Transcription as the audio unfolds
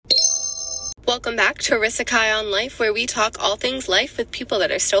Welcome back to Risakai on Life, where we talk all things life with people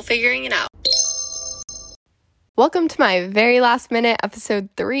that are still figuring it out. Welcome to my very last minute episode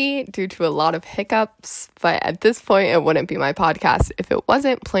 3 due to a lot of hiccups, but at this point it wouldn't be my podcast if it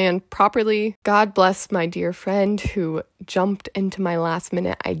wasn't planned properly. God bless my dear friend who jumped into my last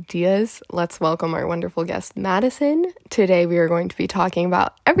minute ideas. Let's welcome our wonderful guest, Madisen. Today we are going to be talking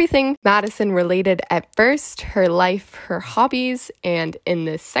about everything Madisen related at first, her life, her hobbies, and in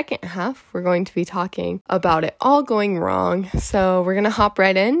the second half we're going to be talking about it all going wrong. So we're going to hop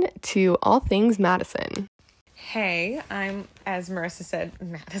right in to all things Madisen. Hey, I'm, as Marissa said,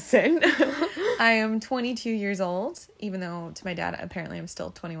 Madisen. I am 22 years old, even though to my dad, apparently I'm still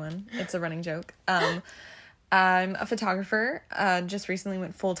 21. It's a running joke. I'm a photographer, just recently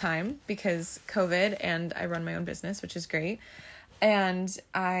went full-time because COVID, and I run my own business, which is great. And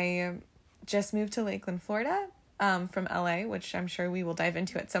I just moved to Lakeland, Florida, from LA, which I'm sure we will dive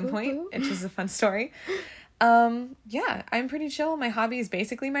into at some point, which is a fun story. Yeah, I'm pretty chill. My hobby is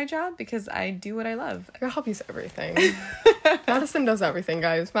basically my job because I do what I love. Your hobby's everything. Madisen does everything,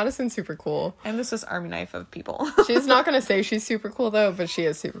 guys. Madisen's super cool. I'm the Swiss Army knife of people. She's not gonna say she's super cool though, but she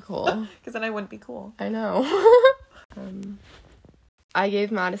is super cool. Because then I wouldn't be cool. I know. I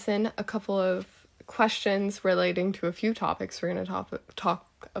gave Madisen a couple of questions relating to a few topics we're gonna talk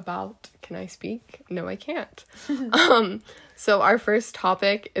about. Can I speak? No, I can't. So our first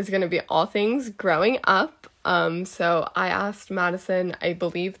topic is gonna be all things growing up. So I asked Madisen, I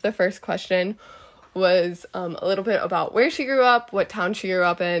believe the first question was a little bit about where she grew up, what town she grew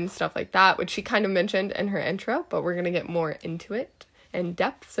up in, stuff like that, which she kind of mentioned in her intro, but we're gonna get more into it in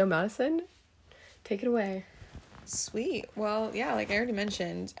depth. So Madisen, take it away. Sweet. Well, yeah, like I already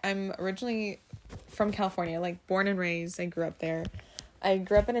mentioned, I'm originally from California, like born and raised. I grew up there. I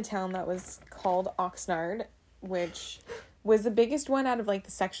grew up in a town that was called Oxnard, which was the biggest one out of like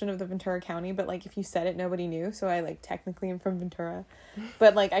the section of the Ventura County, but like if you said it, nobody knew. So I like technically am from Ventura,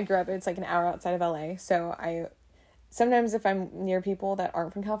 but like I grew up, it's like an hour outside of LA. So I sometimes if I'm near people that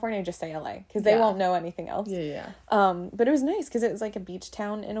aren't from California, I just say LA because they won't know anything else. Yeah. But it was nice because it was like a beach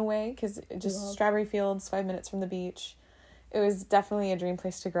town in a way, because just strawberry fields, 5 minutes from the beach. It was definitely a dream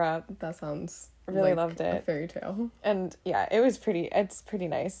place to grow up. That sounds really loved it. A fairy tale. And yeah, it's pretty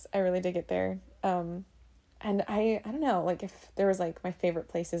nice. I really dig it there. And I don't know, like if there was like my favorite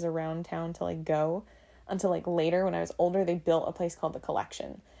places around town to like go until like later when I was older, they built a place called the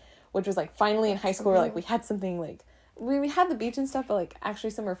Collection, which was like finally in high school where like we had something like we had the beach and stuff, but like actually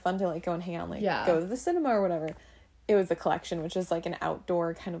somewhere fun to like go and hang out, like go to the cinema or whatever. It was the Collection, which is like an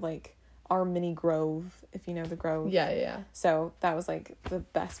outdoor kind of like our mini Grove, if you know the Grove. Yeah. So that was like the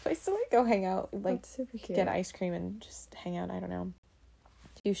best place to like go hang out, like super cute. Get ice cream and just hang out. I don't know,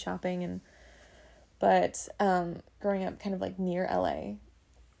 do shopping But growing up kind of like near LA,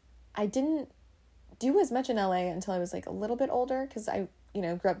 I didn't do as much in LA until I was like a little bit older because I,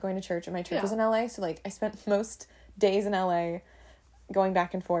 grew up going to church and my church was in LA. So like I spent most days in LA going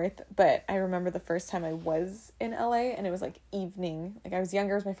back and forth. But I remember the first time I was in LA and it was like evening. Like I was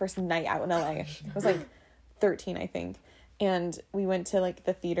younger. It was my first night out in LA. I was like 13, I think. And we went to like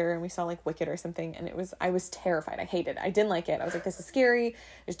the theater and we saw like Wicked or something, and I was terrified. I hated it. I didn't like it. I was like, this is scary.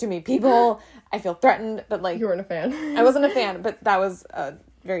 There's too many people. I feel threatened. But like, you weren't a fan. I wasn't a fan, but that was a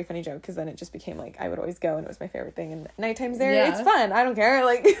very funny joke because then it just became like I would always go and it was my favorite thing. And nighttime's there, it's fun. I don't care.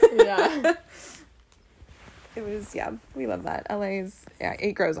 Like, yeah, it was. Yeah, we love that. LA's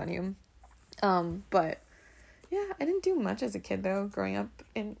it grows on you. But yeah, I didn't do much as a kid though. Growing up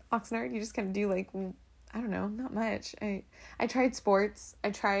in Oxnard, you just kind of do like, I don't know, not much. I tried sports. I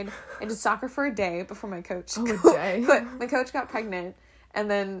did soccer for a day before my coach quit. My coach got pregnant and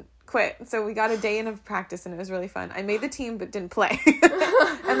then quit. So we got a day in of practice and it was really fun. I made the team but didn't play.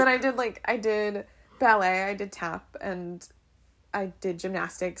 And then I did ballet, I did tap, and I did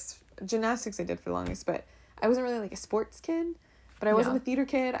gymnastics. Gymnastics I did for the longest, but I wasn't really like a sports kid, but I wasn't a theater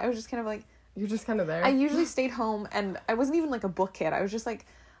kid. I was just kind of like, you're just kind of there. I usually stayed home and I wasn't even like a book kid. I was just like,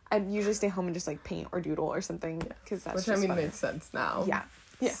 I'd usually stay home and just like paint or doodle or something because that's which just fun. makes sense now. Yeah,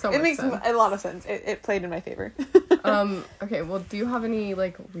 so it makes sense. A lot of sense. It played in my favor. Okay, well, do you have any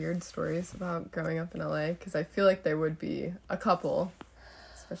like weird stories about growing up in LA? Because I feel like there would be a couple,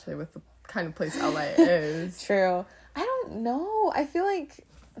 especially with the kind of place LA is. True. I don't know. I feel like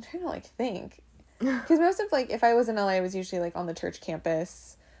I'm trying to like think, because most of like if I was in LA, it was usually like on the church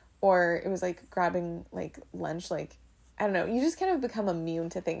campus, or it was like grabbing like lunch, like. I don't know, you just kind of become immune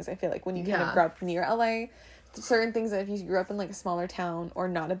to things, I feel like, when you kind of grow up near LA. Certain things that if you grew up in, like, a smaller town or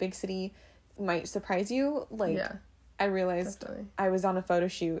not a big city might surprise you. Like, I realized I was on a photo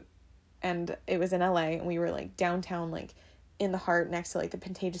shoot, and it was in LA, and we were, like, downtown, like, in the heart next to, like, the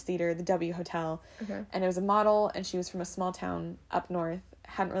Pantages Theater, the W Hotel. Okay. And it was a model, and she was from a small town up north,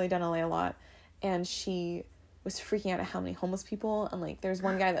 hadn't really done LA a lot, and she was freaking out at how many homeless people, and, like, there's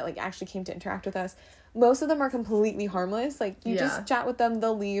one guy that, like, actually came to interact with us. Most of them are completely harmless. Like, you just chat with them,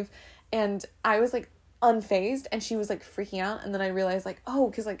 they'll leave. And I was, like, unfazed, and she was, like, freaking out. And then I realized, like, oh,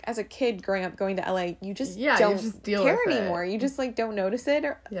 because, like, as a kid growing up going to LA, you just don't care anymore. You just, like, don't notice it.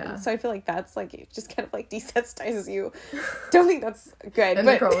 So I feel like that's, like, it just kind of, like, desensitizes you. Don't think that's good. And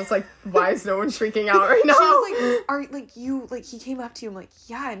but the girl was like, why is no one freaking out right now? She was like, he came up to you. I'm like,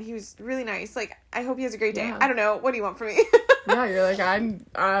 yeah, and he was really nice. Like, I hope he has a great day. Yeah. I don't know. What do you want from me? Yeah, you're like,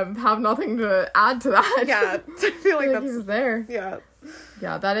 I have nothing to add to that. Yeah, I feel like that's... He was there. Yeah.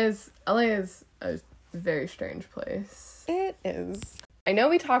 Yeah, LA is a very strange place. It is. I know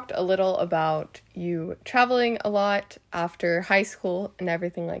we talked a little about you traveling a lot after high school and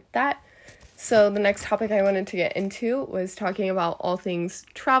everything like that. So the next topic I wanted to get into was talking about all things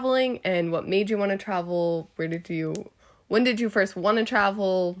traveling and what made you want to travel. When did you first want to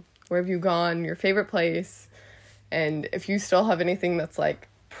travel? Where have you gone? Your favorite place? And if you still have anything that's, like,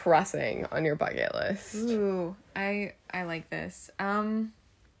 pressing on your bucket list. Ooh, I like this. I'm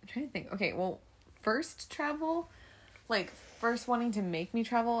trying to think. Okay, well, first travel, like, first wanting to make me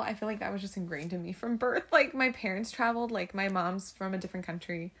travel, I feel like that was just ingrained in me from birth. Like, my parents traveled. Like, my mom's from a different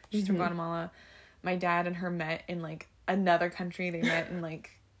country. She's from Guatemala. My dad and her met in, like, another country. They met in, like,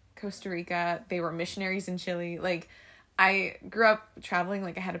 Costa Rica. They were missionaries in Chile. Like, I grew up traveling.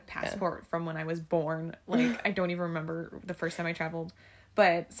 Like, I had a passport from when I was born. Like, I don't even remember the first time I traveled.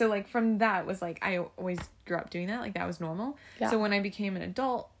 But, so, like, from that was, like, I always grew up doing that. Like, that was normal. Yeah. So, when I became an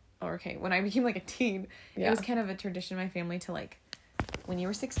adult, when I became, like, a teen, it was kind of a tradition in my family to, like, when you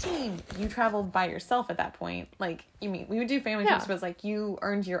were 16, you traveled by yourself at that point. Like, we would do family trips, but it's like, you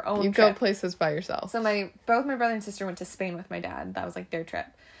earned your own trip. You go places by yourself. So, both my brother and sister went to Spain with my dad. That was, like, their trip.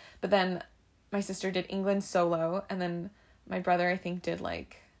 But then my sister did England solo, and then my brother, I think, did,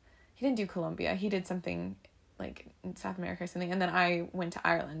 like, he didn't do Colombia. He did something, like, in South America or something. And then I went to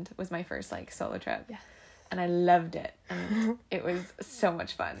Ireland, was my first, like, solo trip. Yeah. And I loved it. And it was so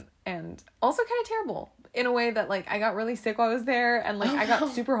much fun. And also kind of terrible in a way that, like, I got really sick while I was there. And, like, I got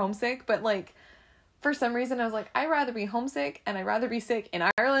super homesick. But, like, for some reason, I was like, I'd rather be homesick and I'd rather be sick in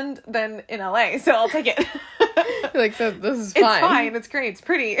Ireland than in LA. So I'll take it. Like, so this is fine. It's fine. It's great. It's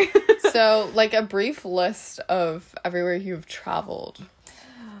pretty. So, like, a brief list of everywhere you've traveled.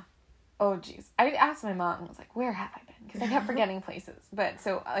 Oh, geez. I asked my mom and was like, where have I been? Because I kept forgetting places. But,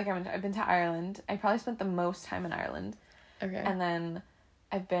 so, like, I've been to Ireland. I probably spent the most time in Ireland. Okay. And then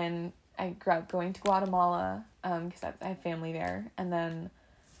I grew up going to Guatemala, because I have family there. And then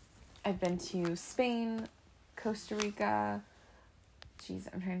I've been to Spain, Costa Rica,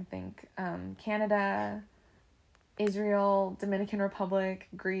 I'm trying to think, Canada, Israel, Dominican Republic,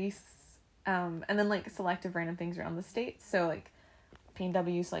 Greece, and then, like, selective random things around the States. So, like,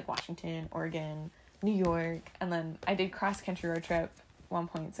 PNWs, like, Washington, Oregon, New York, and then I did cross-country road trip at one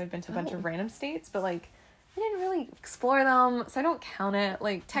point, so I've been to a bunch of random states, but, like, I didn't really explore them, so I don't count it.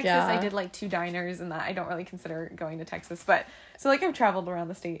 Like, Texas, I did, like, 2 diners, and that I don't really consider going to Texas, but, so, like, I've traveled around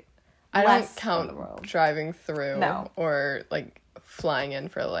the state. I don't count driving through. No. Or, like, flying in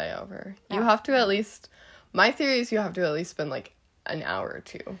for a layover. Yeah. You have to at least, my theory is you have to at least spend, like, an hour or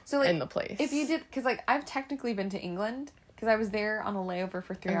two in the place. If you did, because, like, I've technically been to England, because I was there on a layover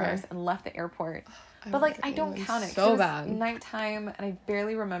for 3 hours and left the airport. But, like, I don't count it. So it bad. was nighttime, and I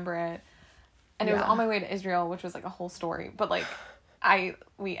barely remember it. And it was on my way to Israel, which was, like, a whole story. But, like,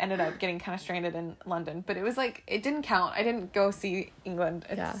 we ended up getting kind of stranded in London. But it was, like, it didn't count. I didn't go see England.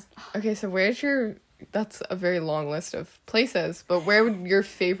 Okay, so that's a very long list of places. But where would your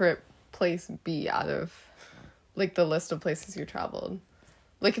favorite place be out of, like, the list of places you traveled?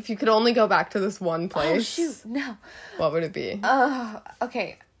 Like, if you could only go back to this one place. Oh, shoot, no. What would it be?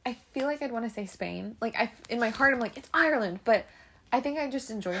 Okay. I feel like I'd want to say Spain. Like, in my heart, I'm like, it's Ireland. But I think I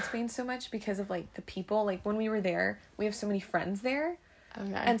just enjoyed Spain so much because of, like, the people. Like, when we were there, we have so many friends there.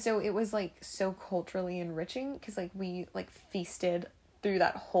 Okay. And so it was, like, so culturally enriching because, like, we, like, feasted through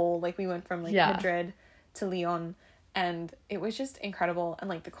that whole, like, we went from, like, Madrid to Lyon. And it was just incredible. And,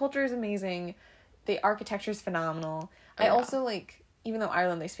 like, the culture is amazing. The architecture is phenomenal. I also, like, even though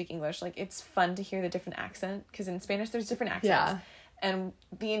Ireland, they speak English, like, it's fun to hear the different accent. Because in Spanish, there's different accents. Yeah. And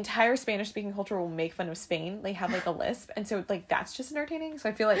the entire Spanish-speaking culture will make fun of Spain. They have, like, a lisp. And so, like, that's just entertaining. So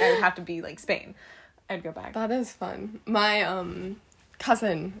I feel like I would have to be, like, Spain. I'd go back. That is fun. My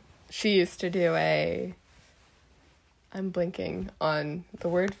cousin, she used to do I'm blinking on the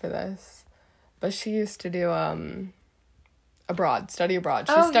word for this. But she used to do study abroad.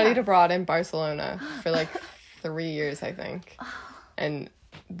 She studied abroad in Barcelona for, like, 3 years, I think. And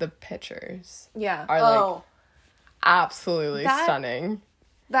the pictures Yeah. are, like, absolutely stunning.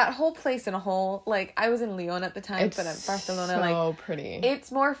 That whole place in a whole, like, I was in Lyon at the time, It's but in Barcelona, so like, pretty.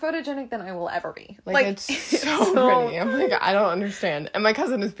 It's more photogenic than I will ever be. Like it's so pretty. I'm like, I don't understand. And my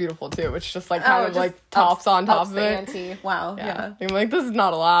cousin is beautiful too, which just like kind of like tops on top of it. Ante. Wow. Yeah. I'm like, this is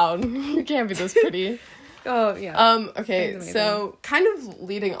not allowed. You can't be this pretty. Oh yeah. Okay, so kind of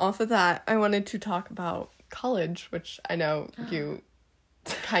leading off of that, I wanted to talk about college, which I know you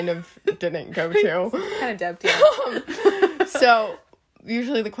kind of didn't go to. Kind of dipped, yeah. So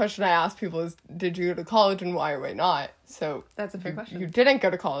usually the question I ask people is, did you go to college and why or why not? So that's a fair question. You didn't go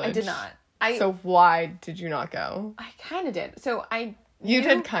to college. I did not. So why did you not go? I kind of did. So You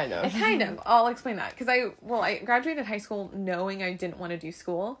did kind of. I kind of. I'll explain that. Because I graduated high school knowing I didn't want to do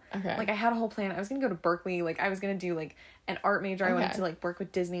school. Okay. Like, I had a whole plan. I was going to go to Berkeley. Like, I was going to do, like, an art major. I wanted to, like, work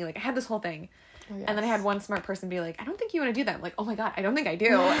with Disney. Like, I had this whole thing. Oh, yes. And then I had one smart person be like, I don't think you want to do that. I'm like, oh my God, I don't think I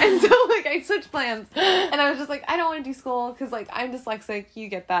do. And so, like, I switched plans. And I was just like, I don't want to do school because, like, I'm dyslexic. You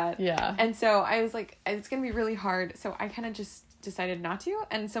get that. Yeah. And so I was like, it's going to be really hard. So I kind of just decided not to.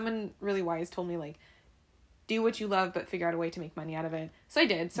 And someone really wise told me, like, do what you love, but figure out a way to make money out of it. So I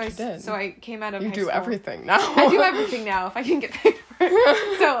did. So I came out of high school. You do everything now. I do everything now if I can get paid for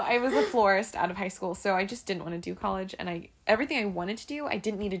it. So I was a florist out of high school. So I just didn't want to do college. And everything I wanted to do, I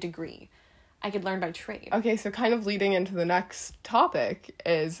didn't need a degree. I could learn by trade. Okay, so kind of leading into the next topic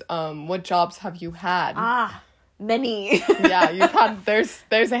is what jobs have you had? Many. Yeah, you've had there's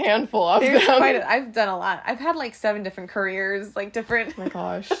a handful of them. I've done a lot. I've had like 7 different careers, like different. Oh my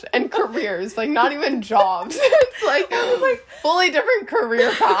gosh. And careers, like not even jobs. It's like fully different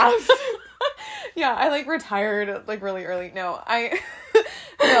career paths. Yeah, I like retired like really early. I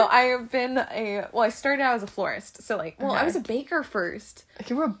started out as a florist. So like, I was a baker first.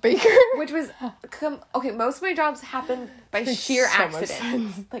 You were a baker? Which was, most of my jobs happened by sheer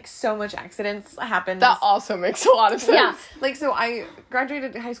accident. Like so much accidents happened. That also makes a lot of sense. Yeah. Like, so I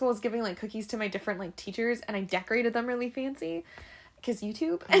graduated high school, was giving like cookies to my different like teachers and I decorated them really fancy. Because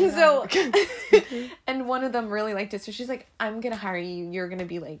YouTube. And so, and one of them really liked it. So she's like, I'm going to hire you. You're going to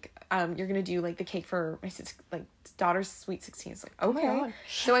be like, you're going to do like the cake for my daughter's sweet 16. It's like, okay. Oh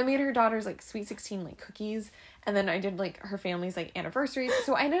so I made her daughter's like sweet 16 like cookies. And then I did like her family's like anniversaries.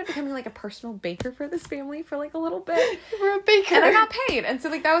 So I ended up becoming like a personal baker for this family for like a little bit. You were a baker. And I got paid. And so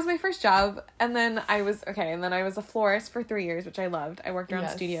like that was my first job. And then I was a florist for 3 years, which I loved. I worked around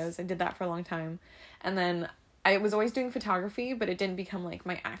studios. I did that for a long time. And then I was always doing photography, but it didn't become like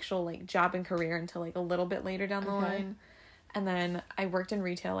my actual like job and career until like a little bit later down the line. And then I worked in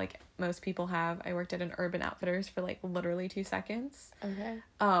retail like most people have. I worked at an Urban Outfitters for like literally 2 seconds. Okay.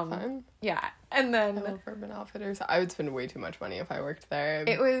 Fun. Yeah. And then I love Urban Outfitters. I would spend way too much money if I worked there.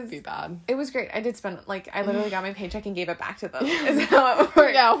 It would be bad. It was great. I did spend like I literally got my paycheck and gave it back to them. Is how it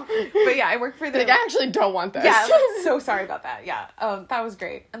worked. Yeah. But yeah, I worked for them. Like, I actually don't want this. Yeah, I'm so sorry about that. Yeah. That was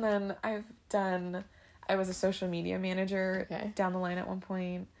great. And then I was a social media manager down the line at one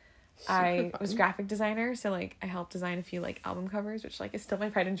point. I was graphic designer, so like I helped design a few like album covers, which like is still my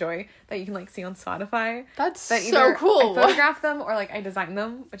pride and joy that you can like see on Spotify. That's so cool. I photograph them or like I design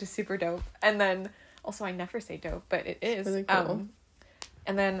them, which is super dope. And then also I never say dope, but it is really cool.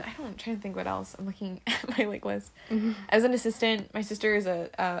 And then I'm trying to think what else. I'm looking at my like list. Mm-hmm. I was an assistant. My sister is a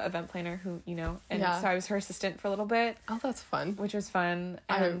event planner who and so I was her assistant for a little bit. Oh, that's fun. Which was fun.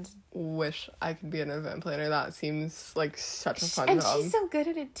 And I wish I could be an event planner. That seems like such a fun job. And she's so good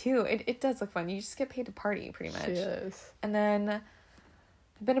at it too. It does look fun. You just get paid to party pretty much. She is. And then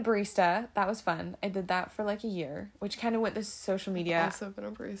I've been a barista. That was fun. I did that for like a year, which kind of went to social media. I've also been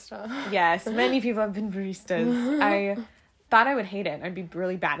a barista. Yes, many people have been baristas. I thought I would hate it. I'd be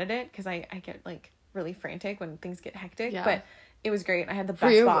really bad at it because I get like really frantic when things get hectic. Yeah. But it was great. I had the best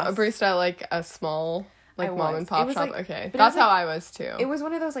boss. Were you a barista at like a small like mom and pop shop? Like, okay, that's how I was too. It was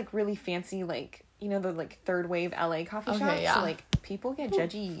one of those like really fancy like the like third wave LA coffee shops. Yeah. So like people get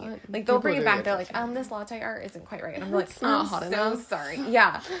judgy. Like they'll bring it back. They're like, this latte art isn't quite right. And I'm like, it's not hot enough. So sorry.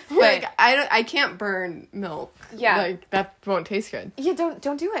 Yeah, but like I can't burn milk. Yeah, like that won't taste good. Yeah,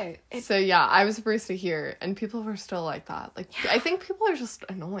 don't do it. So yeah, I was a barista here, and people were still like that. Like I think people are just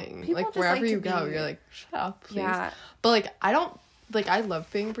annoying. People like wherever you go, you're like, shut up, please. Yeah. But like I don't like I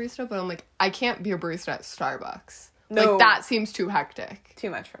love being a barista, but I'm like I can't be a barista at Starbucks. No. Like, that seems too hectic. Too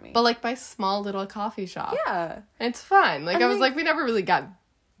much for me. But, like, my small little coffee shop. Yeah. It's fun. Like, I was like, we never really got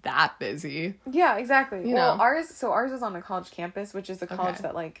that busy. Yeah, exactly. You know? Ours was on a college campus, which is a college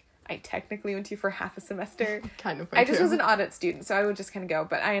that, like, I technically went to for half a semester. Kind of. I just was an audit student, so I would just kind of go.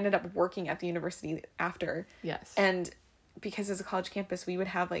 But I ended up working at the university after. Yes. And because it's a college campus, we would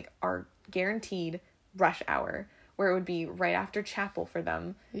have, like, our guaranteed rush hour, where it would be right after chapel for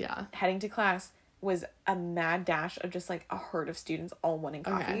them. Yeah. Heading to class was a mad dash of just like a herd of students all wanting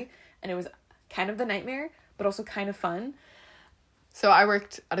coffee. Okay. And it was kind of the nightmare, but also kind of fun. So I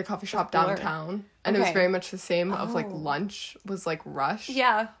worked at a coffee shop downtown, and it was Okay. very much the same of like lunch was like rush.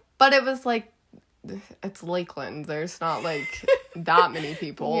 Yeah. But it was like, it's Lakeland. There's not like that many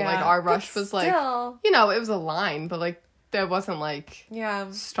people. Yeah, like our rush but was like, still. you know, it was a line, but like there wasn't like Yeah.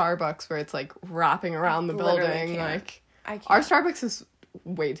 Starbucks where it's like wrapping around the Literally building. can't. Like I can't. our Starbucks is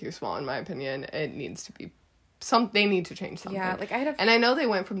way too small in my opinion. It needs to be they need to change something. Yeah, like I had And I know they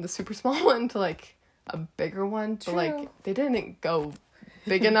went from the super small one to like a bigger one, but True. like they didn't go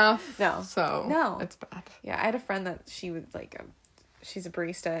big enough. No. So No. it's bad. Yeah, I had a friend that she was like, she's a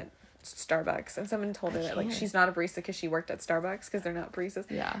barista at Starbucks, and someone told her that like she's not a barista because she worked at Starbucks because they're not baristas.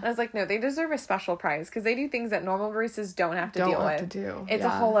 Yeah. And I was like, no, they deserve a special prize because they do things that normal baristas don't have to deal with. do. It's a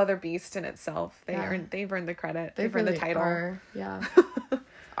Yeah. whole other beast in itself. Yeah. they've earned the credit. They They've earned the really title. are. Yeah.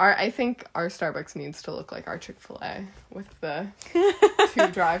 I think our Starbucks needs to look like our Chick-fil-A with the 2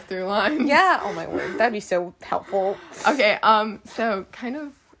 drive-through lines. Yeah. Oh my word, that'd be so helpful. Okay. So kind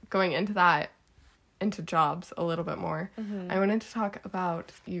of going into jobs a little bit more. I wanted to talk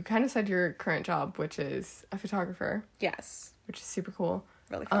about, you kind of said your current job, which is a photographer, Yes. which is super cool.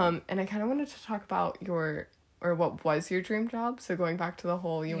 Really fun. And I kind of wanted to talk about what was your dream job. So going back to the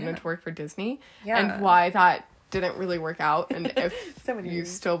whole, you wanted to work for Disney and why that didn't really work out, and if So many you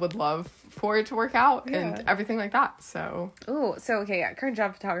reasons. still would love for it to work out and Yeah. everything like that. So Ooh, so okay, yeah, current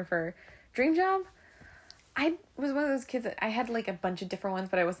job, photographer. Dream job? I was one of those kids that I had like a bunch of different ones,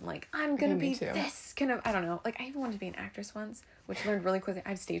 but I wasn't like, I'm gonna Me be too. this kind of, I don't know. Like I even wanted to be an actress once, which I learned really quickly. I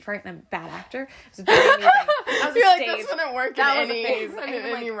have stage fright and I'm a bad actor. It was very amusing. I was you're a like, stage. this wouldn't work That in was a any, phase. in I even,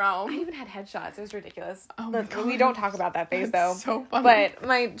 any like, realm. I even had headshots. It was ridiculous. Oh my We God. don't talk about that phase though. So funny. But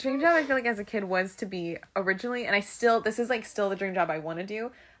my dream job, I feel like as a kid, was to be originally, and this is like still the dream job I want to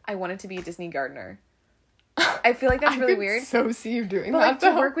do. I wanted to be a Disney gardener. I feel like that's really I could weird. so see you doing But that like to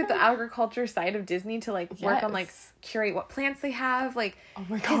though. work with the agriculture side of Disney, to like work on like Yes. curate what plants they have, like Oh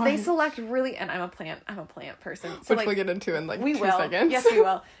my because they gosh. select really, and I'm a plant person, so Which like we'll get into in like we 2 will, seconds. yes we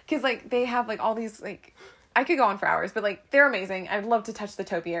will, because like they have like all these like I could go on for hours, but like they're amazing. I'd love to touch the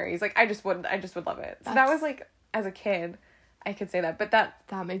topiaries, like I just would love it. So that was like as a kid, I could say that, but that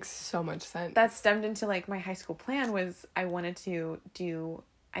makes so much sense. that stemmed into like my high school plan was I wanted to do.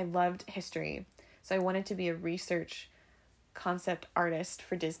 I loved history, so I wanted to be a research concept artist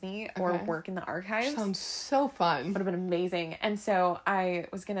for Disney or Okay. work in the archives. Sounds so fun. Would have been amazing. And so I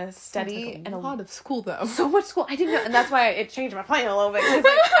was gonna study Sounds like a lot of school though. so much school. I didn't know, and that's why it changed my plan a little bit. 'Cause,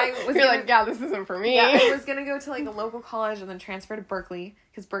 like, I was You're gonna, like, yeah, this isn't for me. yeah, I was gonna go to like a local college and then transfer to Berkeley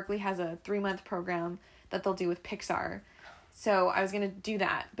because Berkeley has a 3-month program that they'll do with Pixar. So I was gonna do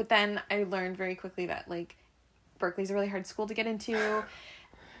that, but then I learned very quickly that like Berkeley's a really hard school to get into.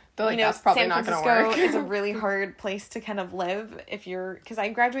 They're like, that's probably San not going to Francisco work. is a really hard place to kind of live if you're, because I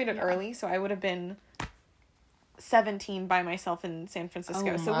graduated early, so I would have been 17 by myself in San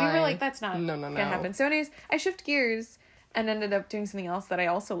Francisco. Oh So we were my. like, that's not No. gonna happen. So anyways, I shift gears and ended up doing something else that I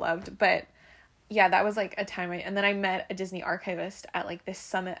also loved. But yeah, that was like a time and then I met a Disney archivist at like this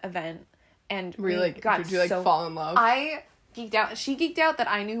summit event, and Were you we like, got did you like so, fall in love? I geeked out. She geeked out that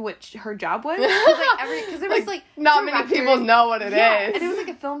I knew what her job was. Because there was like not many directors. people know what it is. And it was like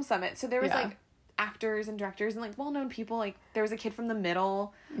a film summit, so there was Yeah. like actors and directors and like well-known people. Like there was a kid from the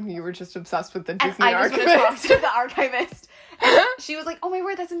middle, You were just obsessed with the and Disney I just want to talk archivist. to the archivist. And she was like, "Oh my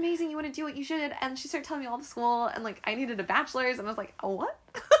word, that's amazing! You want to do it? You should." And she started telling me all the school, and like I needed a bachelor's, and I was like, "Oh what?"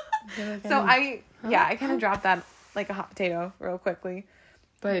 So I kind of dropped that like a hot potato real quickly.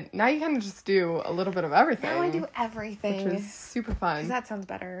 But now you kind of just do a little bit of everything. Now I do everything. Which is super fun. 'Cause that sounds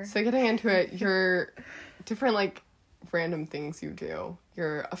better. So getting into it, your different like random things you do.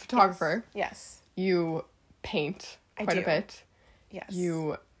 You're a photographer. Yes. You paint quite a do. bit. Yes.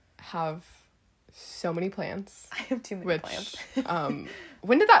 You have so many plants. I have too many Which plants.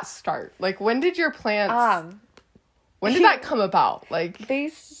 when did that start? Like when did your plants when did that come about? Like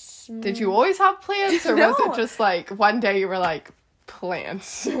did you always have plants, or was No. it just like one day you were like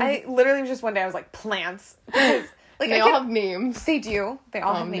plants? I literally just one day I was like plants because like They I all kept- have names. they do they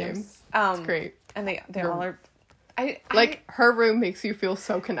all have names. It's great. And they all are. Like her room makes you feel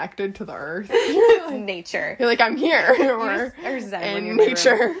so connected to the earth. it's nature. You're like, I'm here. Or zen when in you're in my room.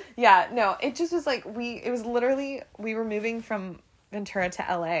 nature. Yeah, no, it just was like it was literally we were moving from Ventura to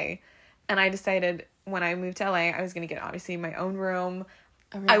LA, and I decided when I moved to LA I was gonna get obviously my own room,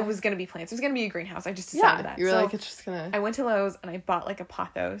 I was going to be plants. It was going to be a greenhouse. I just decided that. You were like, it's just going to... I went to Lowe's and I bought like a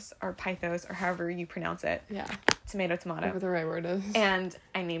pothos or pythos or however you pronounce it. Yeah. Tomato. Whatever the right word is. And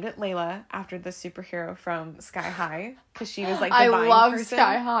I named it Layla after the superhero from Sky High because she was like the vine person. I love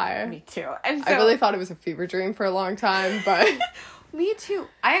Sky High. Me too. And so, I really thought it was a fever dream for a long time, but... Me too.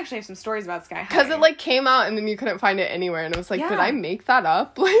 I actually have some stories about Sky High. Because it, like, came out and then you couldn't find it anywhere. And it was like, did I make that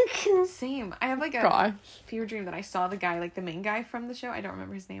up? Like... Same. I have, like, a fever dream that I saw the guy, like, the main guy from the show. I don't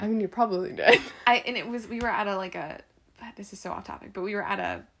remember his name. I mean, you probably did. We were at this is so off topic, but we were at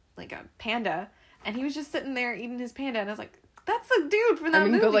a panda, and he was just sitting there eating his panda, and I was like, that's the dude from that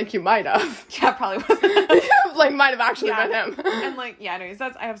movie. But, like, you might have. Yeah, probably wasn't. Like, might have actually been him. And, like, yeah, anyways,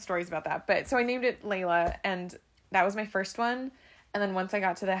 I have stories about that. But, so I named it Layla, and that was my first one. And then once I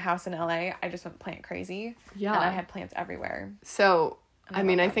got to the house in LA, I just went plant crazy. Yeah. And I had plants everywhere. So, I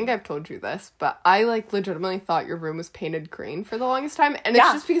mean, I think I've told you this, but I, like, legitimately thought your room was painted green for the longest time. And it's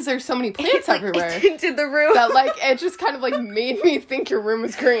just because there's so many plants everywhere. It tinted the room. That, like, it just kind of, like, made me think your room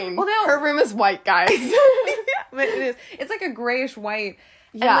was green. Well, no. Her room is white, guys. But it is. It's, like, a grayish white.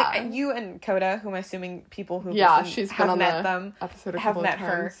 Yeah. And, like, you and Coda, who I'm assuming people who she's been on met the them, episode have met times.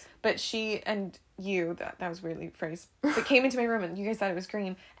 her. But she and you, that was weirdly phrased, but came into my room and you guys thought it was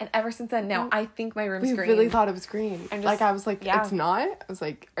green. And ever since then, now I think my room's green. We really thought it was green. I was like, it's not? I was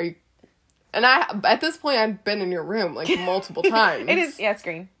like, are you... And at this point, I'd been in your room, like, multiple times. It is, yeah, it's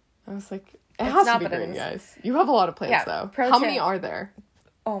green. I was like, it has to be green, guys. You have a lot of plants, though. How many are there?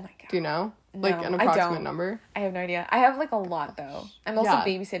 Oh my god. Do you know? Like, an approximate number? I have no idea. I have, like, a lot, though. I'm also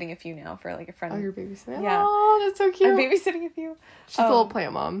babysitting a few now for, like, a friend. Oh, you're babysitting? Yeah. Oh, that's so cute. I'm babysitting a few. She's a little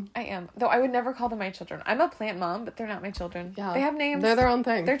plant mom. I am. Though I would never call them my children. I'm a plant mom, but they're not my children. Yeah. They have names. They're their own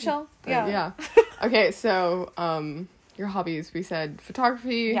thing. They're chill. Yeah. Yeah. Okay, so, your hobbies, we said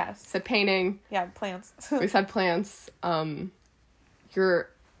photography. Yes. Said painting. Yeah, plants. We said plants. Your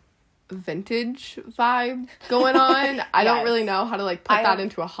vintage vibe going on. I don't really know how to, like, put that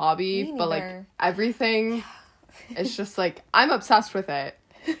into a hobby, but, like, everything is just, like, I'm obsessed with it.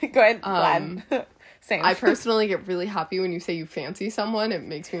 Go ahead. Glad. Same. I personally get really happy when you say you fancy someone. It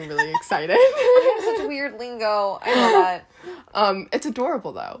makes me really excited. I have such weird lingo. I know that. It's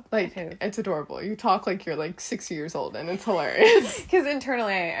adorable, though. Like, it's adorable. You talk like you're, like, 60 years old, and it's hilarious. Because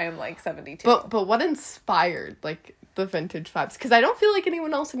internally, I am, like, 72. But what inspired, like, the vintage vibes? Because I don't feel like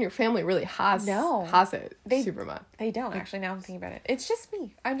anyone else in your family really has it super much. They don't, actually, now I'm thinking about it. It's just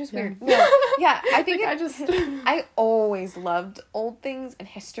me. I'm just weird. No, yeah, I think I always loved old things and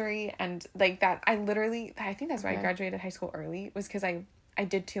history and, like, that. I think that's why I graduated high school early, was because I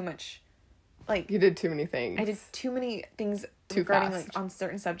did too much, like... You did too many things. I did too many things regarding, like, on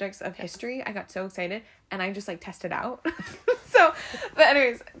certain subjects of history. I got so excited, and I just, like, tested out. So, but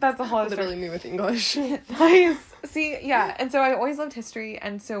anyways, that's the whole literally me with English. Nice. See, yeah, and so I always loved history,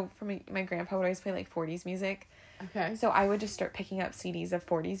 and so for my grandpa would always play, like, 40s music. Okay. So I would just start picking up CDs of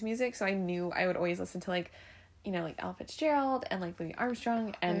 40s music, so I knew I would always listen to, like, you know, like, Ella Fitzgerald, and, like, Louis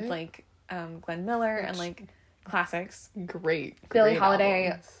Armstrong, and, like, Glenn Miller, and, like, classics. Great Billie Holiday,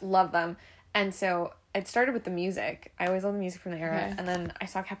 albums. Love them. And so it started with the music. I always loved the music from the era. And then I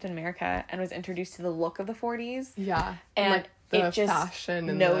saw Captain America and was introduced to the look of the 40s. Yeah. And like it just fashion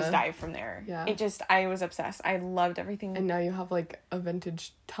and nosedive from there. Yeah. I was obsessed. I loved everything. And now you have, like, a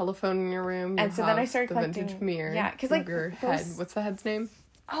vintage telephone in your room. And so then I started collecting the vintage mirror. Yeah, because, like, your head. What's the head's name?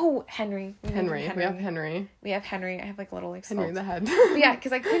 Oh, Henry. Henry. We have Henry. I have, like, little, like, Henry the head. But yeah,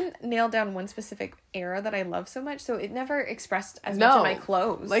 because I couldn't nail down one specific era that I love so much, so it never expressed as much in my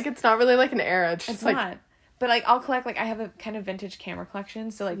clothes. Like, it's not really, like, an era. It's just, like... not. But, like, I'll collect, like, I have a kind of vintage camera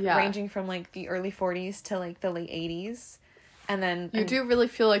collection, so, like, ranging from, like, the early 40s to, like, the late 80s. And then... You do really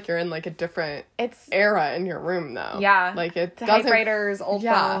feel like you're in, like, a different era in your room, though. Yeah. Like, it doesn't... Typewriters, old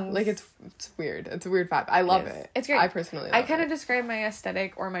phones. Like, it's weird. It's a weird vibe. I love it. It's great. I personally love it. I kind of describe my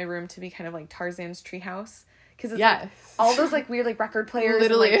aesthetic or my room to be kind of like Tarzan's treehouse. Because it's like, all those, like, weird, like, record players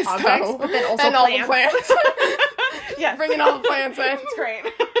literally and, like, objects, but then also and plants. all the plants. Yes. Bringing all the plants in. It's great.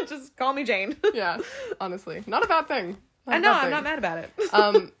 Just call me Jane. Yeah, honestly. Not a bad thing. I know, I'm not mad about it.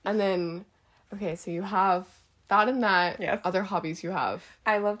 And then, okay, so you have that and that. Yes. Other hobbies you have.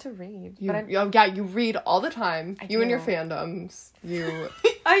 I love to read. You read all the time. You and your fandoms.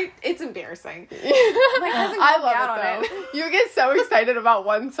 It's embarrassing. I love it, though. You get so excited about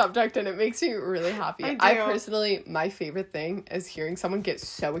one subject and it makes you really happy. I personally, my favorite thing is hearing someone get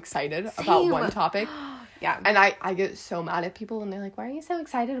so excited about one topic. Yeah. And I get so mad at people when they're like, why are you so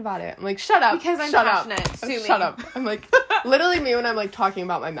excited about it? I'm like, shut up. Because I'm passionate. Sue me. Shut up. I'm like, literally me when I'm, like, talking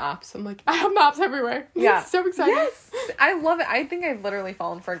about my maps. I'm like, I have maps everywhere. Yeah. I'm so excited. Yes. I love it. I think I've literally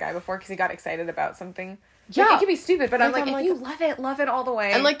fallen for a guy before because he got excited about something. Yeah. Like, it could be stupid, but like, I'm like, if you love it all the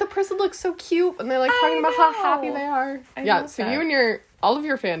way. And, like, the person looks so cute, and they're, like, talking about how happy they are. Yeah, so that. you and all of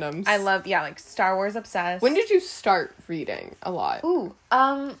your fandoms. I love, like, Star Wars obsessed. When did you start reading a lot? Ooh,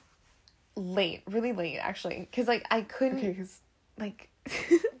 late. Really late, actually. Because, like, I couldn't, like...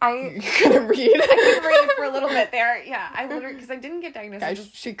 You couldn't read. I couldn't read for a little bit there. Yeah, I literally, because I didn't get diagnosed. Guys,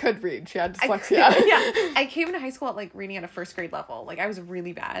 she could read. She had dyslexia. Yeah, I came into high school at, like, reading at a first grade level. Like, I was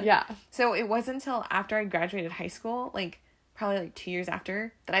really bad. Yeah. So it wasn't until after I graduated high school, like, probably, like, 2 years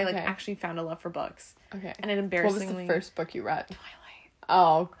after, that I, like, actually found a love for books. Okay. And it embarrassingly... What was the first book you read? Twilight.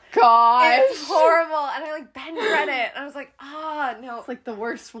 Oh, God. It's horrible. And I, like, binge read it. And I was like, no. It's, like, the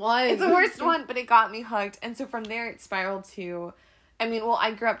worst one. It's the worst one, but it got me hooked. And so from there, it spiraled to... I mean, well, I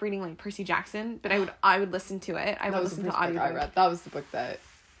grew up reading, like, Percy Jackson, but I would listen to it. I would listen to audiobook. I read. That was the book that...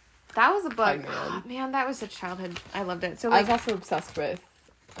 That was a book. Oh, man, that was such childhood. I loved it. So, like... I was also obsessed with,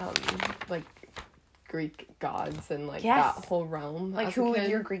 like, Greek gods and, like, that whole realm. Like, who would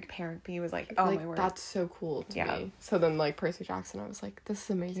your Greek parent be? Was like, oh, like, my word. That's so cool to me. So then, like, Percy Jackson, I was like, this is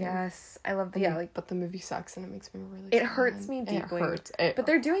amazing. Yes. I love but the movie sucks and it makes me really It hurts me deeply. It hurts. But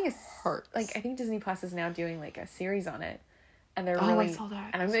they're doing like, I think Disney Plus is now doing, like, a series on it. And they're really... I saw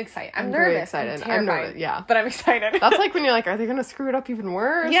that. And I'm excited. I'm very nervous. excited. I'm terrified. But I'm excited. That's like when you're like, are they going to screw it up even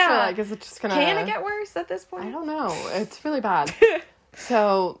worse? Yeah. Or, like, is it just going to... Can it get worse at this point? I don't know. It's really bad.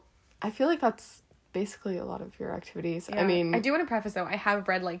 So, I feel like that's basically a lot of your activities. Yeah. I mean... I do want to preface, though, I have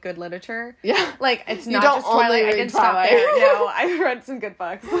read, like, good literature. Yeah. Like, it's not just Twilight. I didn't stop there. No, I've read some good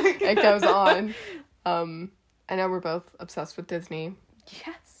books. Like, it goes on. I know we're both obsessed with Disney.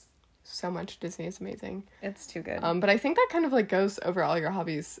 Yes. So much. Disney is amazing. It's too good. But I think that kind of, like, goes over all your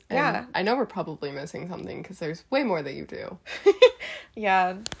hobbies. And yeah. I know we're probably missing something because there's way more that you do.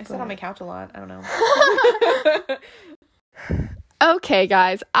 Yeah. I sit on my couch a lot. I don't know. Okay,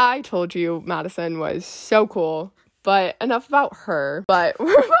 guys. I told you Madison was so cool. But enough about her. But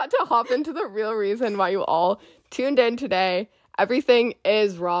we're about to hop into the real reason why you all tuned in today. Everything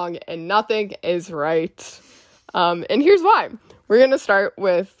is wrong and nothing is right. And here's why. We're going to start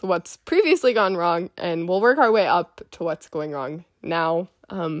with what's previously gone wrong, and we'll work our way up to what's going wrong now.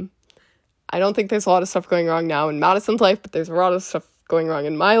 I don't think there's a lot of stuff going wrong now in Madison's life, but there's a lot of stuff going wrong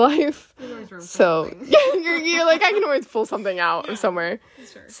in my life. So, yeah, you're like, I can always pull something out of somewhere.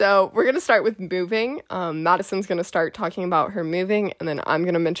 Sure. So, we're going to start with moving. Madison's going to start talking about her moving, and then I'm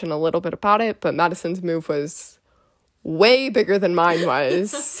going to mention a little bit about it, but Madison's move was way bigger than mine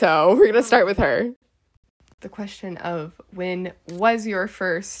was, so we're going to start with her. The question of when was your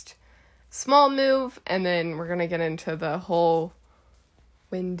first small move, and then we're gonna get into the whole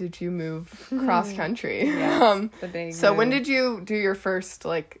when did you move cross country. Yes, the big so move. When did you do your first,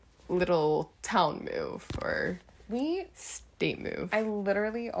 like, little town move or state move? I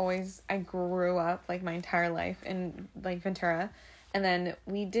literally I grew up, like, my entire life in, like, Ventura, and then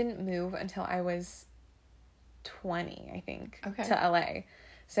we didn't move until I was 20, I think, to LA.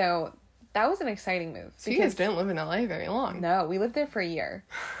 So that was an exciting move. So you guys didn't live in LA very long. No, we lived there for a year.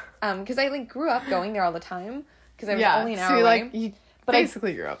 Because I, like, grew up going there all the time. Because I was only an hour away. Like, you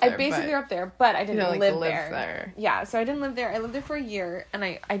basically grew up there. I basically grew up there, but I didn't live there. there. Yeah, so I didn't live there. I lived there for a year, and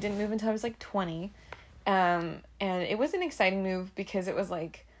I didn't move until I was, like, 20. And it was an exciting move because it was,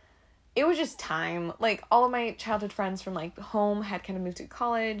 like, it was just time. Like, all of my childhood friends from, like, home had kind of moved to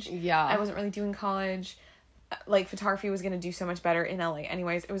college. Yeah. I wasn't really doing college. Like, photography was going to do so much better in LA.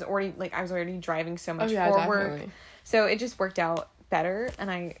 Anyways, it was already, like, I was already driving so much for work. So it just worked out better. And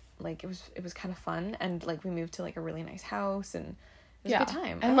I, like, it was kind of fun. And, like, we moved to, like, a really nice house. And it was a good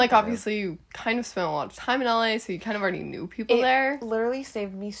time. And, like, obviously you kind of spent a lot of time in LA. So you kind of already knew people there. It literally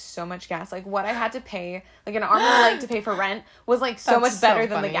saved me so much gas. Like, what I had to pay, like, an arm and a leg to pay for rent was, like, so much better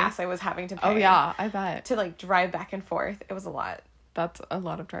than the gas I was having to pay. Oh, yeah. I bet. To, like, drive back and forth. It was a lot. That's a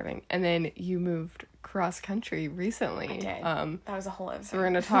lot of driving. And then you moved cross country recently. I did. That was a whole other So we're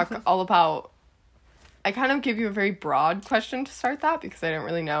going to talk all about... I kind of gave you a very broad question to start that because I didn't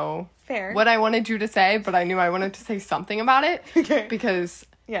really know what I wanted you to say, but I knew I wanted to say something about it. Okay. Because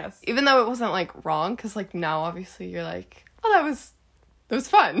yes, even though it wasn't, like, wrong, because, like, now obviously you're like, oh, that was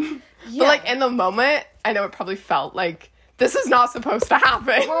fun. Yeah. But, like, in the moment, I know it probably felt like this is not supposed to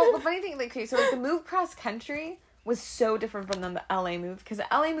happen. Well, the funny thing, like, okay, so, like, the move cross country was so different from the LA move because the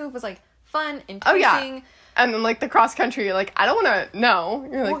LA move was, like, fun, enticing. Oh, yeah. And then, like, the cross country, you're like, I don't want to know.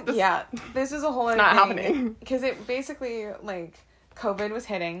 You're like, this is a whole other not thing. Happening. Because it basically, like, COVID was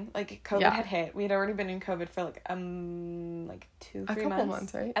hitting. Like, COVID had hit. We had already been in COVID for, like 2-3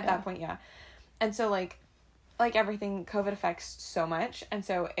 months. Right? At that point, yeah. And so, like everything, COVID affects so much. And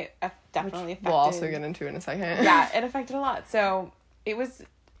so it definitely affected... We'll also get into in a second. Yeah, it affected a lot. So it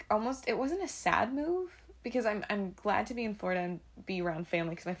wasn't a sad move. because I'm glad to be in Florida and be around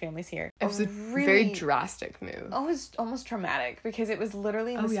family because my family's here. It was a really, very drastic move. Oh, it was almost traumatic because it was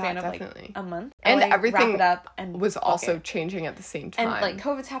literally in the span of like a month. And everything it up and was also changing at the same time. And like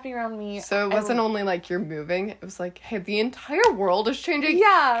COVID's happening around me. So it wasn't only like you're moving, it was like, hey, the entire world is changing.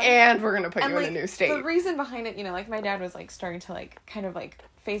 Yeah. And we're going to put you in a new state. The reason behind it, you know, like my dad was like starting to like kind of like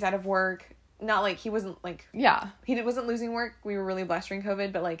phase out of work. Not like he wasn't like. Yeah. He wasn't losing work. We were really blessed during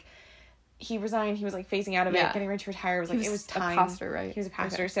COVID, but like he resigned. He was like phasing out of it, getting ready to retire. It was like, it was time. A pastor, right? He was a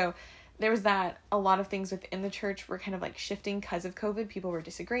pastor. Okay. So there was that. A lot of things within the church were kind of like shifting because of COVID. People were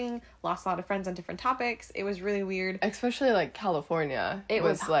disagreeing, lost a lot of friends on different topics. It was really weird. Especially like California. It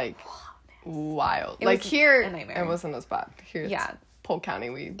was like wild. It like was here, a nightmare. It wasn't as bad. Here, it's Polk County.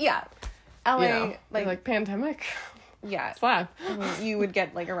 LA, you know, like pandemic. Yeah. It's fine. I mean, you would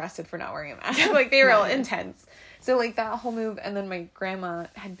get like arrested for not wearing a mask. Like they were all intense. So like that whole move, and then my grandma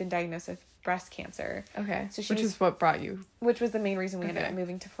had been diagnosed with breast cancer. Okay. So which is what brought you. Which was the main reason we ended up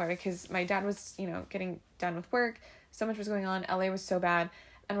moving to Florida, because my dad was, you know, getting done with work. So much was going on. LA was so bad,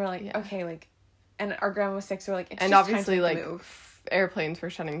 and we're like, okay, like, and our grandma was sick, so we're like, it's and just obviously time to like move. Airplanes were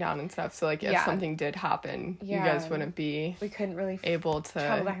shutting down and stuff. So like if something did happen, you guys wouldn't be. We couldn't really able to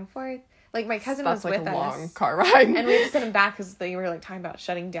travel back and forth. Like, my cousin was with us. That's like a long car ride. And we had to send him back because they were, like, talking about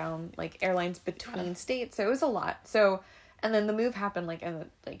shutting down, like, airlines between states. So it was a lot. So, and then the move happened, like, in the,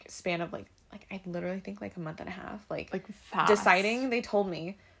 like, span of, like, I literally think, like, a month and a half. Like fast. Deciding, they told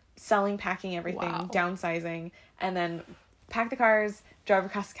me, selling, packing everything, downsizing, and then pack the cars, drive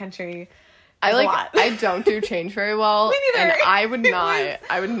across the country. I don't do change very well. Me neither. And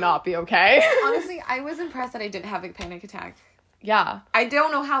I would not be okay. Honestly, I was impressed that I didn't have a panic attack. Yeah. I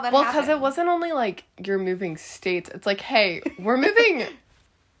don't know how that happened. Well, because it wasn't only, like, you're moving states. It's like, hey, we're moving...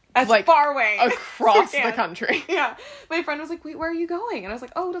 as like, far away. Across the country. Yeah. My friend was like, wait, where are you going? And I was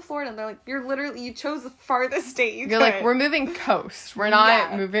like, oh, to Florida. And they're like, you chose the farthest state you could. You're like, we're moving coast. We're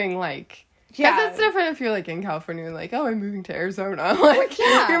not moving, like... Because it's different if you're, like, in California and, like, oh, I'm moving to Arizona. Like,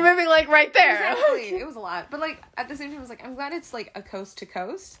 you're moving, like, right there. Exactly. It was a lot. But, like, at the same time, I was like, I'm glad it's, like, a coast to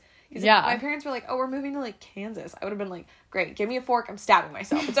coast. Yeah. My parents were like, oh, we're moving to, like, Kansas. I would have been like, great, give me a fork. I'm stabbing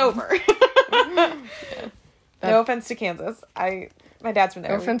myself. It's over. No offense to Kansas. My dad's from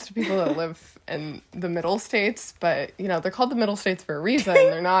there. No offense to people that live in the middle states, but, you know, they're called the middle states for a reason.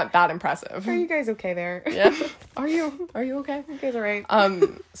 They're not that impressive. Are you guys okay there? Yeah. Are you okay? You guys are right.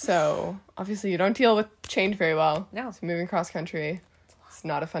 So, obviously you don't deal with change very well. No. So moving cross country, it's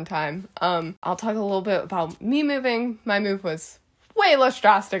not a fun time. I'll talk a little bit about me moving. My move was way less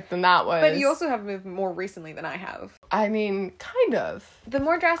drastic than that was. But you also have moved more recently than I have. I mean, kind of. The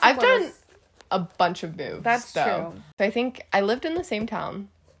more drastic I've done a bunch of moves. That's true. So I think I lived in the same town,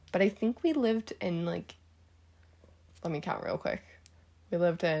 but I think we lived in, like, let me count real quick. We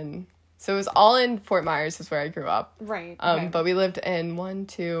lived in, so it was all in Fort Myers is where I grew up. Right. Okay. But we lived in 1,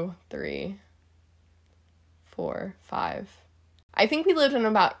 2, 3, 4, 5. I think we lived in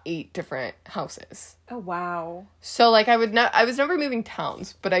about 8 different houses. Oh, wow. So, like, I was never moving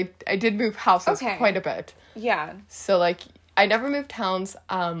towns, but I did move houses quite a bit. Yeah. So, like, I never moved towns.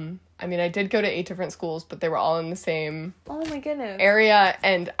 I mean, I did go to 8 different schools, but they were all in the same oh my goodness area,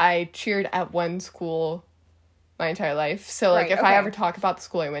 and I cheered at one school my entire life. So, like, if I ever talk about the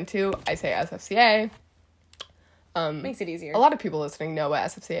school I went to, I say SFCA. Makes it easier. A lot of people listening know what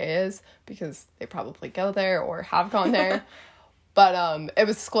SFCA is, because they probably go there or have gone there. But it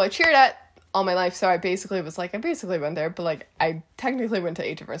was the school I cheered at all my life, so I basically went there, but, like, I technically went to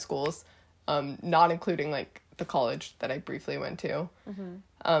 8 different schools, not including, like, the college that I briefly went to.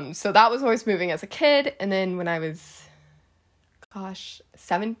 Mm-hmm. So that was always moving as a kid, and then when I was,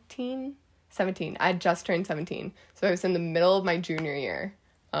 17, I had just turned 17, so I was in the middle of my junior year,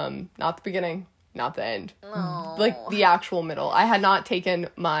 not the beginning, not the end, like, the actual middle. I had not taken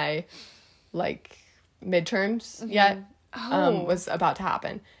my, like, midterms yet. Was about to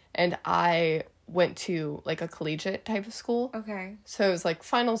happen, and I went to, like, a collegiate type of school. Okay. So it was, like,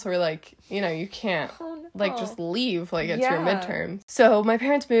 finals were, like, you know, you can't, like, just leave, like, it's your midterm. So my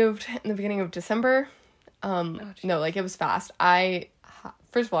parents moved in the beginning of December. No, like, it was fast.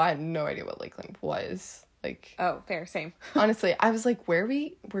 First of all, I had no idea what Lakeland was. Like... Oh, fair, same. Honestly, I was like, we're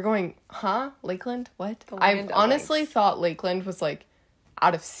going, Lakeland? What? I honestly thought Lakeland was, like,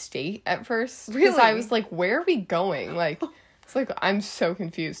 out of state at first. Really? Because I was like, where are we going? Like, it's like, I'm so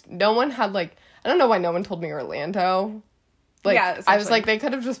confused. No one had, like, I don't know why no one told me Orlando. Like, yeah, I was like, they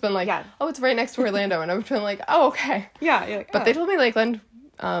could have just been like, oh, it's right next to Orlando. And I would have been like, oh, okay. Yeah. You're like, but they told me Lakeland.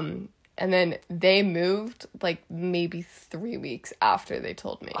 And then they moved, like, maybe 3 weeks after they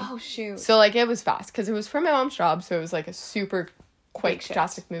told me. Oh, shoot. So, like, it was fast. Because it was for my mom's job. So it was, like, a super quick,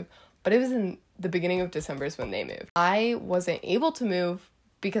 drastic move. But it was in the beginning of December is when they moved. I wasn't able to move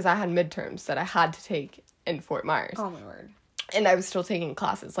because I had midterms that I had to take in Fort Myers. Oh, my word. And I was still taking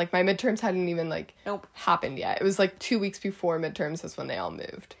classes. Like, my midterms hadn't even, like, happened yet. It was, like, 2 weeks before midterms was when they all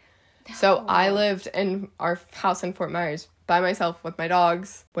moved. So I lived in our house in Fort Myers by myself with my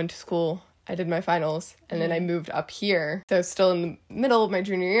dogs, went to school, I did my finals, and then I moved up here. So still in the middle of my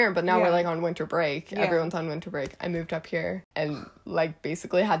junior year, but now we're, like, on winter break. Yeah. Everyone's on winter break. I moved up here and, like,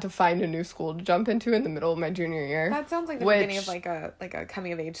 basically had to find a new school to jump into in the middle of my junior year. That sounds like the beginning of, like a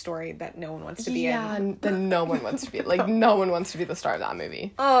coming-of-age story that no one wants to be in. Yeah, and no one wants to be, like, no one wants to be the star of that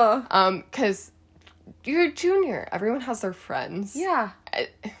movie. Oh. Because you're a junior. Everyone has their friends. Yeah.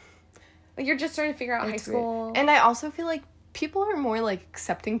 Like, you're just starting to figure out high school. Weird. And I also feel like people are more, like,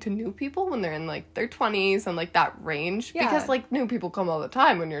 accepting to new people when they're in, like, their 20s and, like, that range. Yeah. Because, like, new people come all the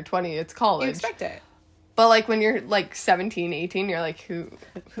time. When you're 20, it's college. You expect it. But, like, when you're, like, 17, 18, you're like, who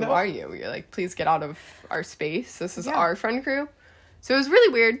are you? You're like, please get out of our space. This is our friend group. So it was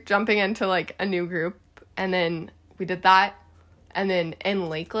really weird jumping into, like, a new group. And then we did that. And then in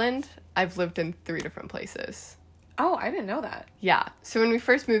Lakeland, I've lived in 3 different places. Oh, I didn't know that. Yeah. So when we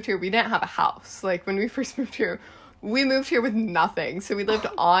first moved here, we didn't have a house. Like, when we first moved here, we moved here with nothing. So we lived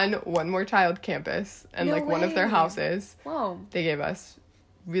on One More Child campus and, like, one of their houses. Whoa. They gave us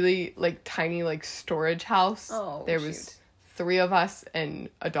really, like, tiny, like, storage house. Oh, there was 3 of us and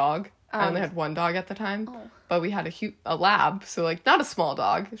a dog. I only had 1 dog at the time. Oh. But we had a lab. So, like, not a small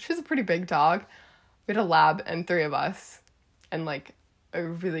dog. She's a pretty big dog. We had a lab and 3 of us. And, like, a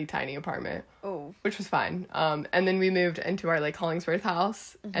really tiny apartment. Oh. Which was fine. And then we moved into our, like, Hollingsworth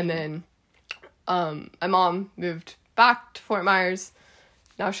house. Mm-hmm. And then my mom moved back to Fort Myers.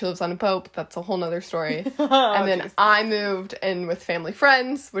 Now she lives on a boat. That's a whole nother story. And then I moved in with family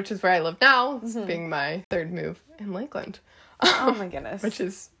friends, which is where I live now. This being my 3rd move in Lakeland. Oh, my goodness. Which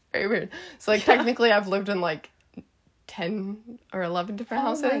is very weird. So, like, technically I've lived in, like, 10 or 11 different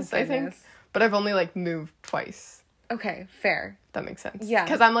houses, I think. But I've only, like, moved twice. Okay, fair. That makes sense. Yeah.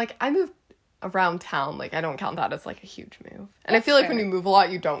 Because I'm like, I moved around town. Like, I don't count that as, like, a huge move. And I feel like when you move a lot,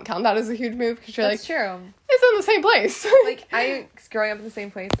 you don't count that as a huge move. Because you're That's true. It's in the same place. Like, growing up in the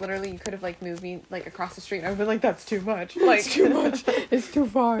same place, literally, you could have, like, moved me, like, across the street. And I would be like, that's too much. Like, it's too much. It's too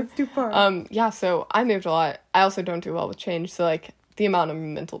far. It's too far. Yeah, so I moved a lot. I also don't do well with change. So, like, the amount of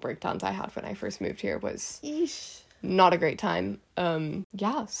mental breakdowns I had when I first moved here was not a great time.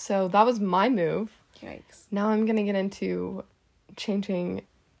 Yeah, so that was my move. Yikes. Now I'm going to get into changing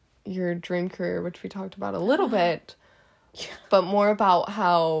your dream career, which we talked about a little bit, but more about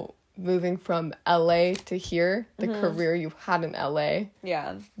how moving from LA to here, the career you had in LA,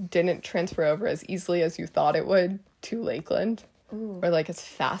 didn't transfer over as easily as you thought it would to Lakeland. Ooh. Or, like, as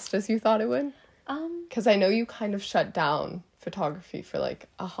fast as you thought it would. Because I know you kind of shut down photography for, like,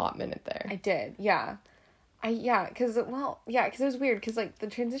 a hot minute there. I did, yeah. Because it was weird, because, like, the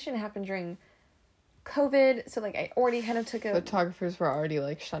transition happened during COVID, so, like, I already kind of took photographers were already,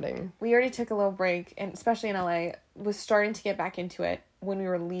 like, shutting. We already took a little break, and especially in LA, was starting to get back into it when we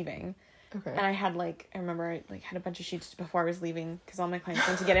were leaving. Okay. And I had, like, I remember I, like, had a bunch of shoots before I was leaving, because all my clients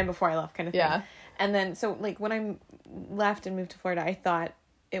wanted to get in before I left, kind of thing. Yeah. And then, so, like, when I left and moved to Florida, I thought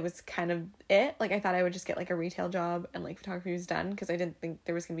it was kind of it. Like, I thought I would just get, like, a retail job and, like, photography was done, because I didn't think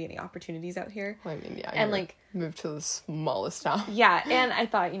there was going to be any opportunities out here. Well, I mean, yeah. And, like, moved to the smallest town. Yeah, and I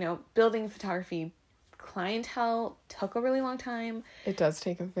thought, building photography clientele took a really long time. It does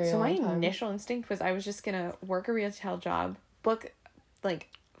take a very long time. So my initial instinct was I was just gonna work a retail job, book like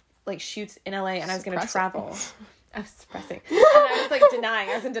shoots in LA, and I was gonna travel. I was suppressing. And I was, like, denying.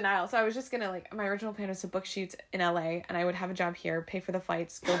 I was in denial. So I was just gonna, like, my original plan was to book shoots in LA, and I would have a job here, pay for the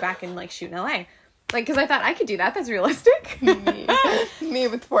flights, go back and, like, shoot in LA. Like, because I thought I could do that. That's realistic. Me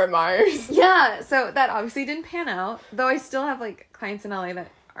with Fort Myers. Yeah. So that obviously didn't pan out, though I still have, like, clients in LA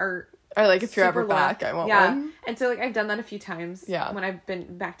that are... Or, like, if you're ever back, I want one. And so, like, I've done that a few times. Yeah. When I've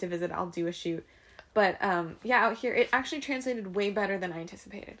been back to visit, I'll do a shoot. But, out here, it actually translated way better than I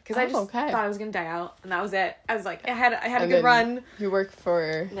anticipated. Because I just thought I was going to die out, and that was it. I was like, I had a good run. You work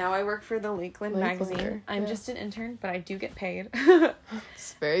for... Now I work for the Lakeland magazine. I'm just an intern, but I do get paid.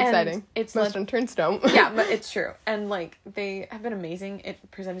 It's very exciting. Most interns don't. Yeah, but it's true. And, like, they have been amazing. It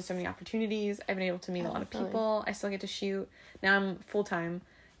presented so many opportunities. I've been able to meet a lot of people. I still get to shoot. Now I'm full-time.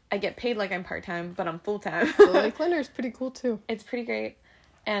 I get paid like I'm part-time, but I'm full-time. The Lakelander's pretty cool, too. It's pretty great.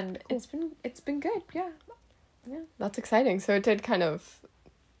 And it's been good, yeah. That's exciting. So it did kind of,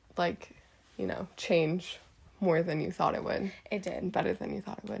 like, change more than you thought it would. It did. And better than you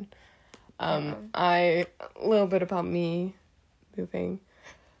thought it would. A little bit about me moving.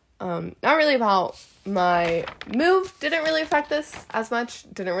 not really about my move. Didn't really affect this as much.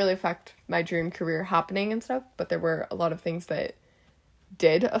 Didn't really affect my dream career happening and stuff. But there were a lot of things that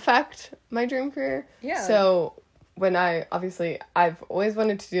did affect my dream career. Yeah. So when I've always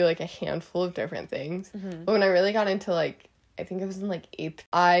wanted to do, like, a handful of different things. But when I really got into, like, I think it was in, like, 8th,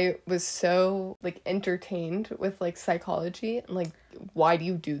 I was so, like, entertained with, like, psychology. And, like, why do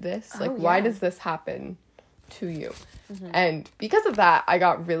you do this? Like, why does this happen to you? And because of that, I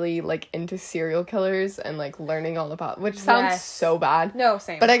got really, like, into serial killers and, like, learning all about, which sounds so bad. No,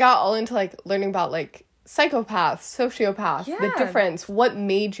 same. But I got all into, like, learning about, like, psychopaths, sociopaths, the difference. What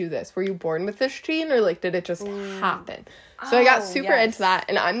made you this? Were you born with this gene, or, like, did it just happen? So I got super into that,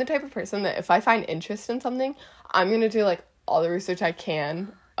 and I'm the type of person that if I find interest in something, I'm going to do, like, all the research I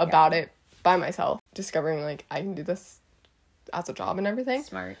can about it by myself, discovering, like, I can do this as a job and everything.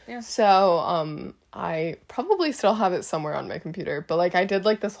 Smart, yeah. So, I probably still have it somewhere on my computer, but, like, I did,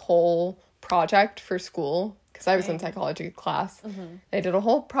 like, this whole project for school, because I was in psychology class. I did a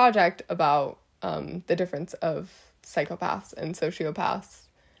whole project about the difference of psychopaths and sociopaths.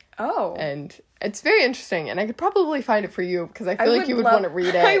 Oh. And it's very interesting, and I could probably find it for you, because I feel like you would want to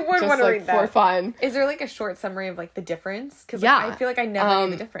read it. I would want to read that. For fun. Is there, like, a short summary of, like, the difference? Because I feel like I never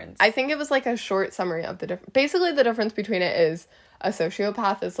knew the difference. I think it was, like, a short summary of the difference. Basically, the difference between it is a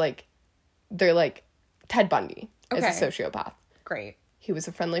sociopath is, like, they're, like, Ted Bundy is a sociopath. Great. He was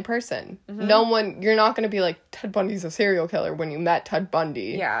a friendly person. You're not going to be like, Ted Bundy's a serial killer when you met Ted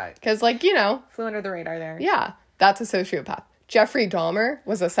Bundy. Yeah. Because, like, you know. Flew under the radar there. Yeah. That's a sociopath. Jeffrey Dahmer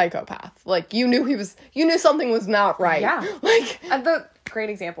was a psychopath. Like, you knew something was not right. Yeah. Like. The great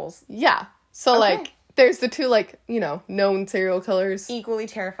examples. Yeah. So, like, there's the two, like, you know, known serial killers. Equally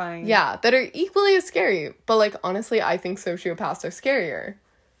terrifying. Yeah. That are equally as scary. But, like, honestly, I think sociopaths are scarier.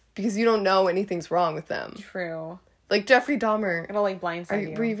 Because you don't know anything's wrong with them. True. Like, Jeffrey Dahmer. It'll, like,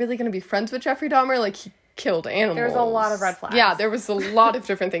 blindside you. Were you really going to be friends with Jeffrey Dahmer? Like, he killed animals. There was a lot of red flags. Yeah, there was a lot of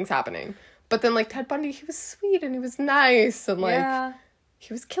different things happening. But then, like, Ted Bundy, he was sweet and he was nice. And, like,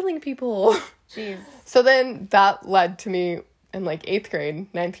 he was killing people. Jeez. So then that led to me in, like, 8th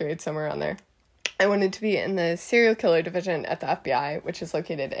grade, 9th grade, somewhere around there. I wanted to be in the serial killer division at the FBI, which is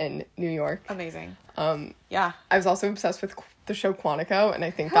located in New York. Amazing. Yeah. I was also obsessed with the show Quantico, and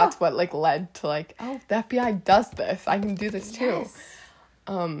I think that's what, like, led to, like, oh, the FBI does this. I can do this too.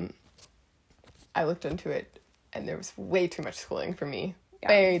 Yes. I looked into it, and there was way too much schooling for me. Yeah.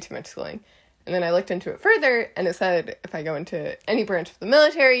 Way too much schooling. And then I looked into it further, and it said if I go into any branch of the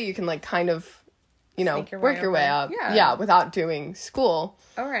military, you can, like, kind of, you know, work your way up. Yeah, without doing school.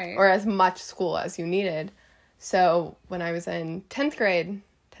 All right. Or as much school as you needed. So when I was in 11th grade,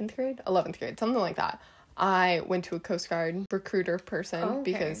 something like that, I went to a Coast Guard recruiter person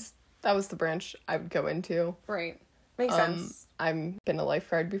because that was the branch I would go into. Right. Makes sense. I've been a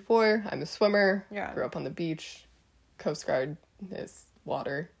lifeguard before. I'm a swimmer. Yeah. Grew up on the beach. Coast Guard is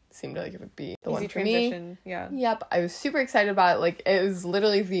water. Seemed like it would be the Easy one for transition. me. Yeah. Yep. I was super excited about it. Like, it was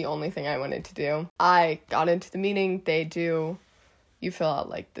literally the only thing I wanted to do. I got into the meeting. You fill out,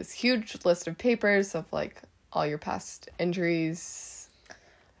 like, this huge list of papers of, like, all your past injuries.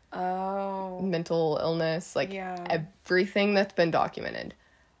 Oh. Mental illness. Like, everything that's been documented.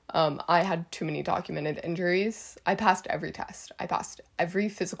 I had too many documented injuries. I passed every test. I passed every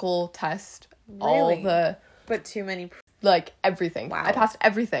physical test. Really? But too many. Like, everything. Wow. I passed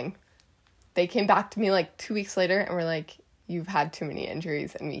everything. They came back to me, like, 2 weeks later and were like, you've had too many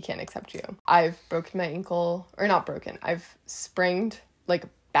injuries and we can't accept you. I've broken my ankle. Or not broken. I've sprained, like,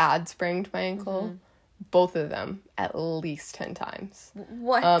 bad sprained my ankle. Mm-hmm. Both of them at least 10 times.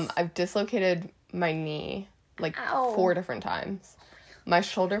 What? I've dislocated my knee, like, 4 different times. My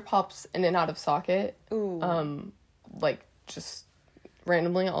shoulder pops in and out of socket. Ooh. Like, just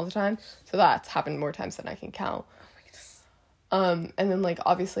randomly all the time. So that's happened more times than I can count. And then, like,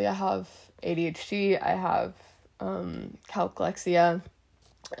 obviously I have ADHD, I have, cachexia,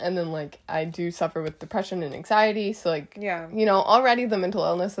 and then, like, I do suffer with depression and anxiety, so, like, you know, already the mental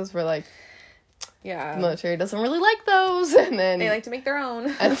illnesses were, like, the military doesn't really like those, and then... They like to make their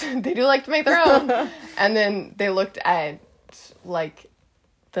own. And they do like to make their own. And then they looked at, like,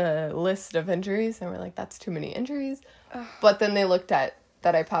 the list of injuries, and were like, that's too many injuries. But then they looked at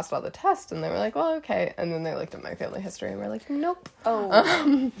that I passed all the tests, and they were like, well, okay. And then they looked at my family history, and were like, nope.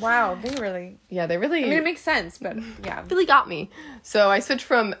 Oh, wow. They really... Yeah, they really... I mean, it makes sense, but yeah. Really got me. So I switched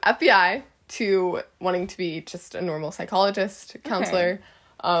from FBI to wanting to be just a normal psychologist, counselor,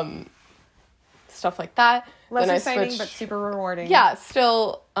 stuff like that. Less exciting, but super rewarding. Yeah,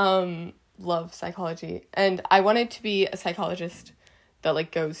 still love psychology. And I wanted to be a psychologist that,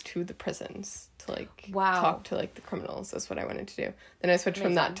 like, goes to the prisons to, like, Wow. talk to, like, the criminals. That's what I wanted to do. Then I switched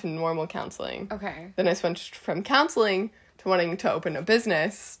from that to normal counseling. Okay. Then I switched from counseling to wanting to open a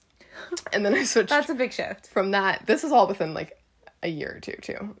business. And then I switched... That's a big shift. From that. This is all within, like, a year or two,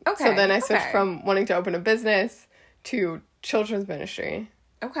 too. Okay. So then I switched from wanting to open a business to children's ministry.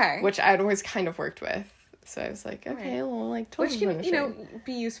 Okay. Which I had always kind of worked with. So I was like, okay, well, like, children's ministry. Which can,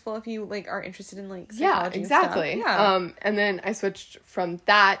 be useful if you, like, are interested in, like, psychology exactly. and stuff. Yeah. And then I switched from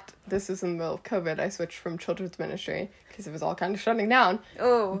that, this was in the middle of COVID, I switched from children's ministry, because it was all kind of shutting down,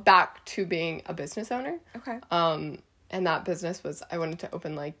 back to being a business owner. Okay. And that business was, I wanted to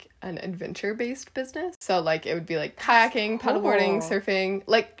open, like, an adventure-based business. So, like, it would be, like, kayaking, paddleboarding, surfing,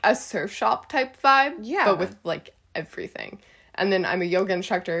 like, a surf shop type vibe. Yeah. But with, like, everything. And then I'm a yoga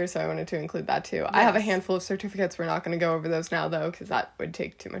instructor, so I wanted to include that, too. Yes. I have a handful of certificates. We're not going to go over those now, though, because that would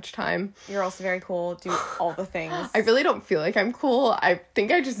take too much time. You're also very cool. Do all the things. I really don't feel like I'm cool. I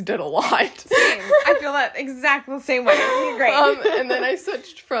think I just did a lot. Same. I feel that exactly the same way. You're great. And then I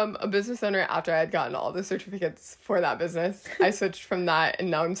switched from a business owner after I had gotten all the certificates for that business. I switched from that, and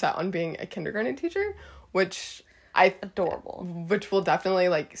now I'm set on being a kindergarten teacher, which adorable. Which will definitely,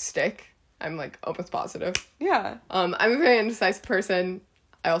 like, stick. I'm, like, almost positive. Yeah. I'm a very indecisive person.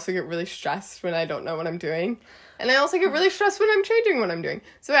 I also get really stressed when I don't know what I'm doing. And I also get really stressed when I'm changing what I'm doing.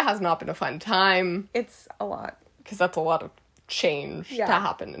 So it has not been a fun time. It's a lot. Because that's a lot of change to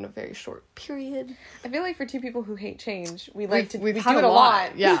happen in a very short period. I feel like for two people who hate change, we do it a a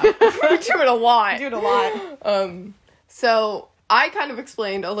lot. Yeah. we do it a lot. We do it a lot. So I kind of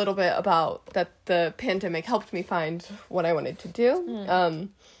explained a little bit about that the pandemic helped me find what I wanted to do.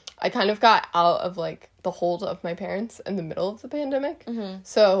 I kind of got out of, like, the hold of my parents in the middle of the pandemic. Mm-hmm.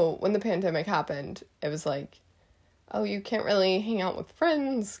 So when the pandemic happened, it was like, oh, you can't really hang out with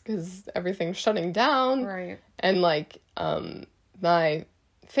friends because everything's shutting down. Right. And, like, my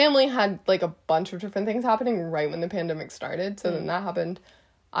family had, like, a bunch of different things happening right when the pandemic started. So then that happened.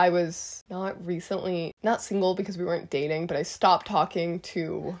 I was not single because we weren't dating, but I stopped talking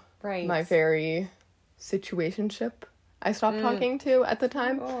to my very situationship I stopped talking to at the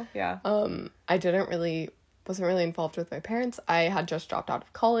time. Oh, yeah. I wasn't really involved with my parents. I had just dropped out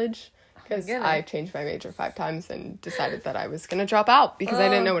of college because I changed my major 5 times and decided that I was going to drop out because I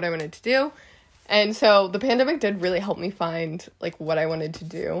didn't know what I wanted to do. And so the pandemic did really help me find, like, what I wanted to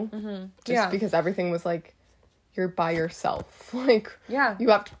do. Mm-hmm. Just because everything was, like, you're by yourself. Like, you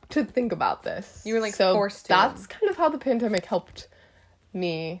have to think about this. You were, like, forced to. That's kind of how the pandemic helped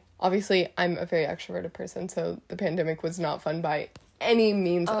me. Obviously, I'm a very extroverted person, so the pandemic was not fun by any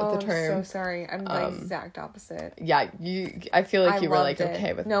means of the term. I'm so sorry. I'm the exact opposite. Yeah, I feel like you were, like,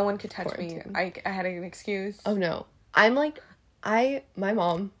 okay with no one could touch quarantine. me. I had an excuse. Oh, no. I'm, like, my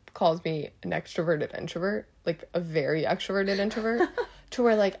mom calls me an extroverted introvert, like, a very extroverted introvert, to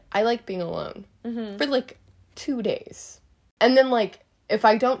where, like, I like being alone for, like, 2 days. And then, like, if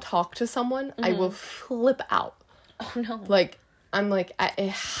I don't talk to someone, I will flip out. Oh, no. Like, I'm like,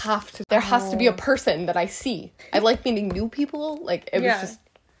 there has to be a person that I see. I like meeting new people. Like, it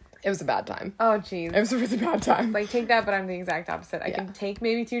was a bad time. Oh, jeez. It was a really bad time. Like, take that, but I'm the exact opposite. I can take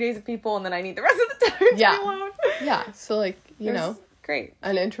maybe 2 days of people, and then I need the rest of the time to be alone. Yeah, so, like, you know. Great.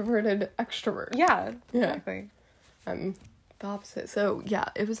 An introverted extrovert. Yeah, exactly. I'm the opposite. So, yeah,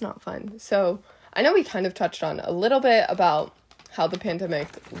 it was not fun. So, I know we kind of touched on a little bit about how the pandemic,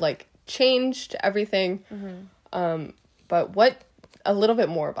 like, changed everything. But a little bit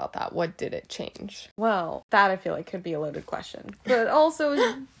more about that. What did it change? Well, that I feel like could be a loaded question. But also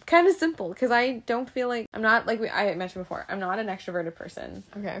kind of simple, because I don't feel like, I'm not, like I mentioned before, I'm not an extroverted person.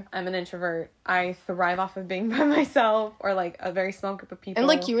 Okay. I'm an introvert. I thrive off of being by myself, or, like, a very small group of people. And,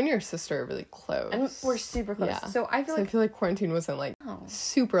 like, you and your sister are really close. And we're super close. Yeah. So I feel like quarantine wasn't, like,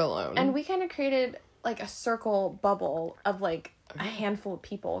 super alone. And we kind of created, like, a circle bubble of, like, a handful of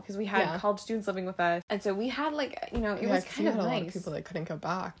people, because we had college students living with us, and so we had, like, you know, it was kind of nice. A lot of people that couldn't go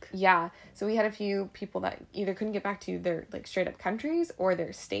back. Yeah, so we had a few people that either couldn't get back to their, like, straight up countries or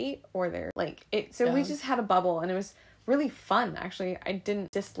their state or their, like, it. So we just had a bubble, and it was really fun. Actually, I didn't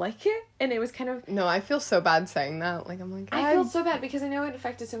dislike it, and it was kind of. No, I feel so bad saying that. Like, I'm like, I feel so bad because I know it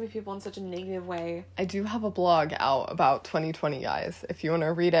affected so many people in such a negative way. I do have a blog out about 2020, guys. If you want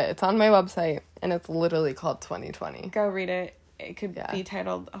to read it, it's on my website, and it's literally called 2020. Go read it. It could be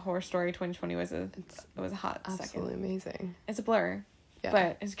titled "A Horror Story." 2020 was a hot absolutely second. Amazing. It's a blur,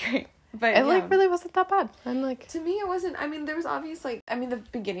 but it's great. But it like really wasn't that bad. I'm like, to me, it wasn't. I mean, there was obvious the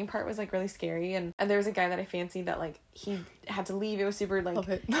beginning part was like really scary, and there was a guy that I fancied that like he had to leave. It was super like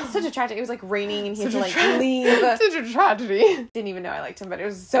such a tragedy. It was like raining, and he had to like leave. Such a tragedy. Didn't even know I liked him, but it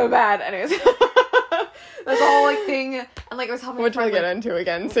was so bad, and it was That's the whole, like, thing. And, like, I was helping Which we'll get into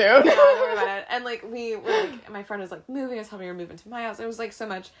again soon. Yeah, don't worry about it. And, like, we were, like, my friend was, like, moving. I was helping her move into my house. It was, like, so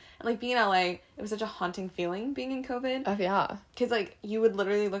much. And, like, being in LA, it was such a haunting feeling being in COVID. Oh, yeah. Because, like, you would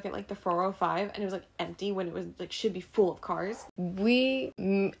literally look at, like, the 405, and it was, like, empty when it was, like, should be full of cars.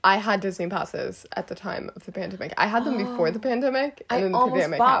 I had Disney passes at the time of the pandemic. I had them before the pandemic, and then the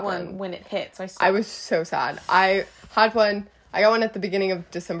pandemic bought happened. one when it hit, so I was so sad. I had one. I got one at the beginning of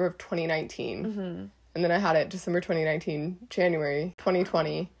December of 2019. Mm-hmm. And then I had it December 2019, January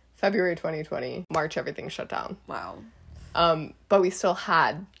 2020, February 2020, March, everything shut down. Wow. But we still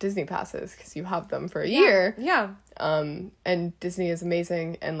had Disney passes because you have them for a year. Yeah. And Disney is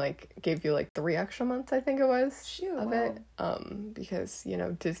amazing and, like, gave you, like, 3 extra months, I think it was, of it. Because, you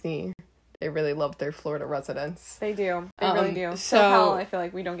know, Disney... They really love their Florida residents. They do. They really do. So I feel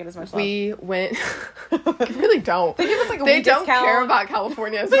like we don't get as much love. We went... They really don't. They give us, like, a They don't discount. care about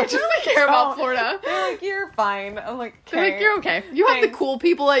California as much as they care about Florida. They're like, you're fine. I'm like, okay. They're like, you're okay. You have the cool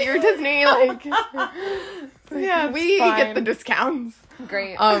people at your Disney. Like, yeah, we fine. get the discounts.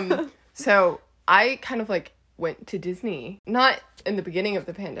 Great. So I kind of, like, went to Disney. Not in the beginning of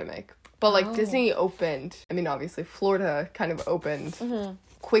the pandemic, but, like, Disney opened. I mean, obviously, Florida kind of opened... Mm-hmm.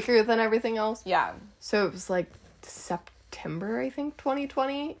 Quicker than everything else. Yeah. So it was like September, I think,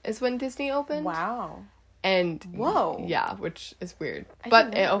 2020 is when Disney opened. Wow. And whoa. Yeah, which is weird.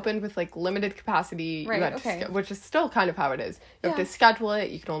 But it opened with, like, limited capacity. Right, You had to which is still kind of how it is. You have to schedule it.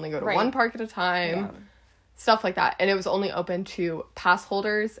 You can only go to one park at a time. Yeah. Stuff like that. And it was only open to pass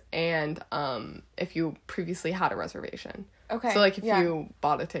holders and if you previously had a reservation. Okay. So, like, if you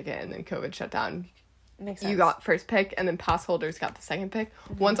bought a ticket and then COVID shut down, makes sense. You got first pick, and then pass holders got the second pick.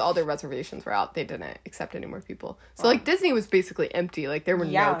 Mm-hmm. Once all their reservations were out, they didn't accept any more people. So, like, Disney was basically empty. Like, there were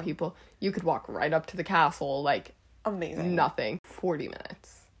no people. You could walk right up to the castle, like... Amazing. Nothing. 40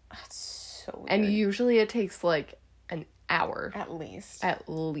 minutes. That's so weird. And usually it takes, like, an hour. At least,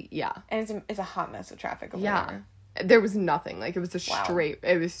 yeah. And it's a hot mess of traffic over there. There was nothing. Like, it was a straight...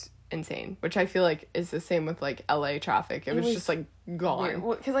 It was insane. Which I feel like is the same with, like, LA traffic. It was just, like, gone.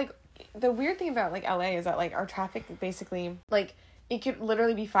 Because, like... The weird thing about, like, LA is that, like, our traffic basically, like, it could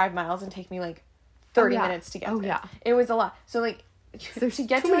literally be 5 miles and take me, like, 30 minutes to get there. Yeah. It was a lot. So, like, there's to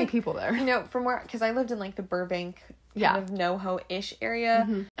get too to, many like, people there. You know, from where, because I lived in, like, the Burbank kind of NoHo-ish area.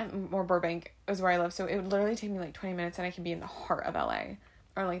 Mm-hmm. And more Burbank is where I live. So it would literally take me, like, 20 minutes and I could be in the heart of LA.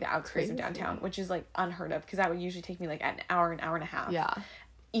 Or, like, the outskirts of downtown, which is, like, unheard of. Because that would usually take me, like, an hour and a half. Yeah.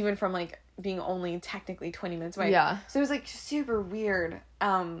 Even from, like, being only technically 20 minutes away. Yeah. So it was, like, super weird.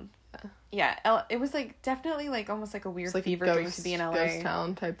 Yeah, it was, like, definitely, like, almost like a weird fever dream to be in LA. Ghost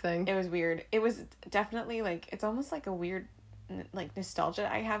town type thing. It was weird. It was definitely, like, it's almost like a weird, like, nostalgia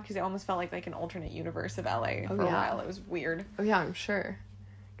I have, because it almost felt like an alternate universe of LA for a while. It was weird. Oh, yeah, I'm sure.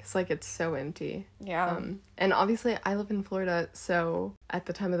 Because, like, it's so empty. Yeah. And obviously, I live in Florida, so at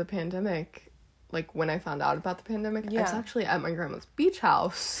the time of the pandemic... Like, when I found out about the pandemic, I was actually at my grandma's beach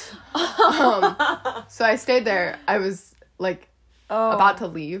house. So I stayed there. I was, like, about to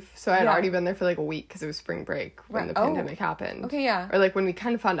leave. So I had already been there for, like, a week because it was spring break when the pandemic happened. Okay, yeah. Or, like, when we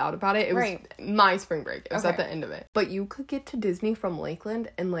kind of found out about it, it was my spring break. It was at the end of it. But you could get to Disney from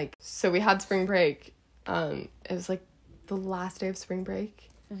Lakeland, and, like, so we had spring break. It was, like, the last day of spring break.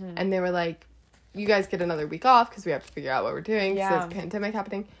 Mm-hmm. And they were like, you guys get another week off because we have to figure out what we're doing because there's a pandemic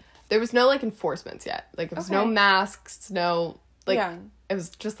happening. There was no, like, enforcements yet. Like, it was no masks, no, like, it was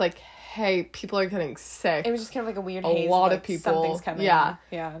just like, hey, people are getting sick. It was just kind of like a weird haze. A lot of like, people. Something's coming. Yeah.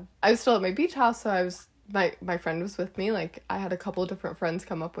 Yeah. I was still at my beach house, so I was, my friend was with me. Like, I had a couple of different friends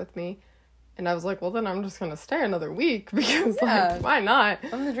come up with me. And I was like, well, then I'm just going to stay another week because, like, why not?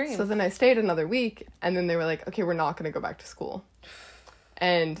 I'm the dream. So then I stayed another week, and then they were like, okay, we're not going to go back to school.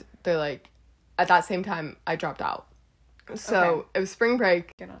 And they're like, at that same time, I dropped out. So it was spring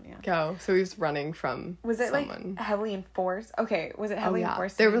break. Get on, yeah. Go. So he was running from Was it someone. Like heavily enforced? Okay, was it heavily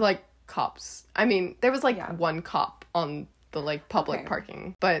enforced? There were like cops. I mean, there was like one cop on the like public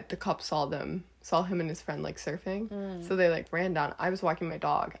parking, but the cops saw him and his friend like surfing. So they like ran down. I was walking my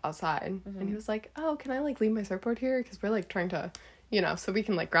dog outside, and he was like, "Oh, can I like leave my surfboard here? Because we're like trying to, you know, so we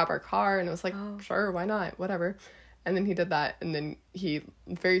can like grab our car." And it was like, "Sure, why not? Whatever." And then he did that, and then he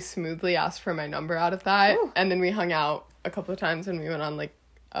very smoothly asked for my number out of that. Ooh. And then we hung out a couple of times, and we went on, like,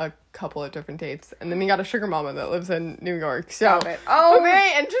 a couple of different dates. And then he got a sugar mama that lives in New York. So,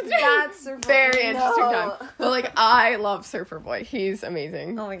 very interesting. That's very interesting time. But, like, I love Surfer Boy. He's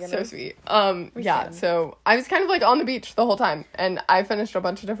amazing. Oh, my goodness. So sweet. So I was kind of, like, on the beach the whole time. And I finished a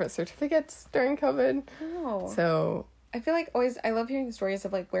bunch of different certificates during COVID. Oh. So... I feel like I love hearing the stories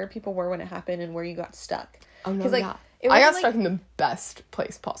of, like, where people were when it happened and where you got stuck. Oh, no, because, like, I got stuck in the best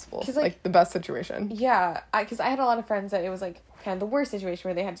place possible. Like the best situation. Yeah. Because I had a lot of friends that it was like kind of the worst situation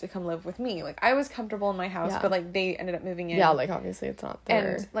where they had to come live with me. Like I was comfortable in my house, but like they ended up moving in. Yeah, like obviously it's not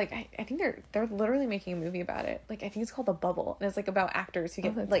there. And like I think they're literally making a movie about it. Like I think it's called The Bubble, and it's like about actors who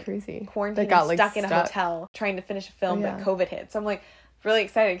get like crazy. Quarantined, got, like, stuck in a hotel trying to finish a film, but COVID hit. So I'm like really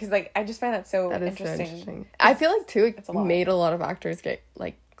excited because like I just find that so interesting. I feel like too it made a lot of actors get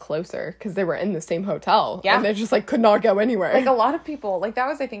like closer because they were in the same hotel. Yeah, and they just like could not go anywhere. Like a lot of people, like that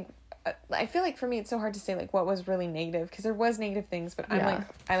was, I think, I feel like for me it's so hard to say like what was really negative because there was negative things, but I'm like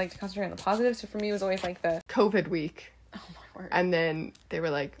I like to concentrate on the positive. So for me it was always like the COVID week. Oh my word! And then they were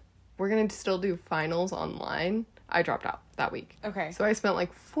like, we're gonna still do finals online. I dropped out that week. Okay. So I spent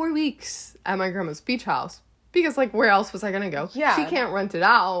like 4 weeks at my grandma's beach house because like where else was I gonna go? Yeah. She can't rent it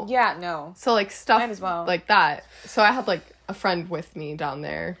out. Yeah, no. So like stuff might as well. Like that. So I had like a friend with me down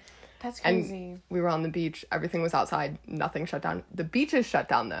there. That's crazy. And we were on the beach. Everything was outside. Nothing shut down. The beach is shut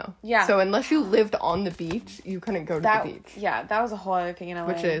down though. Yeah. So unless you lived on the beach, you couldn't go to the beach. Yeah, that was a whole other thing in LA.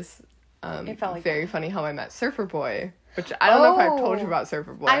 Which is it felt like very funny how I met Surfer Boy. Which I don't know if I've told you about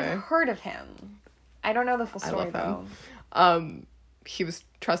Surfer Boy. I've heard of him. I don't know the full story though. He was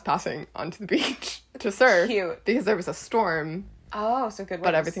trespassing onto the beach to surf. Cute. Because there was a storm. Oh, so good.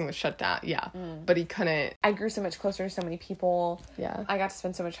 But everything was shut down. Yeah. But he couldn't. I grew so much closer to so many people. Yeah. I got to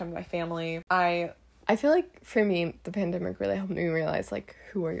spend so much time with my family. I feel like for me, the pandemic really helped me realize like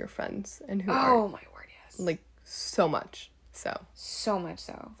who are your friends and who aren't. Oh my word, yes. Like so much. So much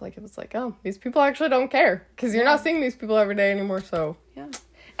so. Like it was like, oh, these people actually don't care because you're not seeing these people every day anymore. So yeah.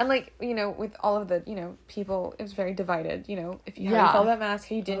 And, like, you know, with all of the, you know, people, it was very divided, you know, if you had that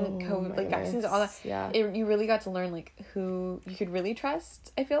mask, you didn't COVID, like, vaccines, all that, you really got to learn, like, who you could really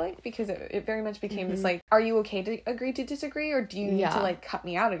trust, I feel like, because it very much became this, like, are you okay to agree to disagree, or do you need to, like, cut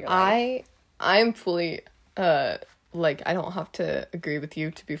me out of your life? I'm fully, like, I don't have to agree with you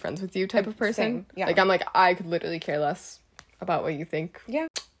to be friends with you type of person. Same. Yeah. Like, I'm like, I could literally care less about what you think. Yeah.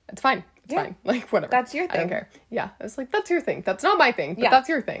 It's fine. It's fine. Like, whatever. That's your thing. I don't care. Yeah. It's like, that's your thing. That's not my thing, but that's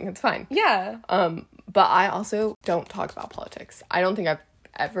your thing. It's fine. Yeah. But I also don't talk about politics. I don't think I've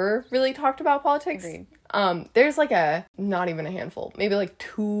ever really talked about politics. Agreed. There's like not even a handful, maybe like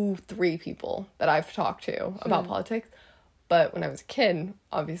 2-3 people that I've talked to about politics. But when I was a kid,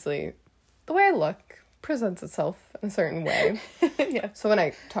 obviously, the way I look presents itself in a certain way. Yeah. So when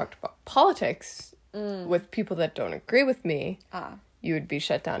I talked about politics with people that don't agree with me, you would be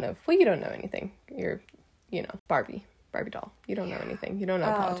shut down of, well, you don't know anything. You're, you know, Barbie doll. You don't know anything. You don't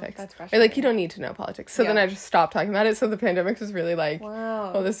know politics. That's or like, you don't need to know politics. So then I just stopped talking about it. So the pandemic was really like,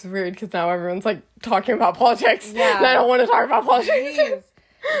 wow. Oh, this is weird because now everyone's like talking about politics. Yeah. And I don't want to talk about politics.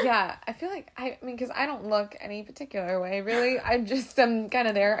 Yeah, I feel like, I mean, because I don't look any particular way, really. I just am kind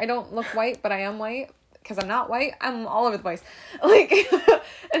of there. I don't look white, but I am white. Because I'm not white, I'm all over the place. Like,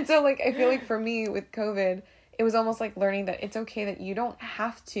 and so, like, I feel like for me with COVID, it was almost like learning that it's okay that you don't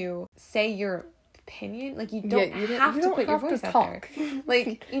have to say your opinion. Like, you don't have to put your voice out there.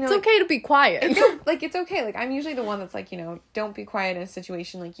 Like, you know, it's okay to be quiet. Like, it's okay. Like, I'm usually the one that's like, you know, don't be quiet in a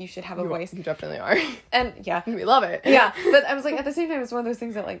situation. Like, you should have a voice. You definitely are. And yeah. We love it. Yeah. But I was like, at the same time, it's one of those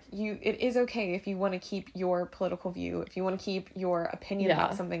things that like it is okay if you want to keep your political view, if you want to keep your opinion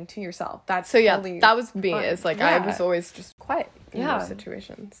about something to yourself. That's so totally that was me. fun. It's like, I was always just quiet in those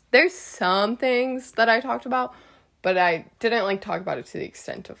situations. There's some things that I talked about, but I didn't like talk about it to the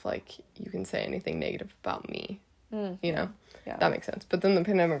extent of like, you can say anything negative about me, you know? Yeah. That makes sense. But then the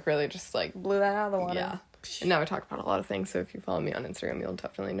pandemic really just like blew that out of the water. Yeah. And now I talk about a lot of things. So if you follow me on Instagram, you'll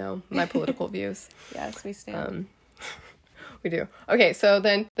definitely know my political views. Yes, we stand. We do. Okay. So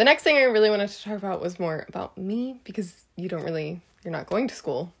then the next thing I really wanted to talk about was more about me because you're not going to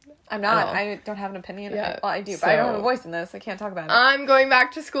school. I'm not. I don't have an opinion. Yeah. Well, I do, but I don't have a voice in this. I can't talk about it. I'm going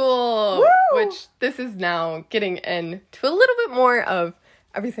back to school. Woo! Which this is now getting into a little bit more of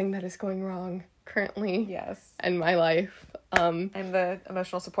everything that is going wrong currently. Yes. In my life. I'm the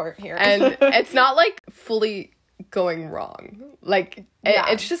emotional support here. And it's not like fully going wrong. Like,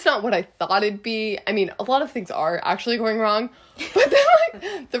 it's just not what I thought it'd be. I mean, a lot of things are actually going wrong. But then,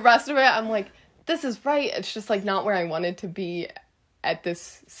 like, the rest of it, I'm like, this is right. It's just, like, not where I wanted to be at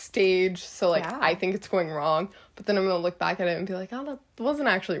this stage. So, like, I think it's going wrong. But then I'm going to look back at it and be like, oh, that wasn't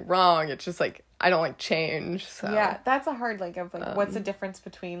actually wrong. It's just, like, I don't like change. So yeah, that's a hard, like, of, like, what's the difference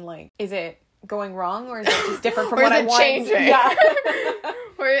between, like, is it going wrong or is it just different from what I want? Changing? Yeah.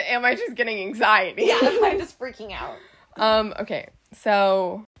 Or am I just getting anxiety? Yeah, I'm just freaking out. Okay,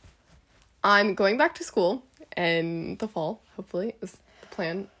 so I'm going back to school in the fall, hopefully, is the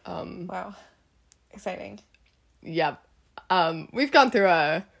plan. Wow. Exciting. Yeah. We've gone through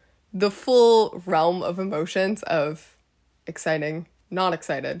a the full realm of emotions of exciting, not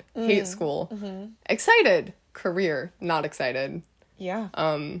excited, hate school, excited, career, not excited. Yeah.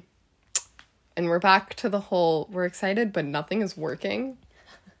 And we're back to the whole, we're excited, but nothing is working.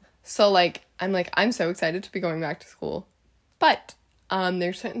 So, like, I'm so excited to be going back to school. But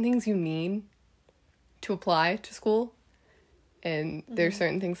there's certain things you need to apply to school. And there's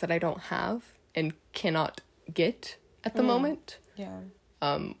certain things that I don't have and cannot get at the moment. Yeah.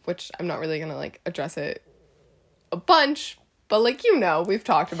 Which I'm not really going to, like, address it a bunch. But, like, you know, we've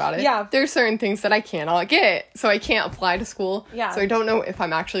talked about it. Yeah. There's certain things that I cannot get. So I can't apply to school. Yeah. So I don't know if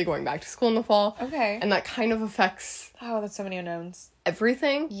I'm actually going back to school in the fall. Okay. And that kind of affects... Oh, that's so many unknowns.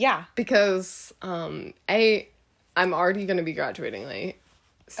 Everything. Yeah. Because, I'm already going to be graduating late.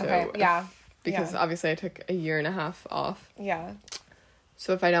 So okay, yeah. Because obviously I took a year and a half off. Yeah.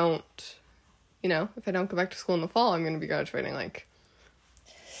 So if I don't go back to school in the fall, I'm going to be graduating, like,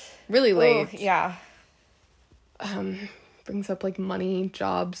 really late. Ooh, yeah. Brings up, like, money,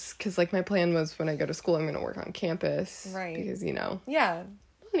 jobs, because, like, my plan was when I go to school, I'm going to work on campus. Right. Because, you know. Yeah.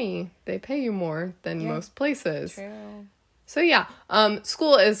 Money. They pay you more than most places. True. So, yeah.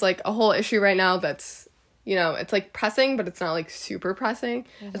 School is, like, a whole issue right now that's, you know, it's, like, pressing, but it's not, like, super pressing.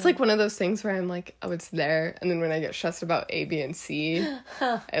 It's, like, one of those things where I'm, like, oh, it's there. And then when I get stressed about A, B, and C,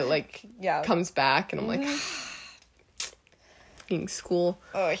 it, like, comes back. And I'm like, being school.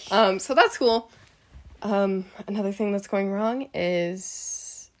 So that's cool. Another thing that's going wrong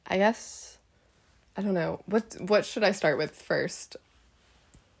is, I guess, I don't know. What should I start with first?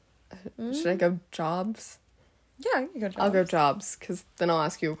 Should I go jobs? Yeah, you can go jobs. I'll go jobs, because then I'll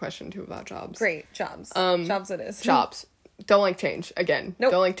ask you a question, too, about jobs. Great, jobs. Jobs it is. Jobs. Don't like change. Again,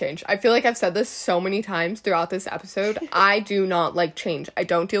 nope. Don't like change. I feel like I've said this so many times throughout this episode. I do not like change. I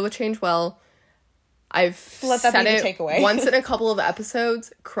don't deal with change well. I've said it once in a couple of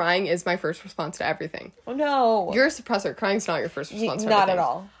episodes. Crying is my first response to everything. Oh, no. You're a suppressor. Crying's not your first response to not everything. Not at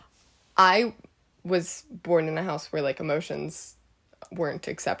all. I was born in a house where, like, emotions weren't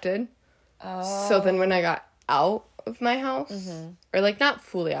accepted. Oh. So then when I got out of my house, or, like, not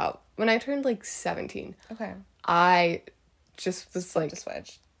fully out, when I turned, like, 17, I just was, like,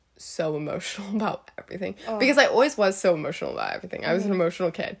 so emotional about everything. Because I always was so emotional about everything. I was an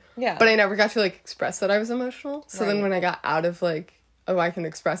emotional kid. Yeah. But I never got to, like, express that I was emotional. So then when I got out of, like, oh, I can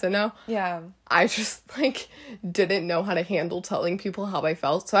express it now. Yeah. I just, like, didn't know how to handle telling people how I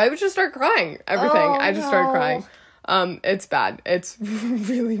felt. So I would just start crying. Everything. I just started crying. It's bad. It's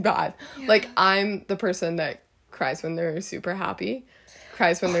really bad. Yeah. Like, I'm the person that cries when they're super happy,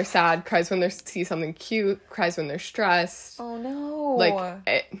 cries when they're sad, cries when they see something cute, cries when they're stressed. Oh, no.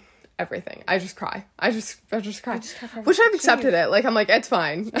 Like, everything. I just cry. I just cry. Which I've accepted it. Like, I'm like, it's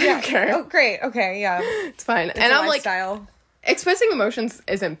fine. I don't care. Oh, great. Okay, yeah. It's fine. It's and I'm lifestyle. Like, expressing emotions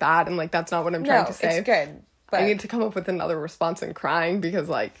isn't bad, and, like, that's not what I'm trying to say. It's good. But I need to come up with another response than crying, because,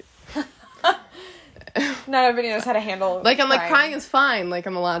 like... Not everybody knows how to handle like, I'm crying. Like, crying is fine. Like,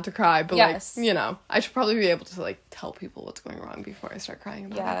 I'm allowed to cry. But, like, you know, I should probably be able to, like, tell people what's going wrong before I start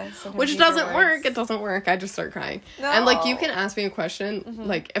crying about it. Which doesn't work. It doesn't work. I just start crying. No. And, like, you can ask me a question.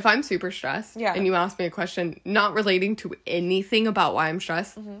 Like, if I'm super stressed and you ask me a question not relating to anything about why I'm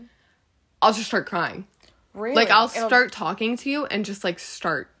stressed, I'll just start crying. Really? Like, I'll start talking to you and just, like,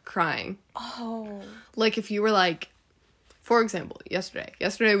 start crying. Oh. Like, if you were, like... For example,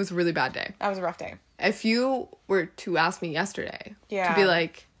 yesterday was a really bad day. That was a rough day. If you were to ask me yesterday, to be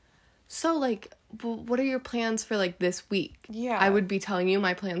like, so, like, what are your plans for, like, this week? Yeah. I would be telling you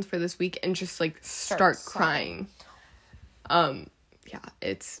my plans for this week and just, like, start crying. Yeah,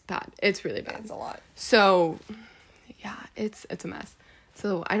 it's bad. It's really bad. It's a lot. So, yeah, it's a mess.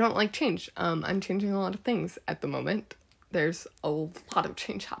 So, I don't like change. I'm changing a lot of things at the moment. There's a lot of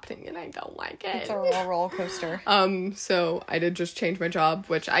change happening, and I don't like it. It's a real roller coaster. So I did just change my job,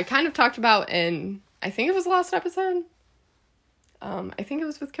 which I kind of talked about in, I think it was the last episode. I think it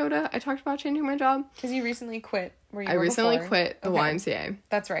was with Coda. I talked about changing my job. Because you recently quit where you were I recently before. quit the YMCA.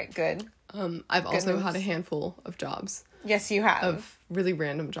 That's right. Good. I've also had a handful of jobs. Yes, you have. Of really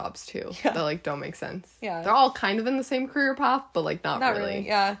random jobs, too. Yeah. That, like, don't make sense. Yeah. They're all kind of in the same career path, but, like, not really.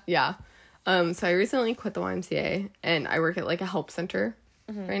 Yeah. Yeah. So I recently quit the YMCA, and I work at, like, a help center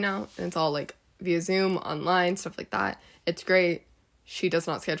right now, and it's all, like, via Zoom, online, stuff like that. It's great. She does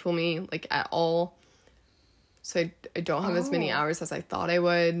not schedule me, like, at all, so I don't have as many hours as I thought I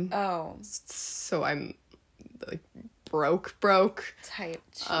would. Oh. So I'm, like, broke. Tight.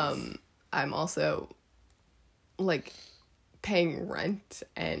 Jeez. I'm also, like, paying rent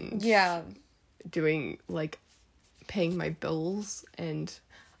and doing, like, paying my bills, and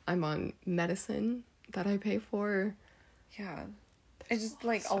I'm on medicine that I pay for. Yeah. It's just,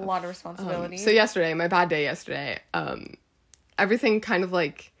 like, a lot of responsibility. So yesterday, my bad day yesterday, everything kind of,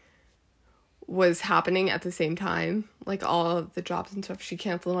 like, was happening at the same time. Like, all of the jobs and stuff. She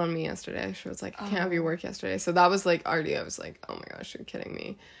canceled on me yesterday. She was like, I can't have you work yesterday. So that was, like, already, I was like, oh my gosh, you're kidding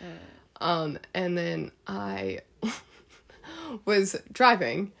me. And then I was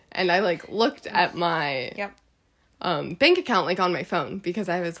driving, and I, like, looked at my bank account, like, on my phone, because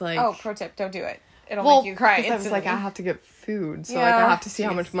I was like... Oh, pro tip, don't do it. It'll make you cry instantly. I was like, I have to get food, so, like, I have to see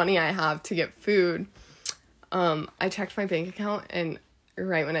how much money I have to get food. I checked my bank account, and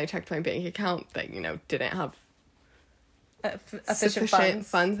right when I checked my bank account that, you know, didn't have sufficient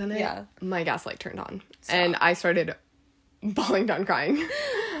funds in it, my gas light turned on. Stop. And I started bawling down crying.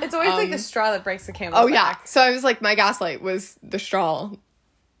 It's always, like, the straw that breaks the camel's back. Yeah. So I was like, my gas light was the straw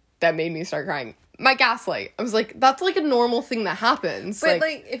that made me start crying. My gaslight. I was like, that's, like, a normal thing that happens. But,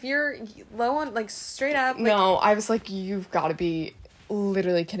 like, if you're low on, like, straight up... Like, no, I was like, you've got to be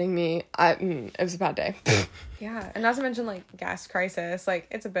literally kidding me. It was a bad day. Yeah, and not to mention, like, gas crisis. Like,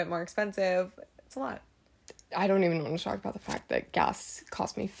 it's a bit more expensive. It's a lot. I don't even want to talk about the fact that gas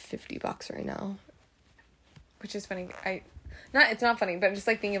cost me $50 right now. Which is funny. It's not funny, but just,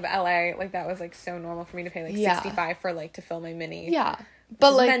 like, thinking of LA, like, that was, like, so normal for me to pay, like, $65 for, like, to fill my Mini. Yeah.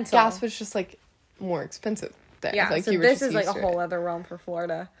 But, like, mental. Gas was just, like... more expensive there. Yeah, like, so this is like a whole other realm for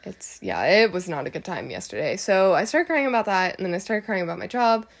Florida. It was not a good time yesterday. So I started crying about that, and then I started crying about my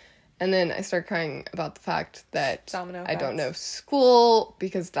job, and then I started crying about the fact that I don't know school,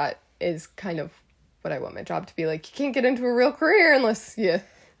 because that is kind of what I want my job to be like. You can't get into a real career unless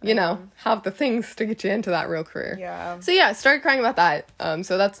you know, have the things to get you into that real career. Yeah. So yeah, I started crying about that.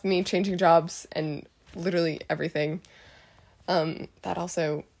 So that's me changing jobs and literally everything. That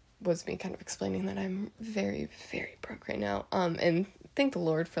also was me kind of explaining that I'm very, very broke right now. And thank the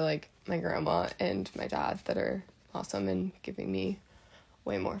Lord for, like, my grandma and my dad that are awesome and giving me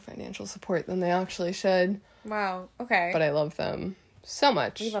way more financial support than they actually should. Wow, okay. But I love them so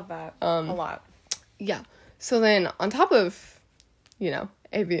much. We love that a lot. Yeah. So then, on top of, you know,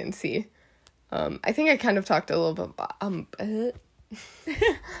 A, B, and C, I think I kind of talked a little bit about,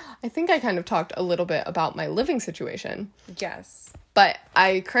 I think I kind of talked a little bit about my living situation. Yes. But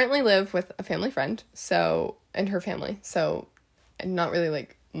I currently live with a family friend, and her family, so, and not really,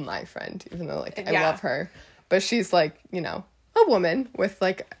 like, my friend, even though, like, I love her, but she's, like, you know, a woman with,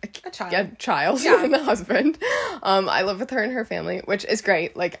 like, a child and a husband. I live with her and her family, which is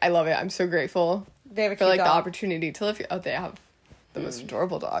great. Like, I love it. I'm so grateful for, like, the opportunity to live here. Oh, they have the most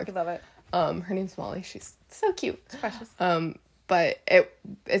adorable dog. I love it. Her name's Molly. She's so cute. It's precious. But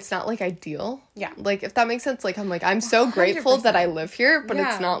it's not, like, ideal. Yeah. Like, if that makes sense. Like, I'm like, I'm so grateful 100%. That I live here, but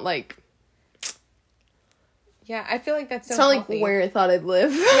it's not, like... Yeah, I feel like that's so it's not healthy. Like where I thought I'd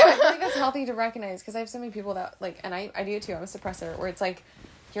live. Yeah, I feel like that's healthy to recognize, because I have so many people that, like, and I do it too, I'm a suppressor, where it's like,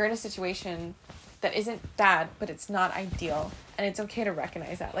 you're in a situation that isn't bad, but it's not ideal, and it's okay to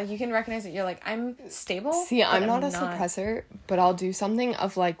recognize that. Like, you can recognize that you're like, I'm stable. See, I'm not a suppressor, but I'll do something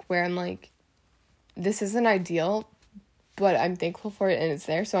of, like, where I'm like, this isn't ideal, but I'm thankful for it and it's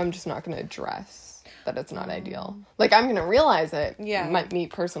there, so I'm just not going to address that it's not ideal. Like, I'm going to realize it, me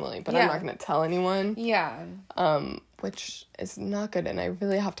personally, but I'm not going to tell anyone. Yeah. Which is not good, and I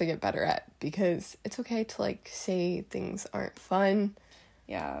really have to get better at, because it's okay to, like, say things aren't fun.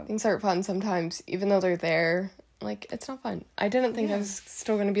 Yeah. Things aren't fun sometimes, even though they're there. Like, it's not fun. I didn't think I was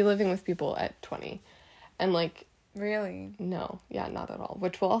still going to be living with people at 20. And, like... Really? No. Yeah, not at all.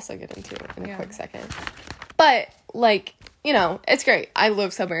 Which we'll also get into in a quick second. But, like, you know, it's great. I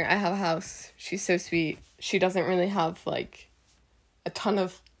live somewhere. I have a house. She's so sweet. She doesn't really have, like, a ton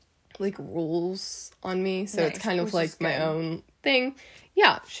of, like, rules on me. So it's kind of, like, my own thing.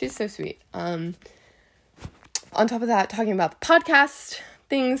 Yeah, she's so sweet. On top of that, talking about the podcast,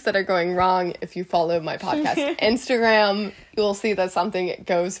 things that are going wrong. If you follow my podcast Instagram, you'll see that something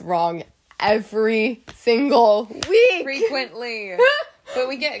goes wrong every single week. Frequently. But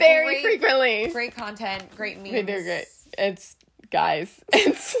we get very frequently great content, great memes. We do great. It's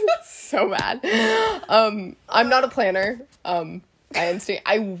so bad. I'm not a planner. By instinct,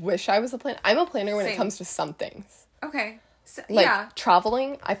 I wish I was a planner. I'm a planner when it comes to some things. Okay. So, like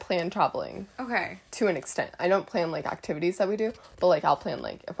traveling, I plan traveling. Okay. To an extent. I don't plan like activities that we do, but like I'll plan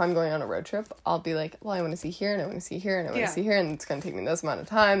like if I'm going on a road trip, I'll be like, well, I want to see here and I want to see here and I want to see here and it's going to take me this amount of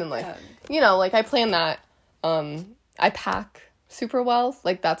time and like, you know, like I plan that. I pack super well.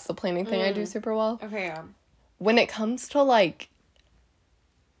 Like that's the planning thing I do super well. Okay, yeah. When it comes to like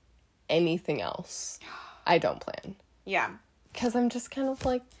anything else, I don't plan. Yeah. Because I'm just kind of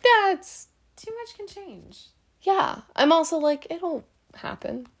like, yeah, it's... Too much can change. Yeah. I'm also like, it'll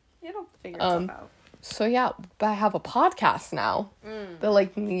happen. It'll figure itself out. So yeah, but I have a podcast now that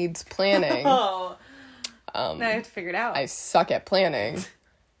like needs planning. Oh. Now I have to figure it out. I suck at planning.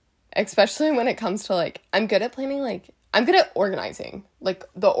 Especially when it comes to like, I'm good at planning, like, I'm good at organizing. Like,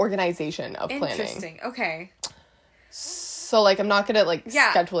 the organization of planning. Interesting. Okay. So, like, I'm not good at, like,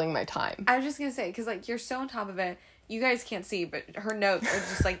 scheduling my time. I was just gonna say, because, like, you're so on top of it. You guys can't see, but her notes are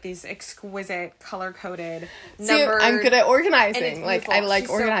just, like, these exquisite, color-coded, numbered. I'm good at organizing. Like, I like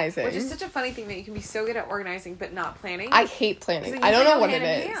organizing. Which is such a funny thing that you can be so good at organizing, but not planning. I hate planning. I don't know what it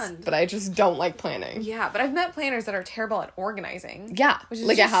is, but I just don't like planning. Yeah, but I've met planners that are terrible at organizing. Yeah. Which is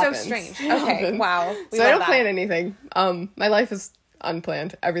like, just it happens. so strange. Okay, wow. So I don't plan anything. My life is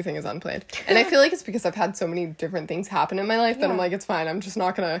unplanned. Everything is unplanned. And I feel like it's because I've had so many different things happen in my life that I'm like, it's fine. I'm just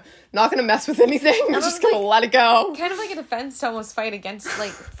not gonna mess with anything. I'm just gonna let it go. Kind of like a defense to almost fight against like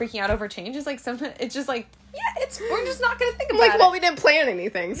freaking out over change is like sometimes it's just like, we're just not gonna think about it. Well, we didn't plan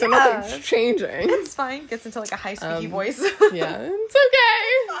anything, so nothing's changing. It's fine. Gets into like a high squeaky voice. Yeah, it's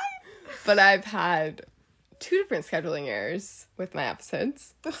okay. But I've had 2 different scheduling errors with my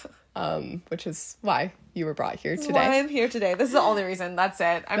episodes. Which is why you were brought here today. Why I'm here today. This is the only reason. That's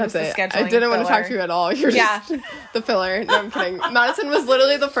it. That's just the scheduling I didn't want to talk to you at all. You're just the filler. No, I'm kidding. Madison was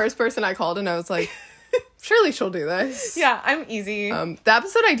literally the first person I called, and I was like, surely she'll do this. Yeah, I'm easy. The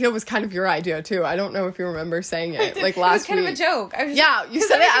episode idea was kind of your idea, too. I don't know if you remember saying it. Like, last week. It was kind of a joke. I was just, you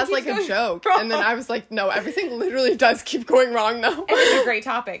said it as, like, a joke. Wrong. And then I was like, no, everything literally does keep going wrong, though. And it's a great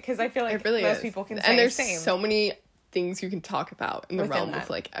topic, because I feel like really most people can say and there's the same. So many things you can talk about in the realm of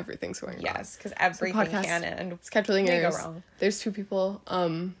like everything's going wrong. Yes, because everything can and scheduling may errors. Go wrong. There's 2 people.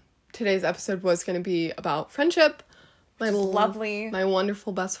 Today's episode was going to be about friendship. My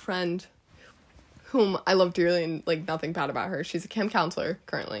wonderful best friend, whom I love dearly, and like nothing bad about her. She's a camp counselor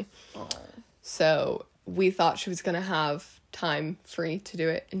currently. Aww. So we thought she was going to have time free to do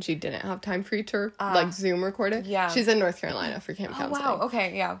it, and she didn't have time free to like Zoom record it. Yeah, she's in North Carolina for camp counseling. Wow.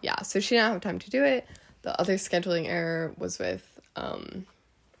 Okay. Yeah. So she didn't have time to do it. The other scheduling error was with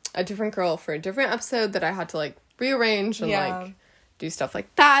a different girl for a different episode that I had to like rearrange and like do stuff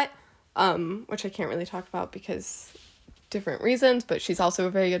like that, which I can't really talk about because different reasons, but she's also a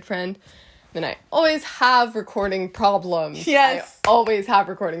very good friend. And I always have recording problems. Yes. I always have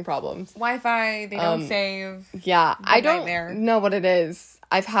recording problems. Wi-Fi, they don't save. Yeah, I don't know what it is.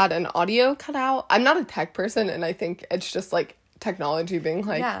 I've had an audio cut out. I'm not a tech person, and I think it's just like technology being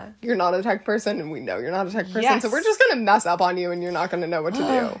like, you're not a tech person, and we know you're not a tech person, so we're just gonna mess up on you, and you're not gonna know what to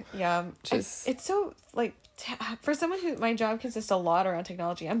do. Yeah, it's so like for someone who my job consists a lot around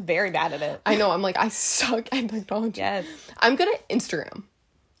technology, I'm very bad at it. I know. I'm like, I suck at technology. Yes, I'm good at Instagram.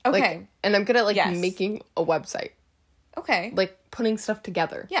 Okay, like, and I'm good at like making a website. Okay, like putting stuff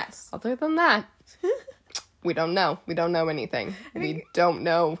together. Yes. Other than that, we don't know. We don't know anything. We don't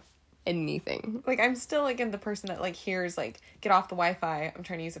know anything. Like, I'm still like in the person that like hears like get off the Wi-Fi, I'm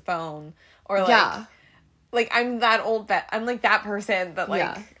trying to use a phone, or like like I'm that old I'm like that person that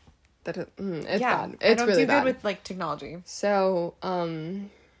like that it's bad. It's I don't really do bad good with like technology. So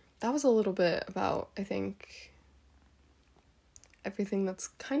that was a little bit about, I think, everything that's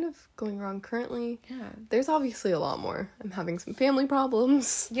kind of going wrong currently. Yeah, there's obviously a lot more. I'm having some family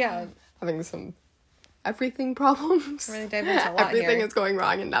problems. Yeah, having some everything problems. Really dive into a lot. Everything here. Is going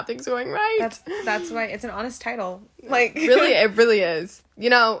wrong and nothing's going right. That's why it's an honest title. Like really, it really is.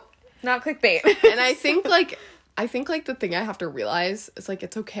 You know, not clickbait. And I think like the thing I have to realize is like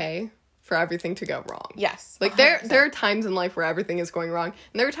it's okay for everything to go wrong. Yes. Like 100%. there are times in life where everything is going wrong,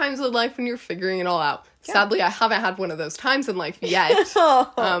 and there are times in life when you're figuring it all out. Yeah. Sadly, I haven't had one of those times in life yet.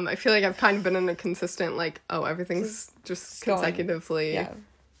 I feel like I've kind of been in a consistent like, everything's just consecutively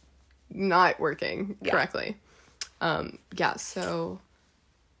not working correctly. So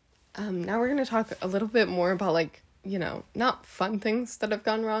now we're gonna talk a little bit more about like, you know, not fun things that have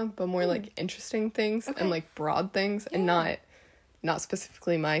gone wrong, but more like interesting things and like broad things, and not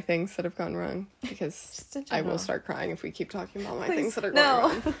specifically my things that have gone wrong, because I will start crying if we keep talking about my things that are going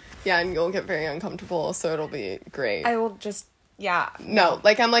wrong. Yeah, and you'll get very uncomfortable, so it'll be great. I will just No,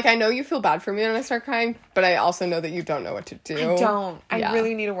 like I'm like, I know you feel bad for me when I start crying, but I also know that you don't know what to do. I don't. I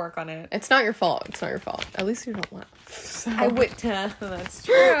really need to work on it. It's not your fault. It's not your fault. At least you don't laugh. So. I would. That's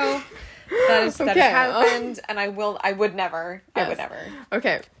true. That has happened, and I would never. Yes. I would never.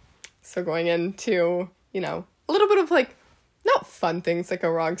 Okay. So going into, you know, a little bit of like, not fun things that go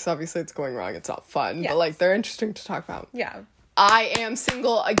wrong, because obviously it's going wrong. It's not fun, but like they're interesting to talk about. Yeah. I am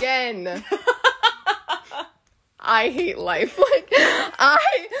single again. I hate life. Like,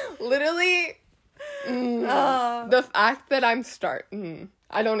 I literally, the fact that I'm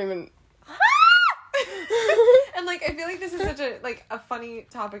I don't even. And, like, I feel like this is such a, like, a funny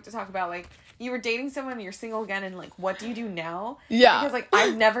topic to talk about. Like, you were dating someone and you're single again, and, like, what do you do now? Yeah. Because, like,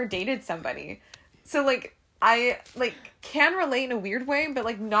 I've never dated somebody. So, like, I, like, can relate in a weird way, but,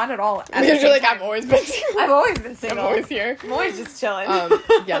 like, not at all. Because you're like, I've always been single. I've always been single. I'm always here. I'm always just chilling.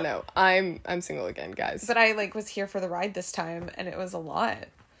 Yeah, no. I'm single again, guys. But I, like, was here for the ride this time, and it was a lot.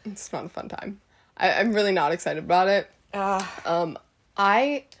 It's not a fun time. I'm really not excited about it.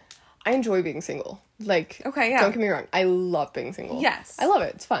 I enjoy being single. Like, okay, yeah. Don't get me wrong. I love being single. Yes. I love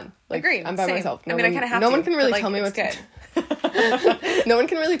it. It's fun. Like, agreed. I'm by Same. myself. I mean, I kind of have no to. one can really but, like, tell me what good. No one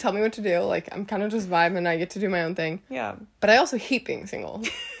can really tell me what to do. Like, I'm kind of just vibing and I get to do my own thing. Yeah. But I also hate being single.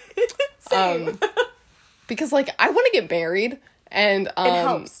 Same. Because, like, I want to get married. And it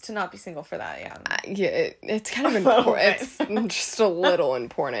helps to not be single for that, yeah. Yeah, it's kind of important. It's just a little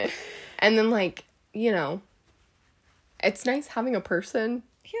important. And then, like, you know, it's nice having a person,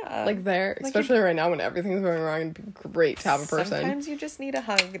 like, there. Like, especially right now when everything's going wrong. It'd be great to have a person. Sometimes you just need a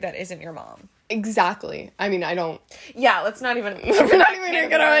hug that isn't your mom. Exactly. I mean, I don't... Yeah, let's not even... We're not even gonna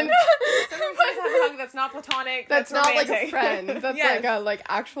get on. Sometimes you have a hug that's not platonic. That's not romantic. Like a friend. That's yes. like a, like,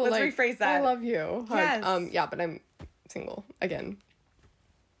 actual, let's like... rephrase that. I love you. Hug. Yes. Yeah, but I'm single again.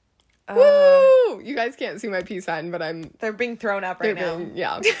 Woo! You guys can't see my peace sign, but I'm... They're being thrown up right now.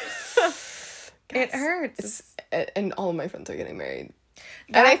 Yeah. It hurts. And all of my friends are getting married.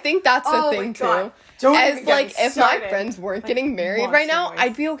 And I think that's the thing, too. Don't as, like, if my friends weren't getting married right now,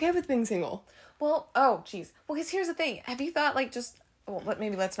 I'd be okay with being single. Well, geez. Well, because here's the thing. Have you thought, like, just... Well,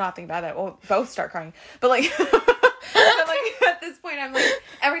 maybe let's not think about that. We'll both start crying. But, like... But, like, at this point, I'm like,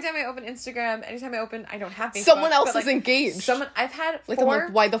 every time I open Instagram, anytime I open, I don't have Facebook. Someone else is engaged. I've had like, 4... I'm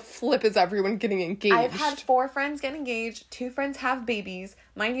like, why the flip is everyone getting engaged? I've had 4 friends get engaged, 2 friends have babies,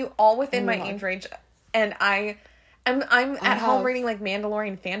 mind you, all within my age range, and I'm at home reading, like,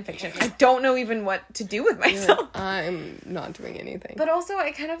 Mandalorian fan fiction. I don't know even what to do with myself. I'm not doing anything. But also,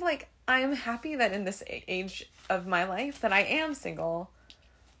 I kind of, like, I'm happy that in this age of my life that I am single.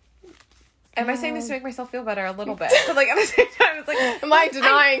 Am I saying this to make myself feel better a little bit? But, like, at the same time, it's like... Am I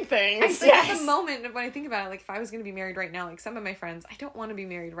denying things? At the moment, when I think about it, like, if I was going to be married right now, like, some of my friends, I don't want to be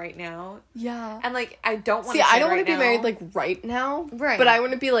married right now. Yeah. And, like, I don't want to I don't want to be married, like, right now. Right. But I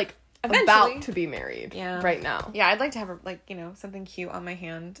want to be, like, eventually about to be married. Yeah. Right now. Yeah, I'd like to have, like, you know, something cute on my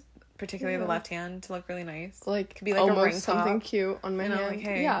hand. Particularly the left hand to look really nice. Like, could be like almost a ring something pop. cute on my hand. Like,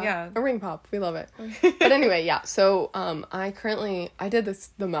 hey, yeah, a ring pop. We love it. But anyway, yeah. So, I did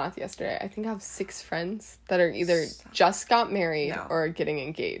the math yesterday. I think I have 6 friends that are either just got married or getting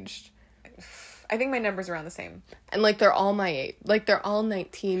engaged. I think my number's around the same. And, like, they're all my age. Like, they're all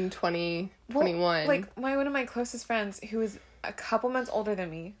 19, 20, 21. Like, one of my closest friends who is a couple months older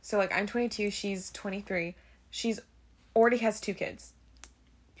than me. So, like, I'm 22, she's 23. She's already has 2 kids.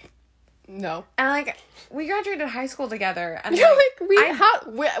 No. And, like, we graduated high school together. And, you're like,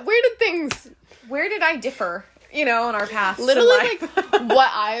 where did things... Where did I differ, you know, in our paths? Literally, like,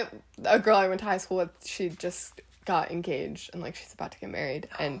 a girl I went to high school with, she just got engaged, and, like, she's about to get married.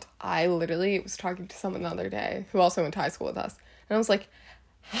 And I literally was talking to someone the other day who also went to high school with us. And I was like,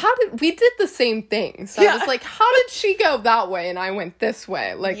 we did the same thing. So I was like, how did she go that way and I went this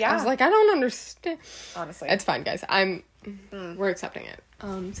way? Like, I was like, I don't understand. Honestly. It's fine, guys. We're accepting it.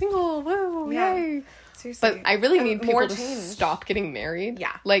 Single, woo, yay. Seriously. But I really need people to stop getting married.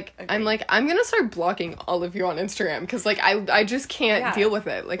 Yeah. Like, agreed. I'm gonna start blocking all of you on Instagram, because, like, I just can't deal with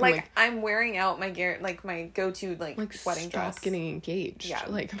it. Like, I'm wearing out my gear, like, my go-to, like wedding dress. Stop getting engaged. Yeah.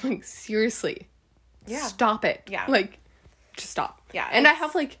 Like, I'm like, seriously. Yeah. Stop it. Yeah. Like, just stop. Yeah. And I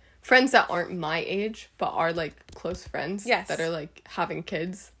have, like, friends that aren't my age, but are, like, close friends. Yes. That are, like, having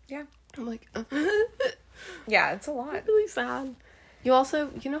kids. Yeah. I'm like, yeah, it's a lot. Really sad. You also,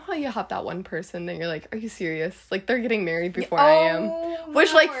 you know how you have that one person that you're like, are you serious? Like, they're getting married before I am.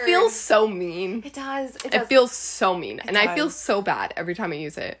 Which, like, feels so mean. It does. It feels so mean. And I feel so bad every time I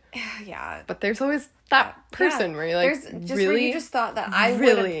use it. Yeah. But there's always that person where you're like, really? Where you just thought that I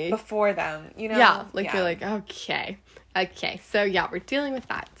would have before them, you know? Yeah. Like, you're like, okay. So, yeah, we're dealing with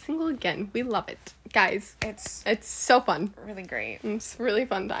that. Single again. We love it. Guys, it's so fun. Really great. It's a really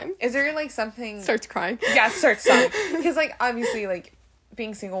fun time. Is there, like, something... Starts crying. Yeah, starts crying. Because, like, obviously, like,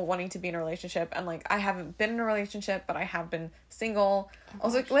 being single, wanting to be in a relationship, and, like, I haven't been in a relationship, but I have been single.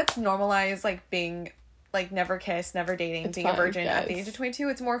 Also, like, let's normalize, like, being, like, never kissed, never dating, being a virgin at the age of 22.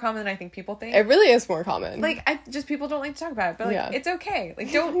 It's more common than I think people think. It really is more common. Like, people don't like to talk about it, but, like, it's okay.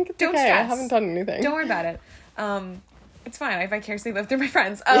 Like, don't okay. stress. I haven't done anything. Don't worry about it. It's fine. I vicariously live through my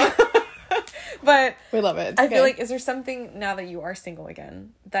friends. But we love it. I feel like, is there something now that you are single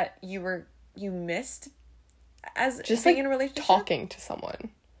again that you missed as just being like in a relationship? Talking to someone.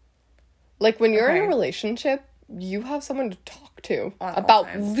 Like, when you're in a relationship, you have someone to talk to All about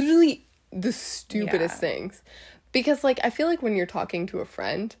times. literally the stupidest things. Because, like, I feel like when you're talking to a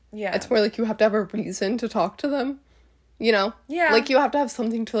friend, it's more like you have to have a reason to talk to them, you know? Yeah. Like, you have to have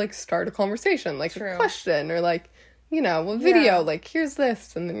something to, like, start a conversation, like True. a question, or, like, you know, a video, like, here's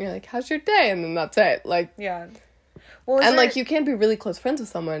this, and then you're like, how's your day? And then that's it. Like, well, and, like, you can't be really close friends with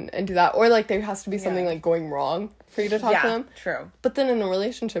someone and do that, or, like, there has to be something, like, going wrong for you to talk to them. True. But then in a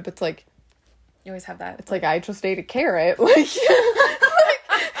relationship, it's like, you always have that. it's like, I just ate a carrot. Like,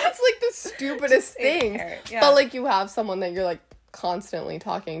 it's like the stupidest thing. But, like, you have someone that you're, like, constantly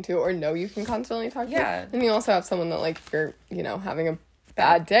talking to, or know you can constantly talk to. And you also have someone that, like, if you're, you know, having a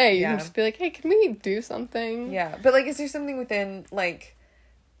bad day, you can just be like, hey, can we do something? But, like, is there something within, like,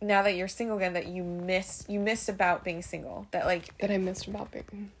 now that you're single again that you missed about being single, that, like, that I missed about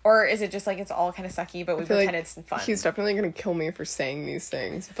being, or is it just like it's all kind of sucky but we pretend it's fun? He's definitely gonna kill me for saying these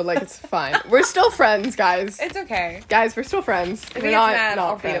things, but, like, it's fine. We're still friends, guys. It's okay, guys, we're still friends. If we're he not gets mad,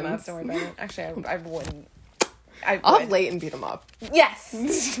 I'll friends. beat him up, don't worry about it. Actually, I wouldn't. I'll have Leighton beat him up.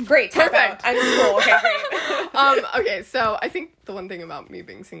 Yes. Great. Perfect. I'm cool. Okay, great. Okay, so I think the one thing about me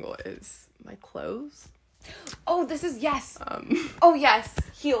being single is my clothes. Oh, this is, yes. Oh, yes.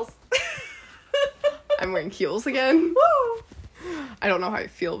 Heels. I'm wearing heels again. Woo! I don't know how I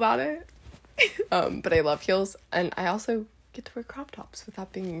feel about it. But I love heels. And I also get to wear crop tops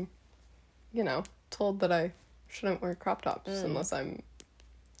without being, you know, told that I shouldn't wear crop tops unless I'm...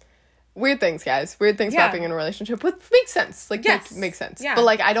 Weird things, guys. Weird things about being in a relationship. Which makes sense. Like, makes sense. Yeah. But,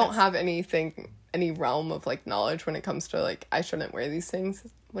 like, I don't have any realm of, like, knowledge when it comes to, like, I shouldn't wear these things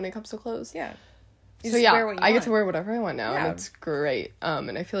when it comes to clothes. Yeah. So, yeah, I get to wear whatever I want now, and it's great.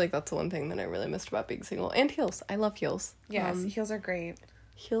 And I feel like that's the one thing that I really missed about being single. And heels. I love heels. Yes, heels are great.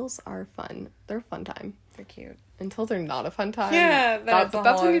 Heels are fun. They're a fun time. They're cute. Until they're not a fun time. Yeah,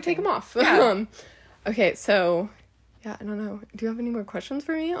 that's when you take them off. Yeah. Okay, so, yeah, I don't know. Do you have any more questions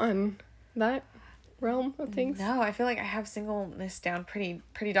for me on that realm of things? No, I feel like I have singleness down pretty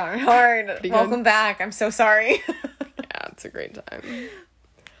darn hard. Welcome back. I'm so sorry. Yeah, it's a great time.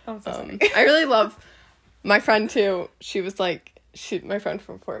 I'm so sorry. I really love my friend too. She was like, my friend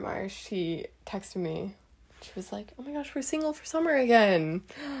from Fort Myers, she texted me. She was like, oh my gosh, we're single for summer again.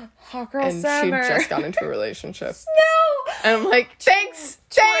 Hot girl summer. And she just got into a relationship. No! And I'm like, thanks!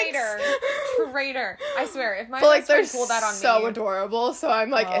 Traitor. I swear, if my best friend pulled that on me. So adorable, so I'm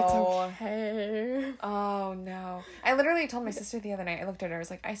like, it's okay. Oh, no. I literally told my sister the other night, I looked at her, I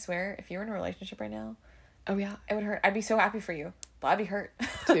was like, I swear, if you were in a relationship right now, oh yeah, it would hurt. I'd be so happy for you, but I'd be hurt.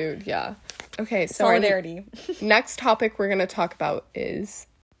 Dude, yeah. Okay, so solidarity. Next topic we're gonna talk about is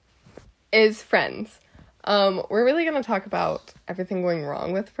friends. We're really gonna talk about everything going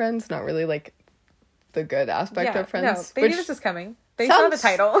wrong with friends, not really like the good aspect of friends. No, they knew this was coming. They saw the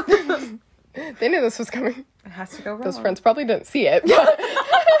title. They knew this was coming. It has to go wrong. Those friends probably didn't see it.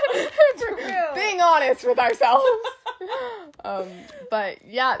 Being honest with ourselves. But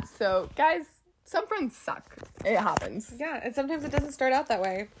yeah, so guys, some friends suck. It happens. Yeah, and sometimes it doesn't start out that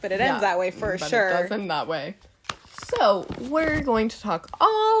way, but it ends that way for sure. It does end that way. So we're going to talk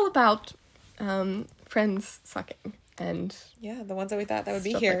all about friends sucking and the ones that we thought that would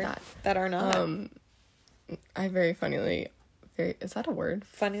be here like that are not. I very funnily, is that a word?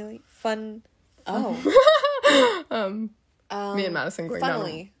 Fun. Oh. Me and Madison going down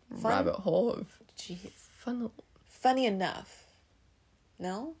a rabbit hole of funny enough.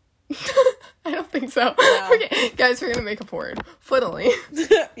 No? I don't think so. No. Okay, guys, we're gonna make up a word. Funnily.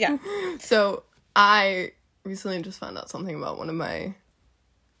 Yeah. So I recently just found out something about one of my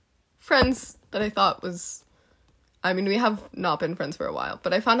friends that I thought was, I mean, we have not been friends for a while,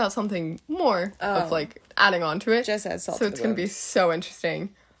 but I found out something more of like adding on to it. Just as salt. So it's gonna be so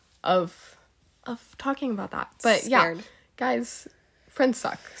interesting of talking about that. But yeah, guys, friends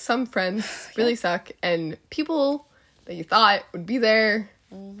suck. Some friends really suck, and people that you thought would be there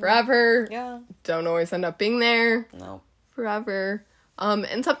forever don't always end up being there forever.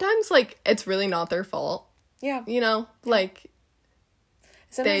 And sometimes like it's really not their fault. Yeah. You know, like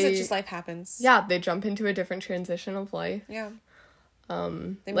sometimes it's just life happens. Yeah, they jump into a different transition of life. Yeah. They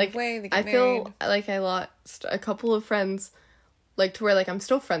move away, they get married. feel like I lost a couple of friends, like, to where, like, I'm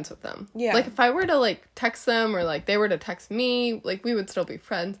still friends with them. Yeah. Like, if I were to, like, text them, or, like, they were to text me, like, we would still be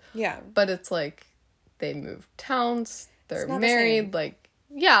friends. Yeah. But it's, like, they moved towns, they're married, like,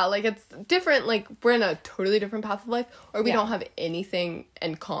 yeah, like, it's different, like, we're in a totally different path of life, or we don't have anything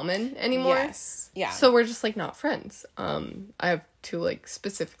in common anymore. Yes. Yeah. So we're just, like, not friends. I have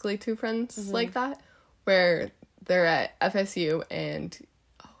specifically two friends like that, where they're at FSU and,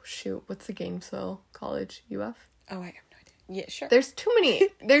 oh, shoot, what's the Gainesville College, UF? Oh, I have no idea. Yeah, sure. There's too many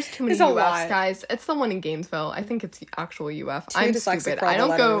There's a UFs, lot. guys. It's the one in Gainesville. I think it's actual UF. Too I'm dyslexic stupid. for all the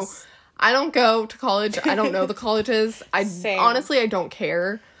letters. I don't go to college. I don't know the colleges. Same. Honestly, I don't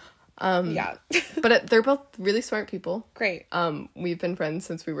care. Yeah. But they're both really smart people. Great. We've been friends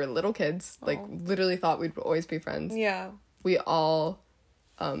since we were little kids. Like, literally thought we'd always be friends. Yeah. We all,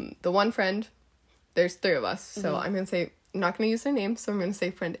 the one friend, there's 3 of us. So I'm not going to use their names. So I'm going to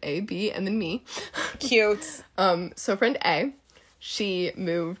say friend A, B, and then me. Cute. So friend A, she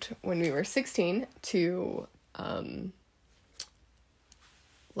moved when we were 16 to,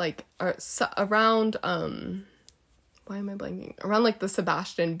 around, why am I blanking? Around, like, the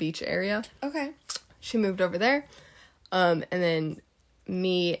Sebastian Beach area. Okay. She moved over there. And then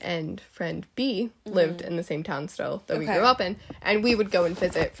me and friend B lived in the same town still that we grew up in. And we would go and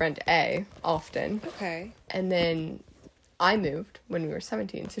visit friend A often. Okay. And then I moved when we were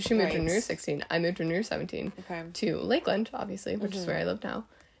 17. So she moved when we were 16. I moved when we were 17 to Lakeland, obviously, which is where I live now.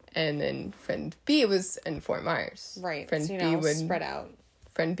 And then friend B was in Fort Myers. Right. Friend so, B would spread out.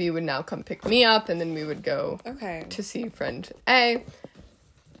 Friend B would now come pick me up, and then we would go to see friend A.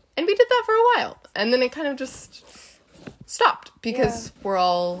 And we did that for a while. And then it kind of just stopped because we're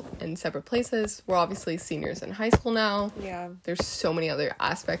all in separate places. We're obviously seniors in high school now. Yeah. There's so many other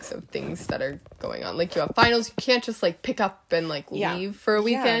aspects of things that are going on. Like, you have finals. You can't just, like, pick up and, like, leave for a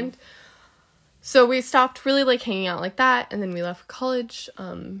weekend. Yeah. So we stopped really, like, hanging out like that. And then we left for college.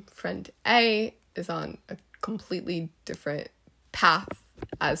 Friend A is on a completely different path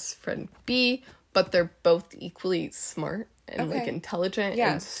as friend B, but they're both equally smart and like intelligent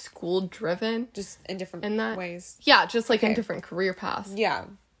and school driven, just in different ways. Yeah, just like in different career paths. Yeah.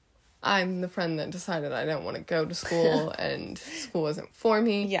 I'm the friend that decided I didn't want to go to school and school wasn't for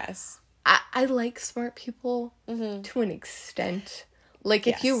me. Yes. I like smart people to an extent. Like,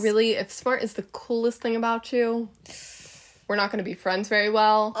 if smart is the coolest thing about you, we're not going to be friends very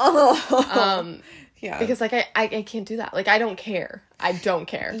well. Yeah. Because, like, I can't do that. Like, I don't care. I don't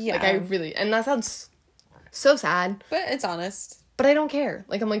care. Yeah. Like, I really... And that sounds so sad. But it's honest. But I don't care.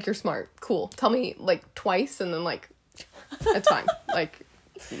 Like, I'm like, you're smart. Cool. Tell me, like, twice, and then, like, it's fine. Like,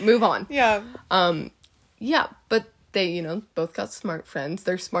 move on. Yeah. Yeah, but they, both got smart friends.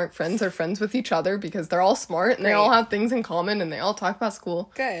 Their smart friends are friends with each other because they're all smart, and they all have things in common, and they all talk about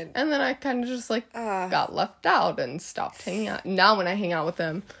school. Good. And then I kind of just, like, got left out and stopped hanging out. Now, when I hang out with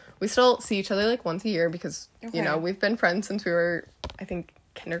them... We still see each other, like, once a year because, we've been friends since we were, I think,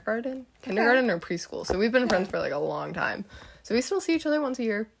 kindergarten or preschool. So we've been friends for, like, a long time. So we still see each other once a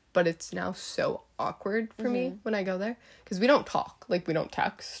year, but it's now so awkward for me when I go there because we don't talk. Like, we don't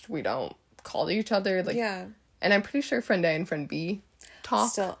text. We don't call each other. Like, and I'm pretty sure friend A and friend B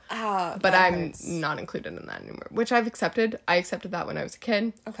talk. Still, but I'm not included in that anymore, which I've accepted. I accepted that when I was a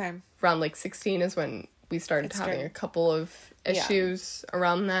kid. Okay. Around, like, 16 is when we started having a couple of issues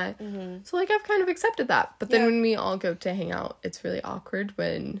around that. So, like, I've kind of accepted that. But then when we all go to hang out, it's really awkward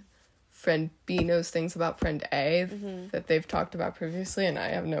when friend B knows things about friend A that they've talked about previously, and I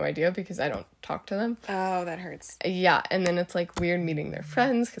have no idea because I don't talk to them. Oh, that hurts. Yeah, and then it's, like, weird meeting their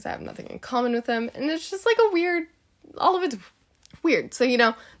friends because I have nothing in common with them. And it's just, like, a weird... All of it's weird. So,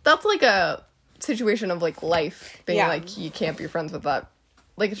 that's, like, a situation of, like, life being, like, you can't be friends with that.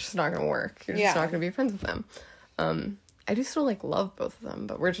 Like, it's just not gonna work. You're just not gonna be friends with them. I do still, like, love both of them,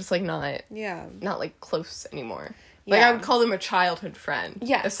 but we're just, like, not, like, close anymore. Like, I would call them a childhood friend.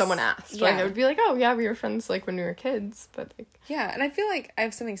 Yes. If someone asked. Like, I would be like, oh, yeah, we were friends, like, when we were kids, but, like... Yeah, and I feel like I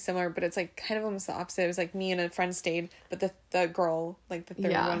have something similar, but it's, like, kind of almost the opposite. It was, like, me and a friend stayed, but the girl, like, the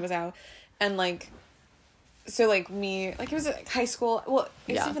third one was out. And, like, so, like, me... Like, it was, like, high school. Well,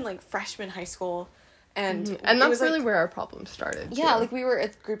 it was even, like, freshman high school. And that's was, really like, where our problem started. Yeah, like, we were a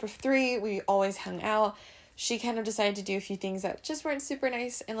group of 3. We always hung out. She kind of decided to do a few things that just weren't super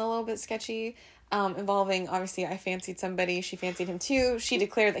nice and a little bit sketchy, involving, obviously, I fancied somebody. She fancied him, too. She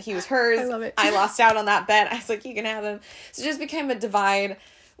declared that he was hers. I love it. I lost out on that bet. I was like, you can have him. So it just became a divide.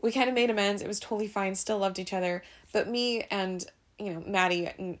 We kind of made amends. It was totally fine. Still loved each other. But me and... Maddie,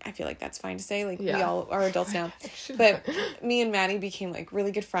 and I feel like that's fine to say, like, we all are adults now, but me and Maddie became, like,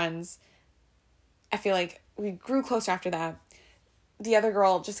 really good friends. I feel like we grew closer after that. The other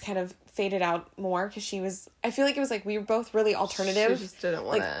girl just kind of faded out more, because I feel like it was, like, we were both really alternative. She just didn't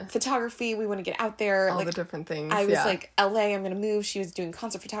want to... Like, photography, we want to get out there. All like, the different things, I was, like, LA, I'm going to move. She was doing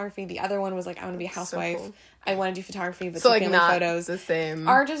concert photography. The other one was, like, I want to be a housewife. So cool. I want to do photography, but so, like, family not photos. The same.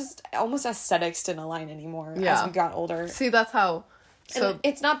 Our just, almost aesthetics didn't align anymore as we got older. See, that's how... So, and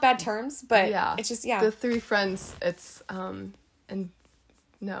it's not bad terms, but it's just, The 3 friends, it's, and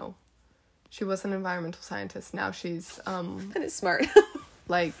no, she was an environmental scientist. Now she's, That is smart.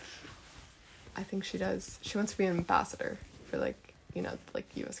 like, I think she wants to be an ambassador for, like, you know, like,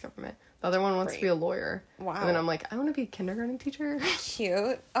 U.S. government. The other one wants to be a lawyer. Wow. And then I'm like, I want to be a kindergarten teacher.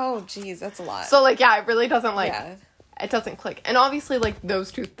 Cute. Oh, geez, that's a lot. So, like, yeah, it really doesn't, like, it doesn't click. And obviously, like,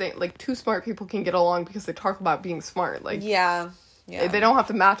 those two things, like, two smart people can get along because they talk about being smart. Like, yeah. They don't have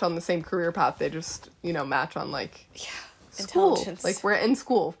to match on the same career path. They just, you know, match on, like, school. Intelligence. Like, we're in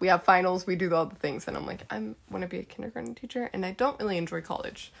school. We have finals. We do all the things. And I'm like, I want to be a kindergarten teacher. And I don't really enjoy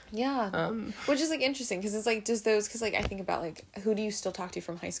college. Yeah. Which is, like, interesting. Because it's, like, because, like, I think about, like, who do you still talk to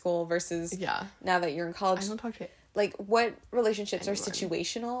from high school versus now that you're in college? I don't talk to like, what relationships are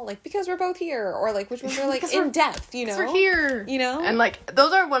situational? Like, because we're both here. Or, like, which ones are, like, in depth, you know? Because we're here. You know? And, like,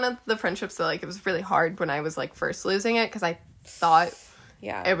 those are one of the friendships that, like, it was really hard when I was, like, first losing it. Because I thought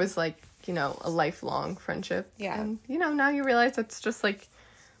it was, like, you know, a lifelong friendship. Yeah. And, you know, now you realize it's just, like,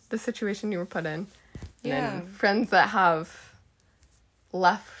 the situation you were put in. Yeah. And friends that have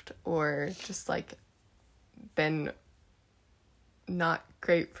left or just, like, been not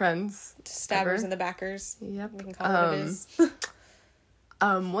great friends. Stabbers and the backers. Yep. We can call it what it is.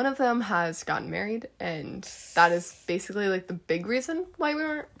 One of them has gotten married, and that is basically, like, the big reason why we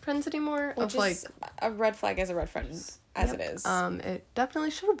weren't friends anymore. Which is a red flag as a red friend, as it is. It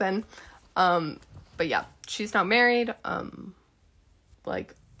definitely should have been. But yeah, she's now married.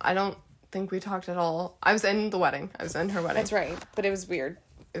 Like, I don't think we talked at all. I was in the wedding. I was in her wedding. That's right, but it was weird.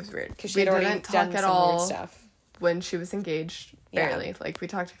 It was weird. Because she had already done some weird stuff. When she was engaged, barely. Yeah. Like, we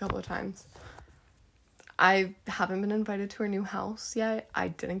talked a couple of times. I haven't been invited to her new house yet. I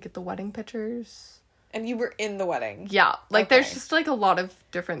didn't get the wedding pictures. And you were in the wedding. Yeah. Like, there's just, like, a lot of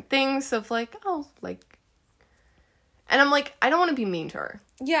different things of, like, oh, like... And I'm like, I don't want to be mean to her.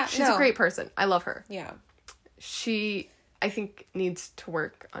 Yeah, She's a great person. I love her. Yeah. She, I think, needs to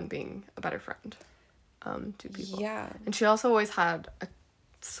work on being a better friend to people. Yeah. And she also always had a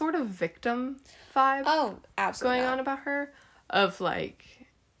sort of victim vibe absolutely going on about her. Of, like,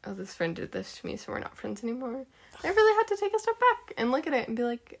 oh, this friend did this to me, so we're not friends anymore. And I really had to take a step back and look at it and be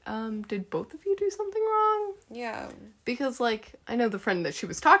like, did both of you do something wrong? Yeah. Because, like, I know the friend that she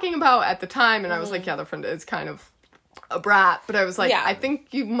was talking about at the time, and I was like, yeah, the friend is kind of a brat, but I was like, I think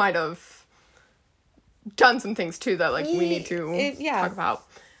you might have done some things too that, like, we need to talk about.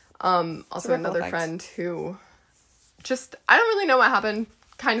 Also another friend who just, I don't really know what happened,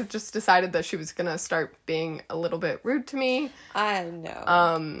 kind of just decided that she was gonna start being a little bit rude to me. I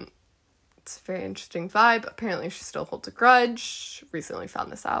know. It's a very interesting vibe. Apparently she still holds a grudge. Recently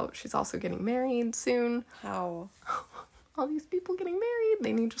found this out. She's also getting married soon. How? All these people getting married,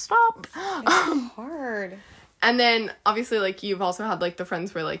 they need to stop. It's hard. And then, obviously, like, you've also had, like, the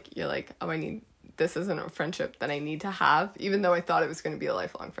friends where, like, you're like, oh, this isn't a friendship that I need to have, even though I thought it was going to be a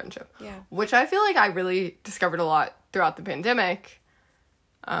lifelong friendship. Yeah. Which I feel like I really discovered a lot throughout the pandemic.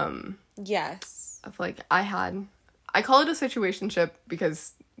 Yes. Of, like, I call it a situationship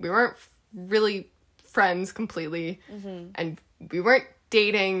because we weren't really friends completely, and we weren't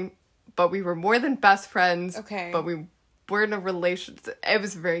dating, but we were more than best friends. Okay. But we were in a relationship. It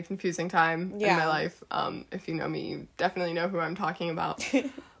was a very confusing time in my life. If you know me, you definitely know who I'm talking about.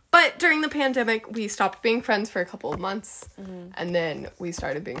 But during the pandemic, we stopped being friends for a couple of months, and then we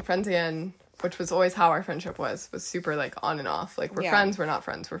started being friends again, which was always how our friendship was super, like, on and off. Like, we're friends, we're not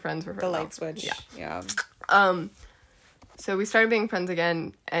friends, we're friends, we're friends. The light switch. Yeah. So we started being friends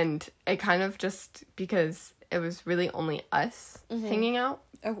again, and it kind of just, because it was really only us hanging out,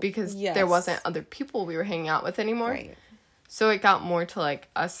 because there wasn't other people we were hanging out with anymore. Right. So it got more to, like,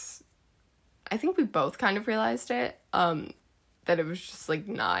 us. I think we both kind of realized it, that it was just, like,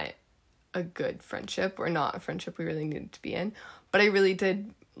 not a good friendship, or not a friendship we really needed to be in. But I really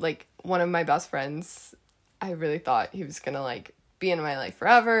did, like, one of my best friends, I really thought he was gonna, like, be in my life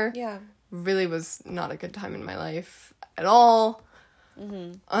forever. Yeah. Really was not a good time in my life at all.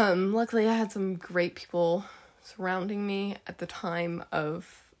 Luckily I had some great people surrounding me at the time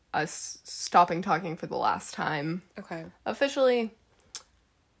of us stopping talking for the last time. Okay. Officially.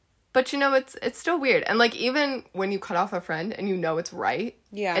 But, you know, it's still weird. And, like, even when you cut off a friend and you know it's right,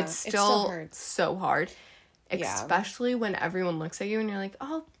 it still hurts. So hard. Especially when everyone looks at you and you're like,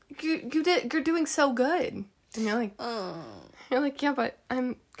 oh, you're doing so good. And you're like, you're like, yeah, but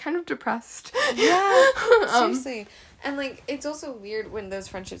I'm kind of depressed. Yeah, seriously. And, like, it's also weird when those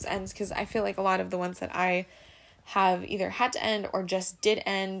friendships ends, because I feel like a lot of the ones that I have either had to end or just did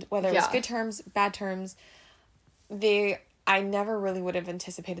end, whether it was good terms, bad terms, I never really would have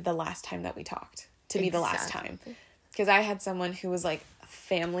anticipated the last time that we talked to be the last time. Because I had someone who was, like,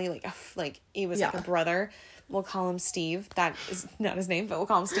 family, like he was like a brother. We'll call him Steve. That is not his name, but we'll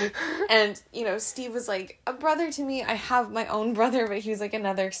call him Steve. And, you know, Steve was, like, a brother to me. I have my own brother, but he was, like,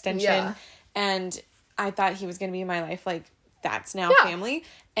 another extension. Yeah. And I thought he was going to be in my life, like, that's now family.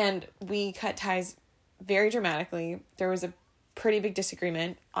 And we cut ties very dramatically. There was a pretty big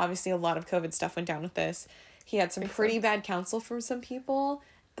disagreement. Obviously, a lot of COVID stuff went down with this. He had some pretty bad counsel from some people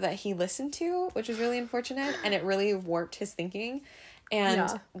that he listened to, which was really unfortunate, and it really warped his thinking.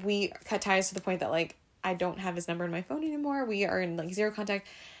 And we cut ties to the point that, like, I don't have his number in my phone anymore. We are in, like, zero contact.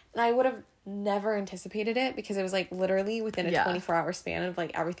 And I would have never anticipated it, because it was, like, literally within a 24-hour span of,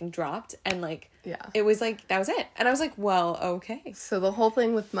 like, everything dropped. And, like, it was, like, that was it. And I was like, well, okay. So the whole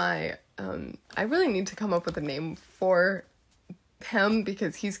thing with my, I really need to come up with a name for him,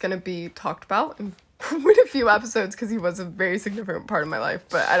 because he's going to be talked about in quite a few episodes, because he was a very significant part of my life,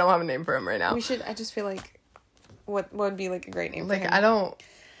 but I don't have a name for him right now. We should, I just feel like, what would be, like, a great name for him? Like, I don't...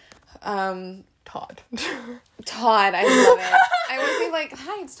 Todd. Todd, I love it. I want to say, like,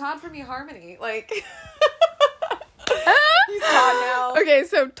 hi, it's Todd from eHarmony. Like, he's Todd now. Okay,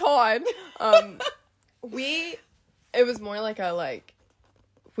 so Todd, it was more like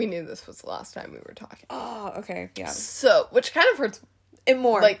we knew this was the last time we were talking. Oh, okay, yeah. So, which kind of hurts it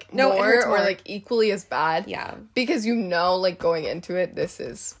more. Like, no, more, it hurts more. or, like, equally as bad. Yeah. Because you know, like, going into it,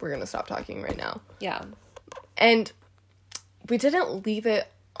 we're gonna stop talking right now. Yeah. And we didn't leave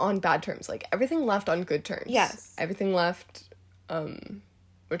it on bad terms. Like, everything left on good terms. Yes. Everything left,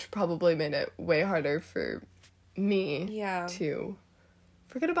 which probably made it way harder for me to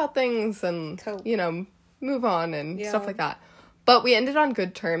forget about things and, cope. You know, move on and stuff like that. But we ended on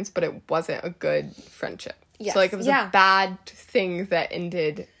good terms, but it wasn't a good friendship. Yes. So, like, it was a bad thing that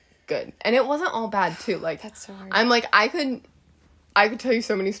ended good. And it wasn't all bad, too. Like, that's so hard. I'm like, I could tell you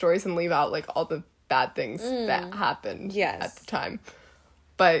so many stories and leave out, like, all the bad things that happened at the time.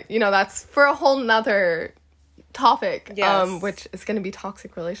 But, you know, that's for a whole nother topic, which is going to be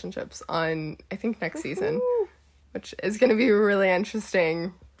toxic relationships on, I think, next season, which is going to be really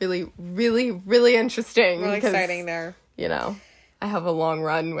interesting. Really, really, really interesting. Really exciting there. You know, I have a long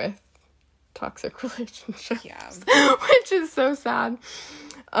run with toxic relationships. Yeah. Which is so sad.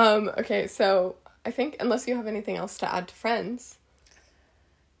 Okay, so I think, unless you have anything else to add to Friends.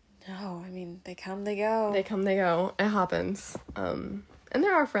 No, I mean, they come, they go. They come, they go. It happens. And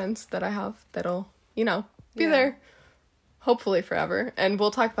there are friends that I have that'll, you know, be there hopefully forever. And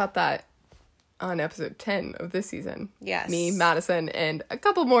we'll talk about that on episode 10 of this season. Yes. Me, Madison, and a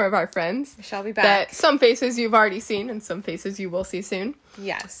couple more of our friends. We shall be back. That some faces you've already seen and some faces you will see soon.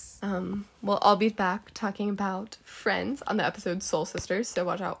 Yes. We'll all be back talking about Friends on the episode Soul Sisters, so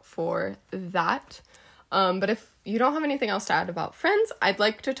watch out for that. But if you don't have anything else to add about Friends, I'd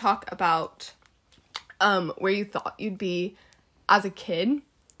like to talk about where you thought you'd be as a kid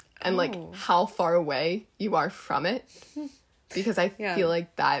and like how far away you are from it, because I feel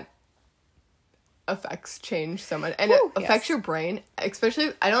like that affects change so much, and it affects your brain,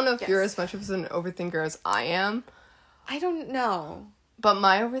 especially. I don't know if you're as much of an overthinker as I am. I don't know, but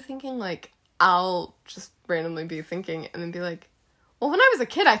my overthinking, like, I'll just randomly be thinking and then be like, well, when I was a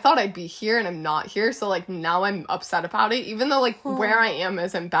kid, I thought I'd be here and I'm not here. So, like, now I'm upset about it. Even though, like, where I am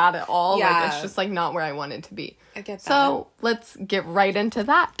isn't bad at all. Yeah. Like, it's just, like, not where I wanted to be. I get that. So, let's get right into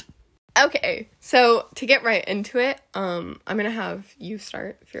that. Okay. So, to get right into it, I'm going to have you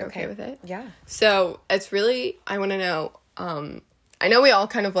start if you're okay with it. Yeah. So, it's really, I want to know, I know we all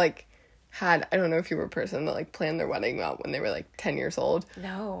kind of, like, I don't know if you were a person that, like, planned their wedding out when they were, like, 10 years old.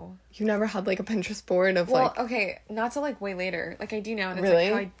 No. You never had, like, a Pinterest board of, like... Well, okay, not till, like, way later. Like, I do now, and it's, really?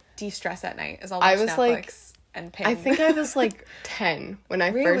 like, how I de-stress at night is I'll watch Netflix and ping. I think I was, like, 10 when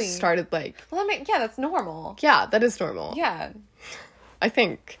I first started, like... Well, I mean, yeah, that's normal. Yeah, that is normal. Yeah. I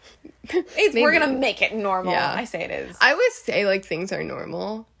think. We're gonna make it normal. Yeah. I say it is. I always say, like, things are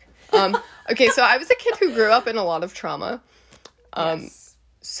normal. Okay, so I was a kid who grew up in a lot of trauma. Yes.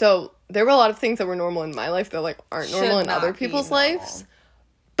 So... there were a lot of things that were normal in my life that, like, aren't normal in other people's lives.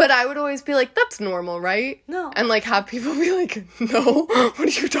 But I would always be like, that's normal, right? No. And, like, have people be like, no, what are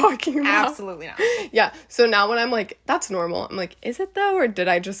you talking about? Absolutely not. Yeah. So now when I'm like, that's normal, I'm like, is it though? Or did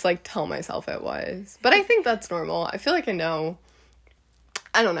I just, like, tell myself it was? But I think that's normal. I feel like I know.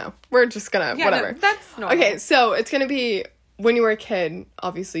 I don't know. We're just gonna, whatever. No, that's normal. Okay, so it's gonna be... when you were a kid,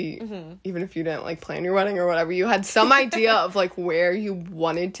 obviously, even if you didn't, like, plan your wedding or whatever, you had some idea of, like, where you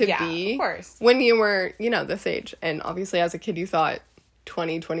wanted to be. Of course. When you were, you know, this age. And obviously, as a kid, you thought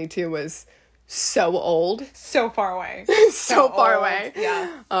 2022 was so old. So far away. so far old. Away.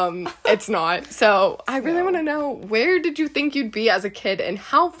 Yeah. It's not. So, I really want to know, where did you think you'd be as a kid, and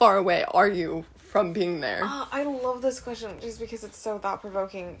how far away are you from being there? I love this question just because it's so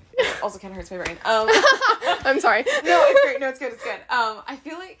thought-provoking. Also kind of hurts my brain. I'm sorry. No, it's great. No, it's good. It's good. I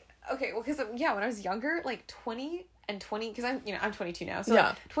feel like, okay, well, because, yeah, when I was younger, like, 20 and 20, because I'm 22 now, so,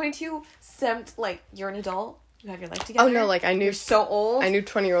 like, 22 seemed like you're an adult, You have your life together. Oh, no, like, I knew... You're so old. I knew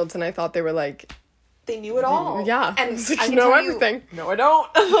 20-year-olds, and I thought they were, like... They knew it all. Yeah. And like, I you can know tell everything. You, no, I don't.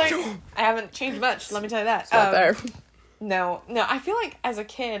 Like, I haven't changed much, let me tell you that. It's not there. No, I feel like as a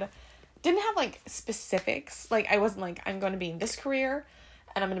kid, didn't have, like, specifics. Like, I wasn't like, I'm going to be in this career,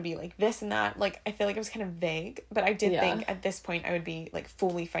 and I'm going to be, like, this and that. Like, I feel like it was kind of vague, but I did think at this point I would be, like,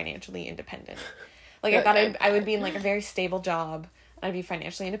 fully financially independent. Like, I thought I would be in, like, a very stable job, and I'd be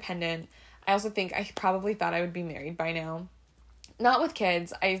financially independent. I also think I probably thought I would be married by now. Not with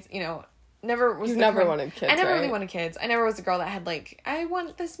kids. Never was. You never wanted kids. I never really right? wanted kids. I never was a girl that had like, I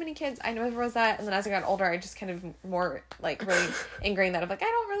want this many kids. I never was that. And then as I got older, I just kind of more like really ingrained that of like, I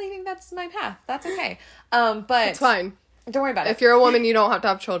don't really think that's my path. That's okay. But it's fine. Don't worry about it. If you're a woman, you don't have to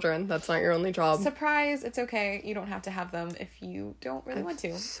have children. That's not your only job. Surprise! It's okay. You don't have to have them if you don't really want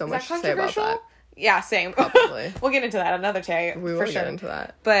to. So much to say about that. Yeah, same. Probably. We'll get into that another day. We will get into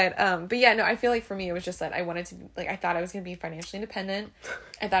that. But yeah, no, I feel like for me, it was just that I wanted to, like, I thought I was going to be financially independent.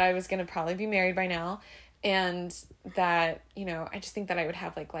 I thought I was going to probably be married by now. And that, I just think that I would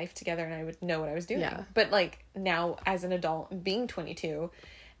have, like, life together and I would know what I was doing. Yeah. But, like, now as an adult, being 22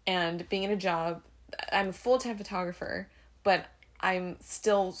 and being in a job, I'm a full-time photographer, but I'm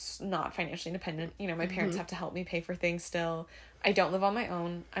still not financially independent. My parents have to help me pay for things still. I don't live on my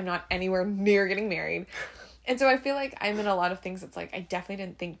own. I'm not anywhere near getting married. And so I feel like I'm in a lot of things that's like, I definitely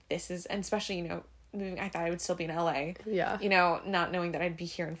didn't think this is, and especially, moving, I thought I would still be in LA. Yeah. Not knowing that I'd be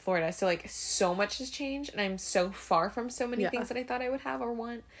here in Florida. So like so much has changed and I'm so far from so many things that I thought I would have or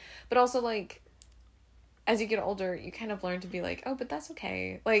want. But also like, as you get older, you kind of learn to be like, oh, but that's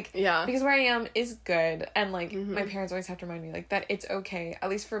okay. Like, yeah. Because where I am is good. And like, my parents always have to remind me like that it's okay.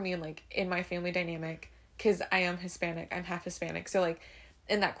 At least for me and like in my family dynamic. Because I am Hispanic. I'm half Hispanic. So, like,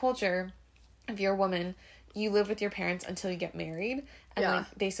 in that culture, if you're a woman, you live with your parents until you get married. And, like,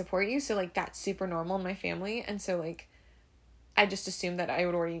 they support you. So, like, that's super normal in my family. And so, like, I just assumed that I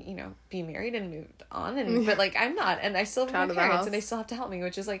would already, be married and moved on. But, like, I'm not. And I still live with my parents. And they still have to help me,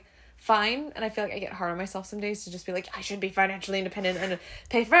 which is, like, fine. And I feel like I get hard on myself some days to just be like, I should be financially independent and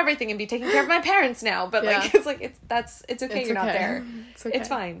pay for everything and be taking care of my parents now. But, like, it's like, it's okay. You're not there. It's okay. It's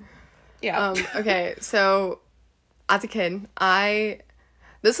fine. Yeah. Okay, so as a kid,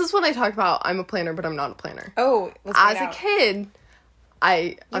 this is when I talk about I'm a planner, but I'm not a planner. Oh, as a kid,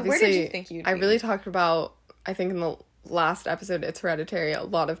 I obviously, where did you think you'd be? really talked about, I think in the last episode, It's Hereditary, a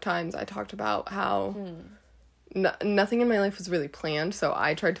lot of times I talked about how nothing in my life was really planned, so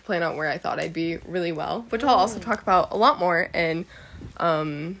I tried to plan out where I thought I'd be really well, which I'll also talk about a lot more in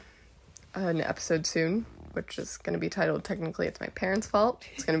an episode soon, which is going to be titled, Technically It's My Parents' Fault.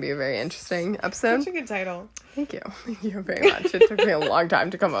 It's going to be a very interesting episode. Such a good title. Thank you. Thank you very much. It took me a long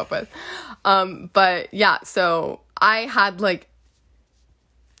time to come up with. But yeah, so I had like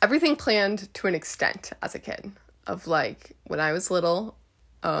everything planned to an extent as a kid. Of like, when I was little,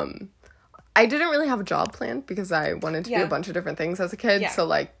 I didn't really have a job planned because I wanted to do a bunch of different things as a kid. So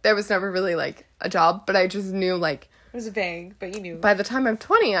like, there was never really like a job, but I just knew like... It was vague, but you knew. By the time I'm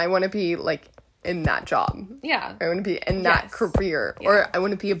 20, I want to be like... in that job. Yeah. I want to be in that career. Yeah. Or I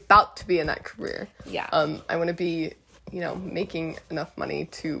want to be about to be in that career. Yeah. I want to be, making enough money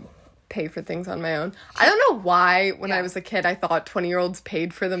to pay for things on my own. I don't know why when I was a kid I thought 20-year-olds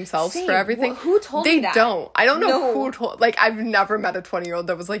paid for themselves for everything. Who told me that? They don't. I don't know who told. Like, I've never met a 20-year-old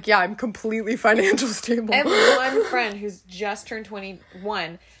that was like, yeah, I'm completely financially stable. I have one friend who's just turned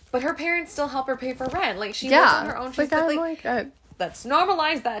 21, but her parents still help her pay for rent. Like, she lives on her own. She's let's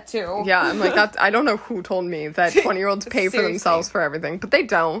normalize that too. Yeah, I'm like, I don't know who told me that 20-year-olds pay for themselves for everything, but they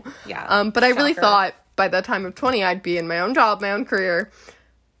don't. Yeah. But I really thought by the time of 20, I'd be in my own job, my own career,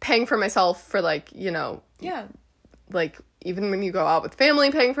 paying for myself for like, yeah, like even when you go out with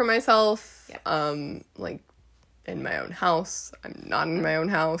family, paying for myself, like in my own house. I'm not in my own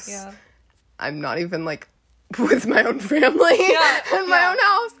house. Yeah. I'm not even like with my own family in my own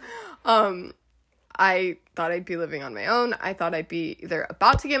house. I thought I'd be living on my own. I thought I'd be either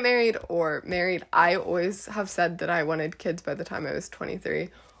about to get married or married. I always have said that I wanted kids by the time I was 23,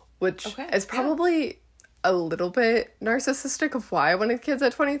 which is probably a little bit narcissistic of why I wanted kids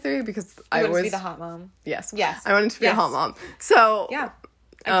at 23, because I wanted was... to be the hot mom. Yes. I wanted to be a hot mom. So... Yeah.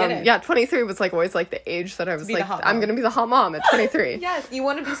 I get it. Yeah, 23 was like always like the age that I was like, I'm going to be the hot mom at 23. Yes, you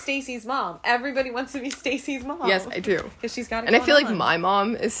want to be Stacy's mom. Everybody wants to be Stacy's mom. Yes, I do. Because she's got it. And I feel like my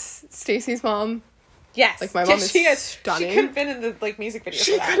mom is Stacy's mom. Yes. Like, my mom is stunning. She could have been in the, like, music video.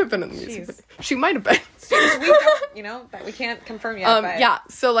 She could have been in the music video. She might have been. We don't, but we can't confirm yet. But... Yeah,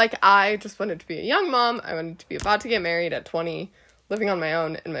 so, like, I just wanted to be a young mom. I wanted to be about to get married at 20, living on my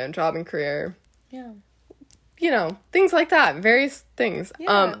own in my own job and career. Yeah. Things like that. Various things.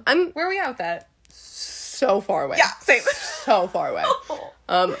 Yeah. Where are we at with that? so far away. Yeah, same. So far away.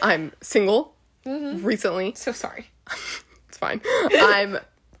 I'm single recently. So sorry. It's fine. I'm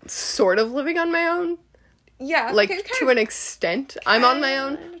sort of living on my own. Yeah. Like, to an extent. I'm on my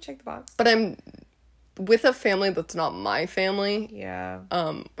own. Check the box. But I'm with a family that's not my family. Yeah.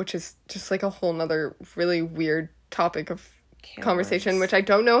 Which is just, like, a whole nother really weird topic of conversation, words. which I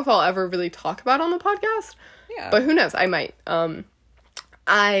don't know if I'll ever really talk about on the podcast. Yeah. But who knows? I might.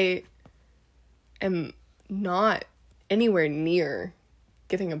 I am not anywhere near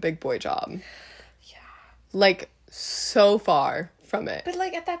getting a big boy job. Yeah. Like, so far from it. But,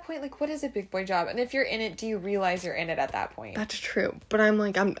 like, at that point, like, what is a big boy job? And if you're in it, do you realize you're in it at that point? That's true. But I'm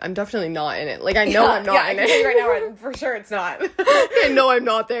like, I'm definitely not in it. Like, I know I'm not in I can it. tell you right now, for sure it's not. I know I'm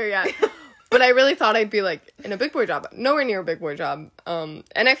not there yet. But I really thought I'd be, like, in a big boy job. Nowhere near a big boy job. And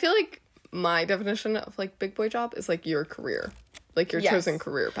I feel like my definition of, like, big boy job is, like, your career. Like, your chosen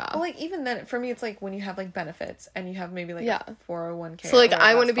career path. Well, like, even then, for me, it's, like, when you have, like, benefits and you have maybe, like, a 401k. So, like,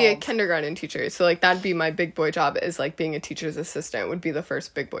 I want to be a kindergarten teacher. So, like, that'd be my big boy job, is, like, being a teacher's assistant would be the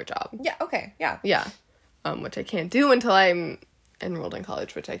first big boy job. Yeah, okay, yeah. Yeah. Which I can't do until I'm enrolled in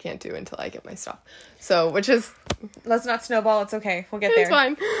college, which I can't do until I get my stuff. So, which is... Let's not snowball, it's okay. We'll get there. It's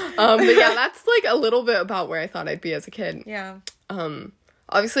fine. But yeah, that's, like, a little bit about where I thought I'd be as a kid. Yeah.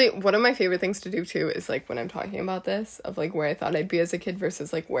 Obviously, one of my favorite things to do, too, is, like, when I'm talking about this, of, like, where I thought I'd be as a kid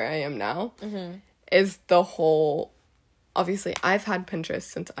versus, like, where I am now, is the whole... Obviously, I've had Pinterest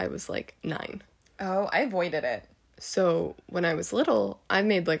since I was, like, 9. Oh, I avoided it. So, when I was little, I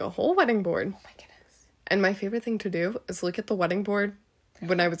made, like, a whole wedding board. Oh, my goodness. And my favorite thing to do is look at the wedding board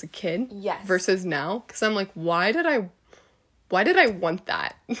when I was a kid. Yes. Versus now. Because I'm like, why did I want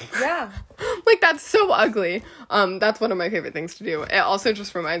that? Yeah. Like, that's so ugly. That's one of my favorite things to do. It also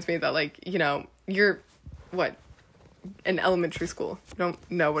just reminds me that, like, you know, you're, in elementary school. You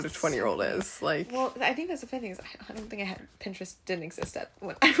don't know what a 20-year-old is. Like, Well, I think that's the funny thing is I don't think Pinterest didn't exist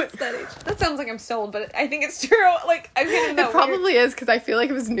when I was that age. That sounds like I'm sold, but I think it's true. Like, I mean, it probably is, because I feel like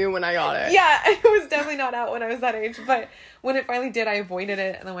it was new when I got it. Yeah, it was definitely not out when I was that age, but when it finally did, I avoided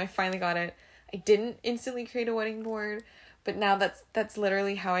it, and then when I finally got it, I didn't instantly create a wedding board. But now that's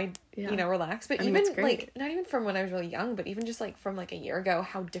literally how I, relax. But even, like, not even from when I was really young, but even just, like, from, like, a year ago,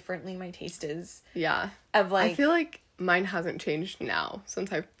 how differently my taste is. Yeah. Of, like... I feel like mine hasn't changed now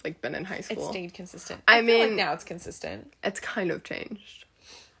since I've, like, been in high school. It stayed consistent. I feel mean... like now it's consistent. It's kind of changed.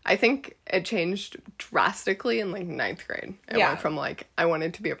 I think it changed drastically in, like, 9th grade. It went from, like, I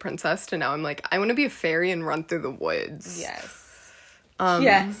wanted to be a princess to now I'm, like, I want to be a fairy and run through the woods. Yes.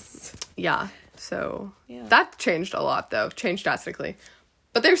 Yes. Yeah. So, that changed a lot, though. Changed drastically.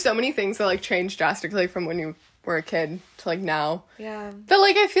 But there's so many things that, like, changed drastically from when you were a kid to, like, now. Yeah. That,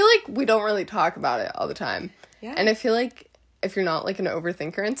 like, I feel like we don't really talk about it all the time. Yeah. And I feel like if you're not, like, an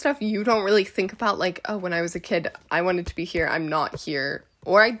overthinker and stuff, you don't really think about, like, oh, when I was a kid, I wanted to be here, I'm not here.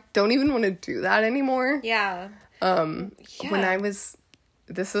 Or I don't even want to do that anymore. Yeah. When I was...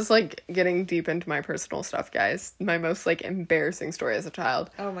 This is, like, getting deep into my personal stuff, guys. My most, like, embarrassing story as a child.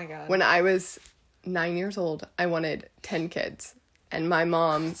 Oh, my God. When I was 9 years old, I wanted 10 kids. And my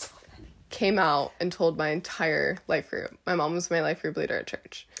mom came out and told my entire life group. My mom was my life group leader at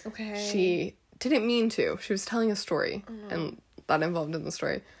church. Okay. She didn't mean to. She was telling a story. And that involved in the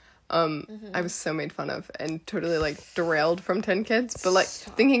story. I was so made fun of and totally, like, derailed from 10 kids. But, like,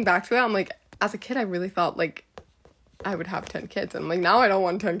 thinking back to it, I'm like, as a kid, I really thought, like, I would have 10 kids. And I'm like, now I don't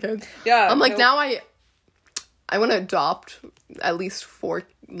want 10 kids. Yeah. I'm like, now I want to adopt at least 4,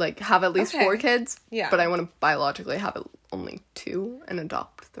 like, have at least 4 kids. Yeah. But I want to biologically have only 2 and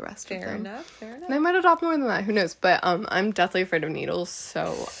adopt the rest of them. Fair enough. And I might adopt more than that. Who knows? But I'm deathly afraid of needles.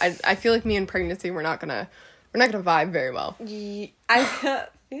 So I feel like me in pregnancy, we're not gonna vibe very well. I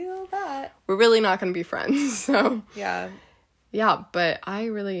feel that. We're really not gonna be friends. So yeah. But I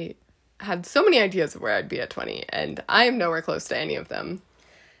really had so many ideas of where I'd be at 20, and I am nowhere close to any of them.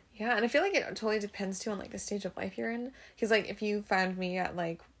 Yeah, and I feel like it totally depends, too, on, like, the stage of life you're in. Because, like, if you found me at,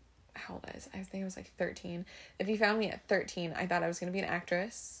 like, how old was I? I think I was, like, 13. If you found me at 13, I thought I was going to be an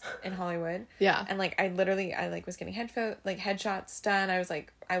actress in Hollywood. Yeah. And, like, I was getting headshots done. I was,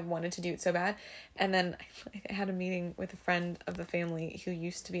 like, I wanted to do it so bad. And then I had a meeting with a friend of the family who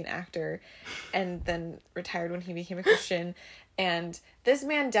used to be an actor and then retired when he became a Christian. And this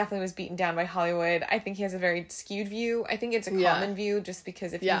man definitely was beaten down by Hollywood. I think he has a very skewed view. I think it's a common view just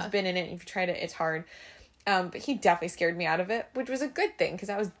because if you've been in it, if you've tried it, it's hard. But he definitely scared me out of it, which was a good thing because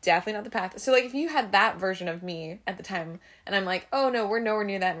that was definitely not the path. So, like, if you had that version of me at the time and I'm like, oh, no, we're nowhere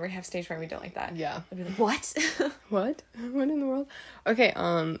near that and we have stage fright, we don't like that. Yeah. I'd be like, what? What in the world? Okay,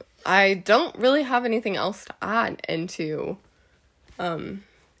 I don't really have anything else to add into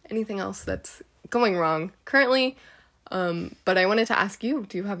anything else that's going wrong currently. But I wanted to ask you,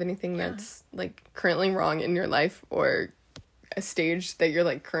 do you have anything that's like currently wrong in your life, or a stage that you're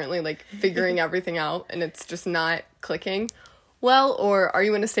like currently like figuring everything out and it's just not clicking well, or are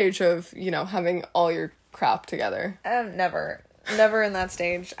you in a stage of, you know, having all your crap together? Never in that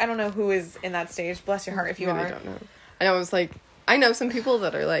stage. I don't know who is in that stage. Bless your heart if you really are. Don't know. I know some people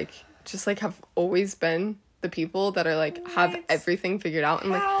that are like just like have always been the people that are like have everything figured out,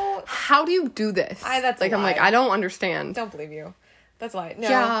 and like how do you do this? That's like a I'm lie. like, I don't understand. Don't believe you. That's a lie. No.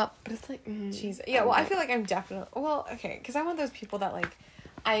 Yeah, but it's like Jeez. Yeah, well, I feel like I'm definitely... Well, okay, because I'm one of those people that, like,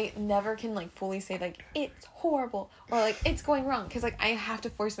 I never can, like, fully say, like, it's horrible, or, like, it's going wrong, because, like, I have to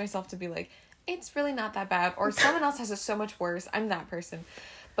force myself to be, like, it's really not that bad, or someone else has it so much worse. I'm that person.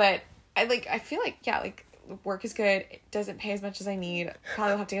 But, I feel like, yeah, like, work is good. It doesn't pay as much as I need.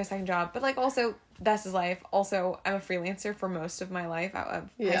 Probably will have to get a second job. But, like, also, this is life. Also, I'm a freelancer for most of my life out of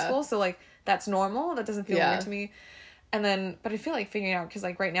high school, so, like, that's normal. That doesn't feel weird to me. And then, but I feel like figuring out, because,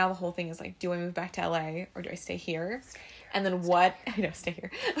 like, right now the whole thing is, like, do I move back to LA, or do I stay here? And then what, I know, stay here.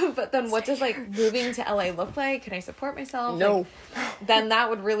 But then what does, like, moving to LA look like? Can I support myself? No. Like, then that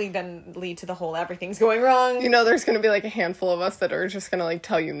would really then lead to the whole everything's going wrong. You know, there's going to be, like, a handful of us that are just going to, like,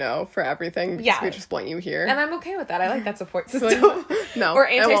 tell you no for everything because we just want you here. And I'm okay with that. I like that support system. No. Or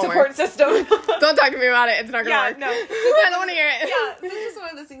anti-support system. Don't talk to me about it. It's not going to work. No. I don't want to hear it. Yeah, so it's just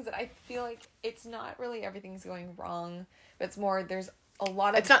one of those things that I feel like it's not really everything's going wrong, but it's more there's a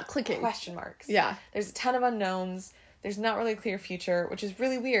lot of it's not clicking question marks. Yeah. There's a ton of unknowns. There's not really a clear future, which is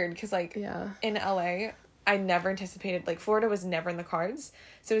really weird because, like, in LA, I never anticipated, like, Florida was never in the cards.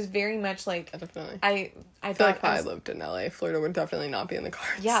 So it was very much like, definitely. I feel like if I lived in LA, Florida would definitely not be in the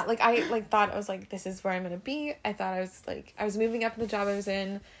cards. Yeah, like, I thought I was like, this is where I'm going to be. I thought I was moving up in the job I was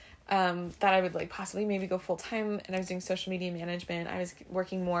in. That I would, like, possibly maybe go full-time, and I was doing social media management. I was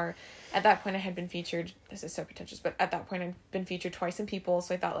working more. At that point, I had been featured, this is so pretentious, but at that point, I'd been featured twice in People,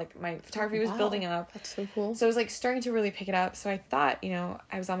 so I thought, like, my photography was building up. That's so cool. So I was, like, starting to really pick it up, so I thought, you know,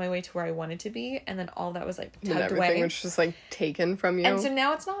 I was on my way to where I wanted to be, and then all that was, like, tugged away. Everything was just, like, taken from you. And so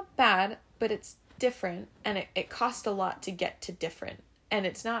now it's not bad, but it's different, and it cost a lot to get to different, and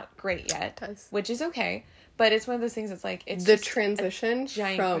it's not great yet, It does. which is okay. But it's one of those things that's like, it's the just transition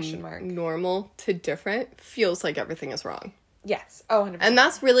from normal to different feels like everything is wrong. Yes. Oh, 100%. And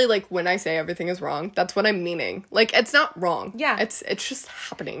that's really, like, when I say everything is wrong, that's what I'm meaning. Like, it's not wrong. Yeah. It's just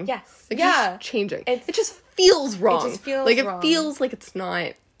happening. Yes. Like, yeah. It's just changing. It just feels wrong. It just feels like, wrong. It feels like it's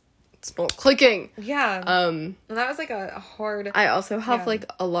not clicking. Yeah. And that was, like, a hard... I also have, like,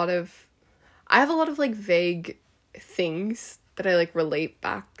 a lot of, like, vague things that I, like, relate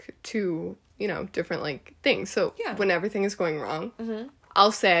back to, you know, different, like, things. So when everything is going wrong,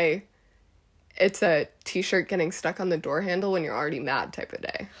 I'll say it's a t-shirt getting stuck on the door handle when you're already mad type of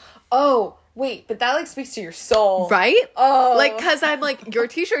day. Oh, wait, but that, like, speaks to your soul. Right? Oh. Like, because I'm like, your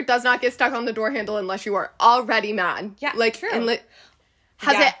t-shirt does not get stuck on the door handle unless you are already mad. Yeah, like, true. And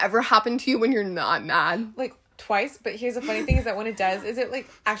has it ever happened to you when you're not mad? Like, twice, but here's the funny thing is that when it does, is it, like,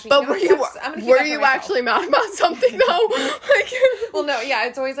 actually... But were you actually mad about something, though? Like, well, no, yeah,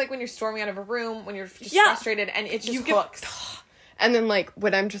 it's always, like, when you're storming out of a room, when you're just frustrated, and it just hooks. And then, like,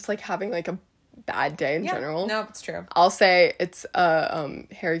 when I'm just, like, having, like, a bad day in general. No, it's true. I'll say it's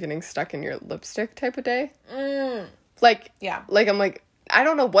hair getting stuck in your lipstick type of day. Like, like, I'm like, I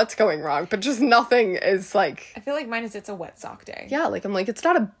don't know what's going wrong, but just nothing is, like... I feel like mine is it's a wet sock day. Yeah, like, I'm like, it's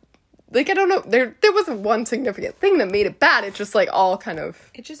not a... Like, I don't know, there wasn't one significant thing that made it bad. It just, like, all kind of...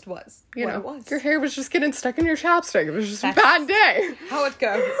 It just was. You know, it was. Your hair was just getting stuck in your chapstick. It was just a bad day. How it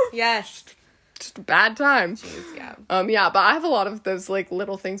goes. Yes. Just a bad time. Jeez, yeah. Yeah, but I have a lot of those, like,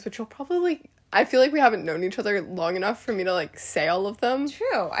 little things, which you'll probably... I feel like we haven't known each other long enough for me to, like, say all of them.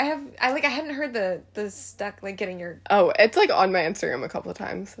 True. I hadn't heard the stuck, like, getting your... Oh, it's, like, on my Instagram a couple of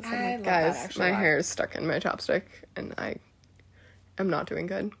times. It's I like, love guys, that, actually, my hair is stuck in my chapstick, and I am not doing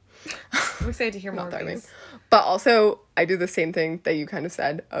good. I'm excited to hear more of these. But also, I do the same thing that you kind of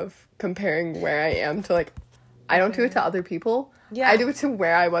said of comparing where I am to, like, I don't do it to other people. Yeah. I do it to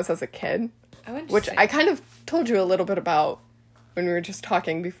where I was as a kid. Oh, interesting. Which I kind of told you a little bit about when we were just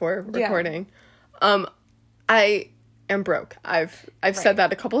talking before recording. I am broke. I've said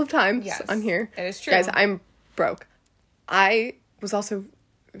that a couple of times on here. It is true. Guys, I'm broke. I was also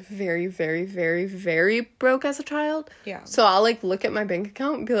very, very, very, very broke as a child. Yeah. So I'll, like, look at my bank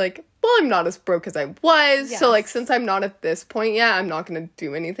account and be like, well, I'm not as broke as I was. Yes. So, like, since I'm not at this point yet, I'm not going to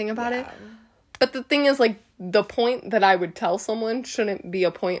do anything about it. But the thing is, like, the point that I would tell someone shouldn't be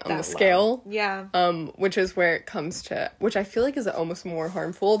a point on the scale. Yeah. Which is where it comes to, which I feel like is almost more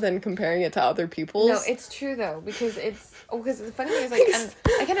harmful than comparing it to other people's. No, it's true, though, because because the funny thing is, like, and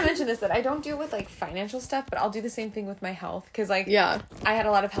I kind of mentioned this, that I don't deal with, like, financial stuff, but I'll do the same thing with my health, because, like, yeah. I had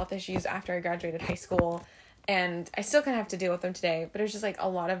a lot of health issues after I graduated high school, and I still kind of have to deal with them today, but it was just, like, a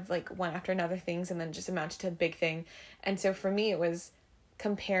lot of, like, one after another things, and then just amounted to a big thing, and so for me, it was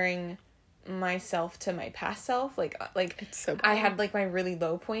comparing myself to my past self, like it's so bad. I had, like, my really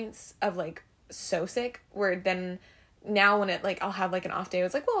low points of, like, so sick, where then now when it, like, I'll have, like, an off day, it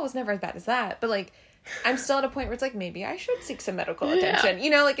was like, well, it was never as bad as that, but, like, I'm still at a point where it's like, maybe I should seek some medical attention,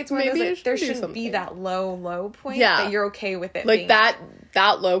 you know, like, it's one of those, like, there shouldn't be that low point, that you're okay with it, like, being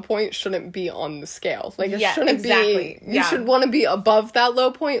that low point shouldn't be on the scale, like, it shouldn't be, you yeah. should want to be above that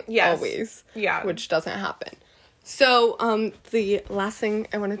low point, yes. always, yeah, which doesn't happen. So, the last thing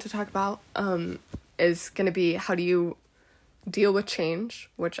I wanted to talk about, is gonna be, how do you deal with change,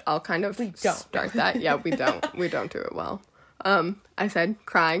 which I'll kind of start that. Yeah, we don't do it well. I said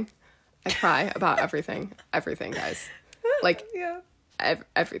crying. I cry about everything, guys. Like,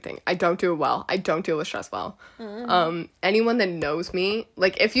 everything. I don't do it well. I don't deal with stress well. Mm-hmm. Anyone that knows me,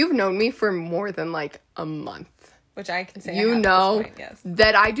 like, if you've known me for more than, like, a month, which I can say, you know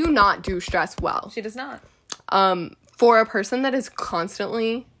that I do not do stress well. She does not. For a person that is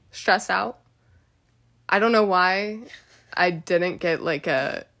constantly stressed out, I don't know why I didn't get, like,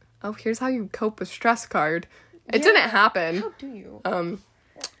 here's how you cope with stress card. It didn't happen. How do you?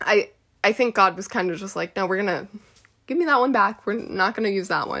 I think God was kind of just like, no, we're gonna give me that one back. We're not gonna use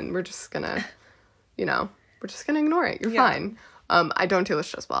that one. We're just gonna, we're just gonna ignore it. You're fine. I don't deal with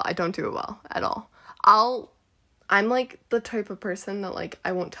stress well. I don't do it well at all. I'm, like, the type of person that, like,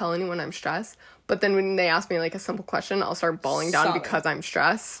 I won't tell anyone I'm stressed, but then when they ask me, like, a simple question, I'll start bawling down because I'm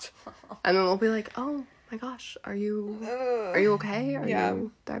stressed. And then they'll be like, oh my gosh, are you okay? Are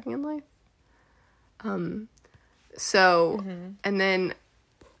you thriving in life? And then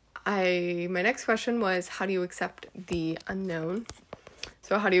my next question was, how do you accept the unknown?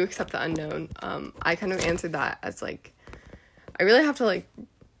 So how do you accept the unknown? I kind of answered that as, like, I really have to, like,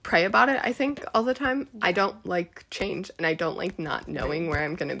 pray about it, I think, all the time. I don't like change, and I don't like not knowing where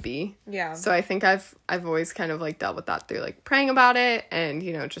I'm gonna be. Yeah. So I think I've always kind of, like, dealt with that through, like, praying about it and,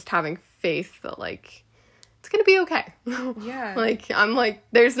 just having faith that, like, it's gonna be okay. Yeah. Like, I'm like,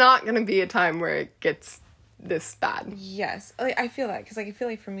 there's not gonna be a time where it gets this bad. Yes. Like, I feel that, because, like, I feel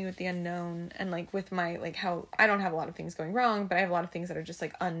like for me with the unknown and, like, with my, like, how I don't have a lot of things going wrong, but I have a lot of things that are just,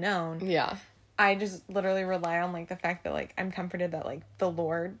 like, unknown. Yeah. I just literally rely on, like, the fact that, like, I'm comforted that, like, the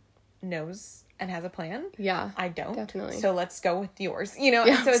Lord knows and has a plan. Yeah. I don't. Definitely. So let's go with yours, Yeah,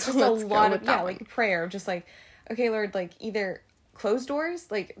 and so it's just a lot of, like, prayer. Just, like, okay, Lord, like, either close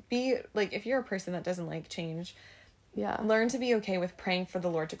doors, like, if you're a person that doesn't like change, learn to be okay with praying for the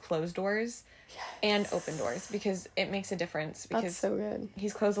Lord to close doors and open doors, because it makes a difference. Because that's so good.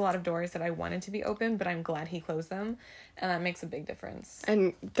 He's closed a lot of doors that I wanted to be open, but I'm glad he closed them, and that makes a big difference.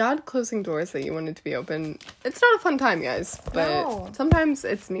 And God closing doors that you wanted to be open, it's not a fun time, guys, but sometimes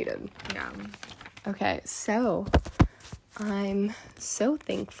it's needed. Yeah. Okay, so I'm so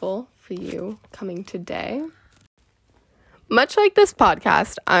thankful for you coming today. Much like this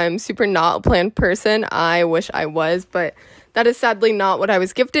podcast, I'm super not a planned person. I wish I was, but that is sadly not what I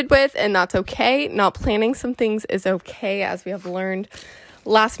was gifted with, and that's okay. Not planning some things is okay, as we have learned.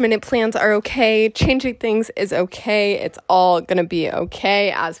 Last minute plans are okay. Changing things is okay. It's all gonna be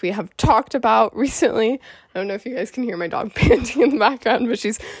okay, as we have talked about recently. I don't know if you guys can hear my dog panting in the background, but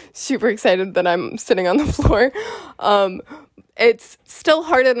she's super excited that I'm sitting on the floor. It's still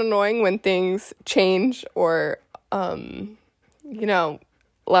hard and annoying when things change, or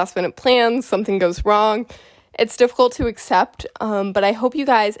last minute plans, something goes wrong. It's difficult to accept, but I hope you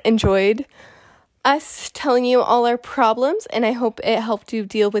guys enjoyed us telling you all our problems, and I hope it helped you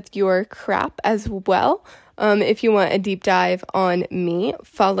deal with your crap as well. If you want a deep dive on me,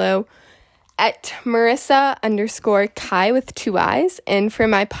 follow at Marissa_Kai with 2 I's, and for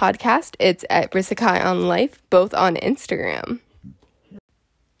my podcast, it's at Marissa Kai on Life, both on Instagram.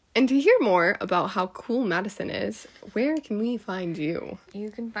 And to hear more about how cool Madison is, where can we find you? You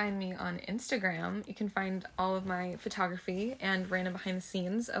can find me on Instagram. You can find all of my photography and random behind the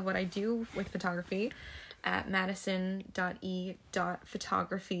scenes of what I do with photography at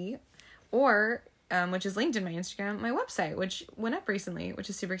madisen.e.photography, or, which is linked in my Instagram, my website, which went up recently, which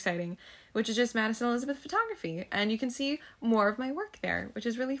is super exciting, which is just Madison Elizabeth Photography. And you can see more of my work there, which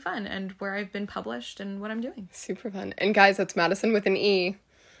is really fun, and where I've been published and what I'm doing. Super fun. And guys, that's Madison with an E.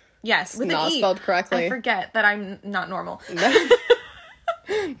 Yes, with an E. Not spelled correctly. I forget that I'm not normal.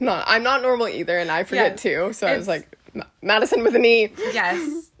 No, I'm not normal either, and I forget too. So I was It's- like, Madison with an E.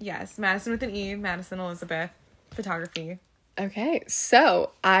 Yes. Madison with an E. Madison Elizabeth. Photography. Okay,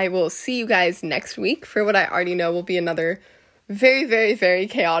 so I will see you guys next week for what I already know will be another very, very, very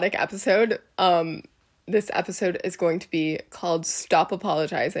chaotic episode. This episode is going to be called Stop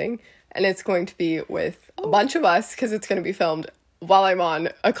Apologizing, and it's going to be with a bunch of us because it's going to be filmed while I'm on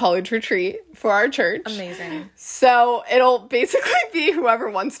a college retreat for our church. Amazing. So it'll basically be whoever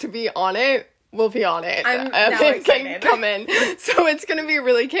wants to be on it will be on it. I'm now excited. Come in. So it's going to be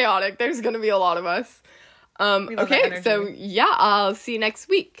really chaotic. There's going to be a lot of us. We love that Okay, energy. so yeah, I'll see you next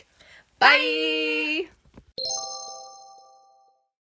week. Bye!